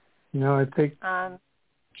 I think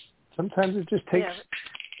sometimes it just takes.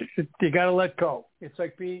 You got to let go. It's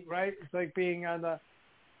like being right. It's like being on the.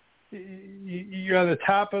 You're on the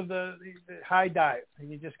top of the high dive, and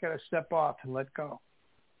you just got to step off and let go.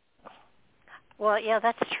 Well, yeah,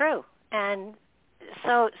 that's true. And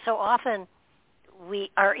so often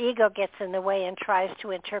our ego gets in the way and tries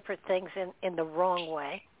to interpret things in the wrong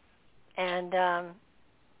way. And,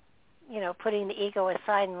 putting the ego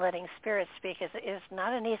aside and letting Spirit speak is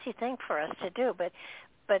not an easy thing for us to do. But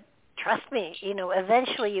trust me,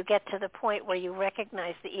 eventually you get to the point where you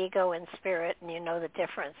recognize the ego and Spirit and you know the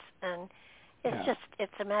difference. And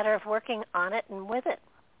it's a matter of working on it and with it.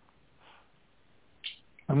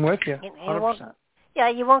 I'm with you, 100%.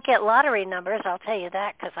 You won't get lottery numbers, I'll tell you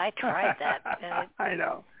that, because I tried that. I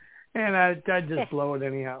know. And I just blow it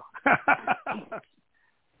anyhow.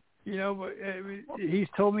 But he's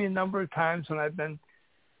told me a number of times when I've been,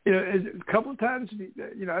 a couple of times,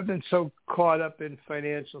 I've been so caught up in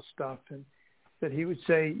financial stuff, and that he would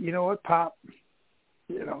say, you know what, Pop,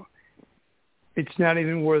 it's not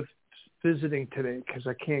even worth visiting today because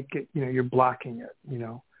I can't get, you're blocking it,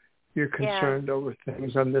 You're concerned over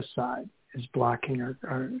things on this side is blocking our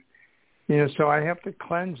so I have to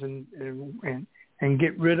cleanse and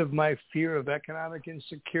get rid of my fear of economic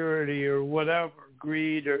insecurity or whatever,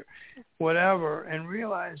 greed or whatever, and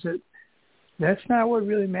realize that that's not what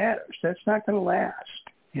really matters. That's not going to last,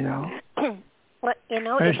 Well,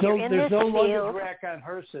 there's no luggage rack on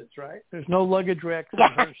hearses, right? There's no luggage rack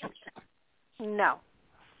on hearses. No.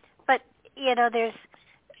 But,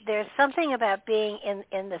 there's something about being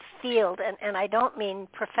in the field, and I don't mean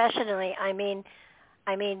professionally. I mean,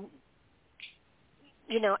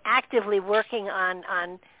 actively working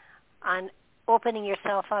on opening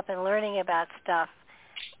yourself up and learning about stuff.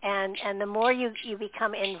 And the more you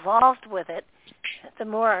become involved with it, the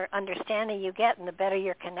more understanding you get and the better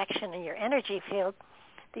your connection and your energy field.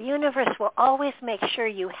 The universe will always make sure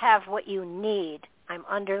you have what you need. I'm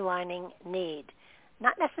underlining need.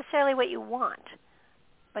 Not necessarily what you want,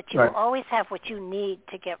 but you will always have what you need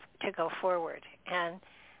to go forward. And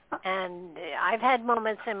I've had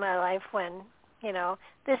moments in my life when,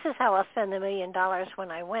 this is how I'll spend $1 million when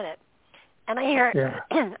I win it. And I hear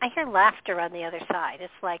I hear laughter on the other side.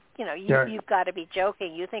 It's like, you've got to be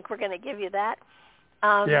joking. You think we're going to give you that?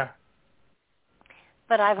 But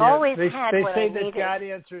I've always had what I needed. They say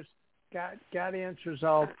that God answers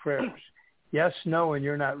all prayers. Yes, no, and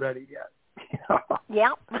you're not ready yet.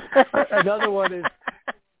 Yeah. Another one is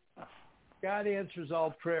God answers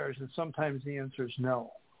all prayers, and sometimes the answer is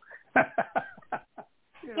no.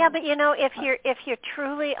 Yeah, but if you're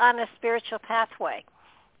truly on a spiritual pathway,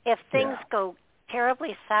 if things go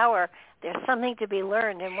terribly sour, there's something to be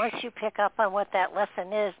learned, and once you pick up on what that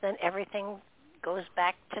lesson is, then everything goes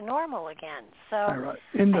back to normal again. So right.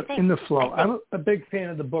 In the flow. I'm a big fan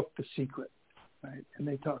of the book The Secret, right? And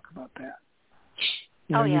they talk about that.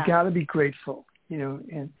 You got to be grateful,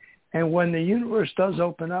 and when the universe does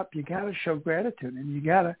open up, you got to show gratitude, and you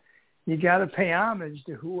got to pay homage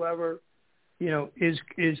to whoever is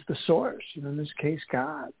the source. In this case,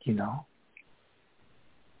 God.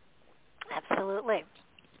 Absolutely.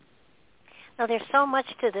 Now, there's so much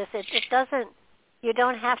to this. It doesn't. You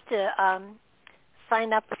don't have to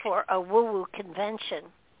sign up for a woo-woo convention.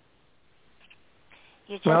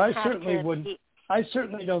 You just I have certainly to wouldn't. I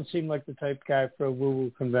certainly don't seem like the type guy for a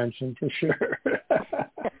woo-woo convention, for sure.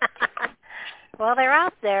 Well, they're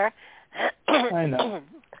out there. I know.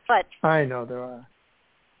 But I know there are.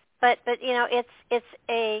 But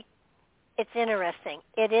it's interesting.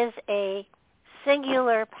 It is a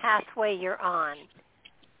singular pathway you're on,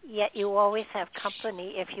 yet you always have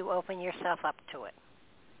company if you open yourself up to it.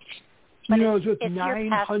 But I was with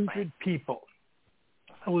 900 people.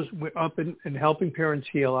 I was up and helping parents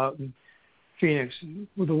heal out in Phoenix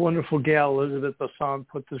with a wonderful gal, Elizabeth Bassan,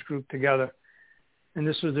 put this group together. And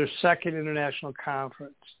this was their second international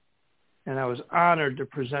conference. And I was honored to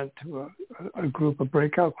present to a group, a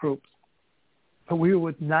breakout group. But we were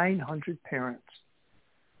with 900 parents,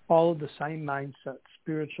 all of the same mindset,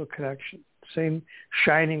 spiritual connection, same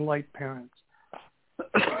shining light parents.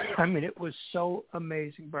 I mean, it was so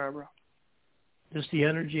amazing, Barbara. Just the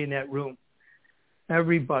energy in that room.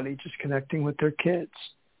 Everybody just connecting with their kids,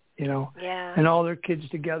 and all their kids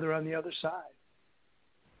together on the other side.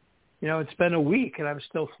 It's been a week and I'm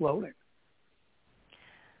still floating.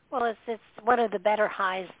 Well, it's one of the better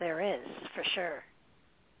highs there is, for sure.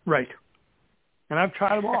 Right. And I've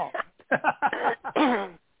tried them all.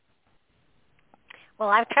 Well,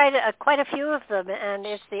 I've tried quite a few of them, and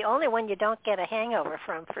it's the only one you don't get a hangover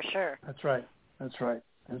from, for sure. That's right.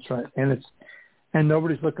 And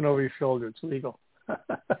nobody's looking over your shoulder. It's legal.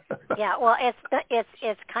 Yeah, well,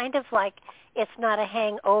 it's kind of like it's not a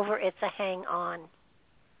hangover; it's a hang on.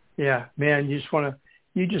 Yeah, man, you just want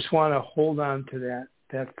to hold on to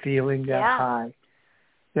that feeling, that high,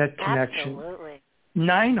 that connection. Absolutely.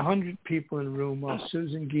 900 people in the room while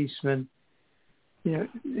Susan Giesman,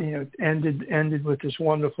 ended with this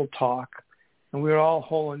wonderful talk, and we were all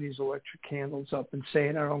holding these electric candles up and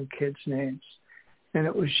saying our own kids' names, and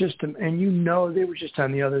it was just, and they were just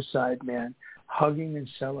on the other side, man, hugging and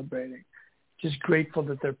celebrating, just grateful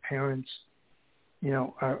that their parents,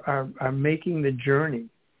 are making the journey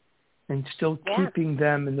and still keeping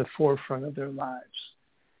them in the forefront of their lives.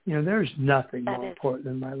 There's nothing more important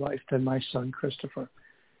in my life than my son, Christopher.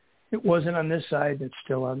 It wasn't on this side, it's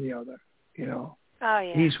still on the other, Oh,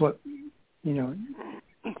 yeah. He's what,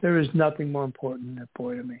 there is nothing more important than that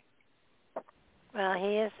boy to me. Well,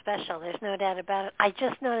 he is special. There's no doubt about it. I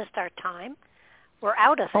just noticed our time. We're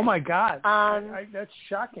out of it. Oh, my God. That's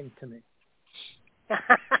shocking to me.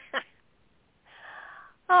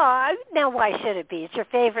 Oh, now why should it be? It's your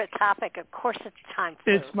favorite topic. Of course it's time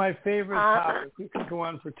for It's my favorite topic. We could go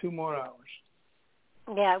on for 2 more hours.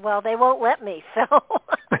 Yeah, well, they won't let me, so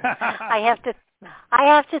I have to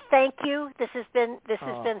thank you. This has been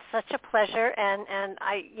such a pleasure, and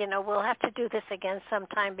we'll have to do this again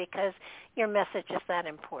sometime because your message is that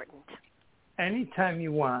important. Anytime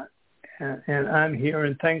you want, and I'm here,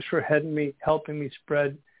 and thanks for helping me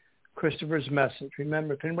spread Christopher's message.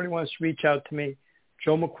 Remember, if anybody wants to reach out to me,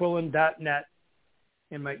 joemcquillan.net,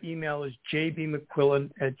 and my email is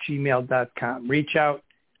jbmcquillan@gmail.com. Reach out.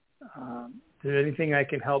 If there's anything I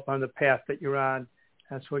can help on the path that you're on,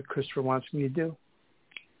 that's what Christopher wants me to do.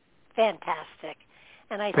 Fantastic.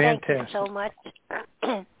 And I thank you so much.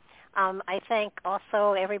 I thank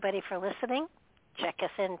also everybody for listening. Check us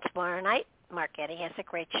in tomorrow night. Mark Eddy has a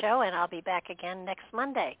great show, and I'll be back again next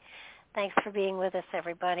Monday. Thanks for being with us,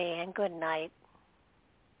 everybody, and good night.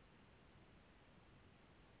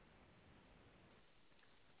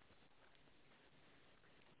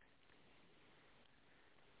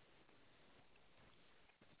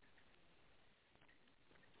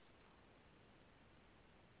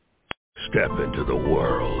 Step into the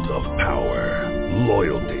world of power,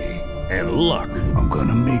 loyalty, and luck. I'm going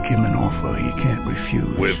to make him an offer he can't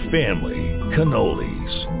refuse. With family,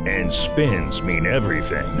 cannolis, and spins mean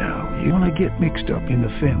everything. Now, you want to get mixed up in the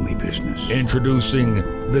family business. Introducing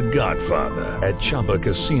The Godfather at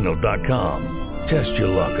ChumbaCasino.com. Test your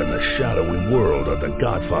luck in the shadowy world of The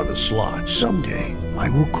Godfather slot. Someday, I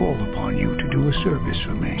will call upon you to do a service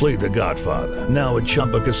for me. Play The Godfather, now at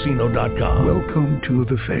ChumbaCasino.com. Welcome to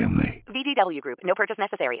the family. VGW Group. No purchase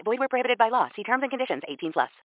necessary. Void where prohibited by law. See terms and conditions. 18+.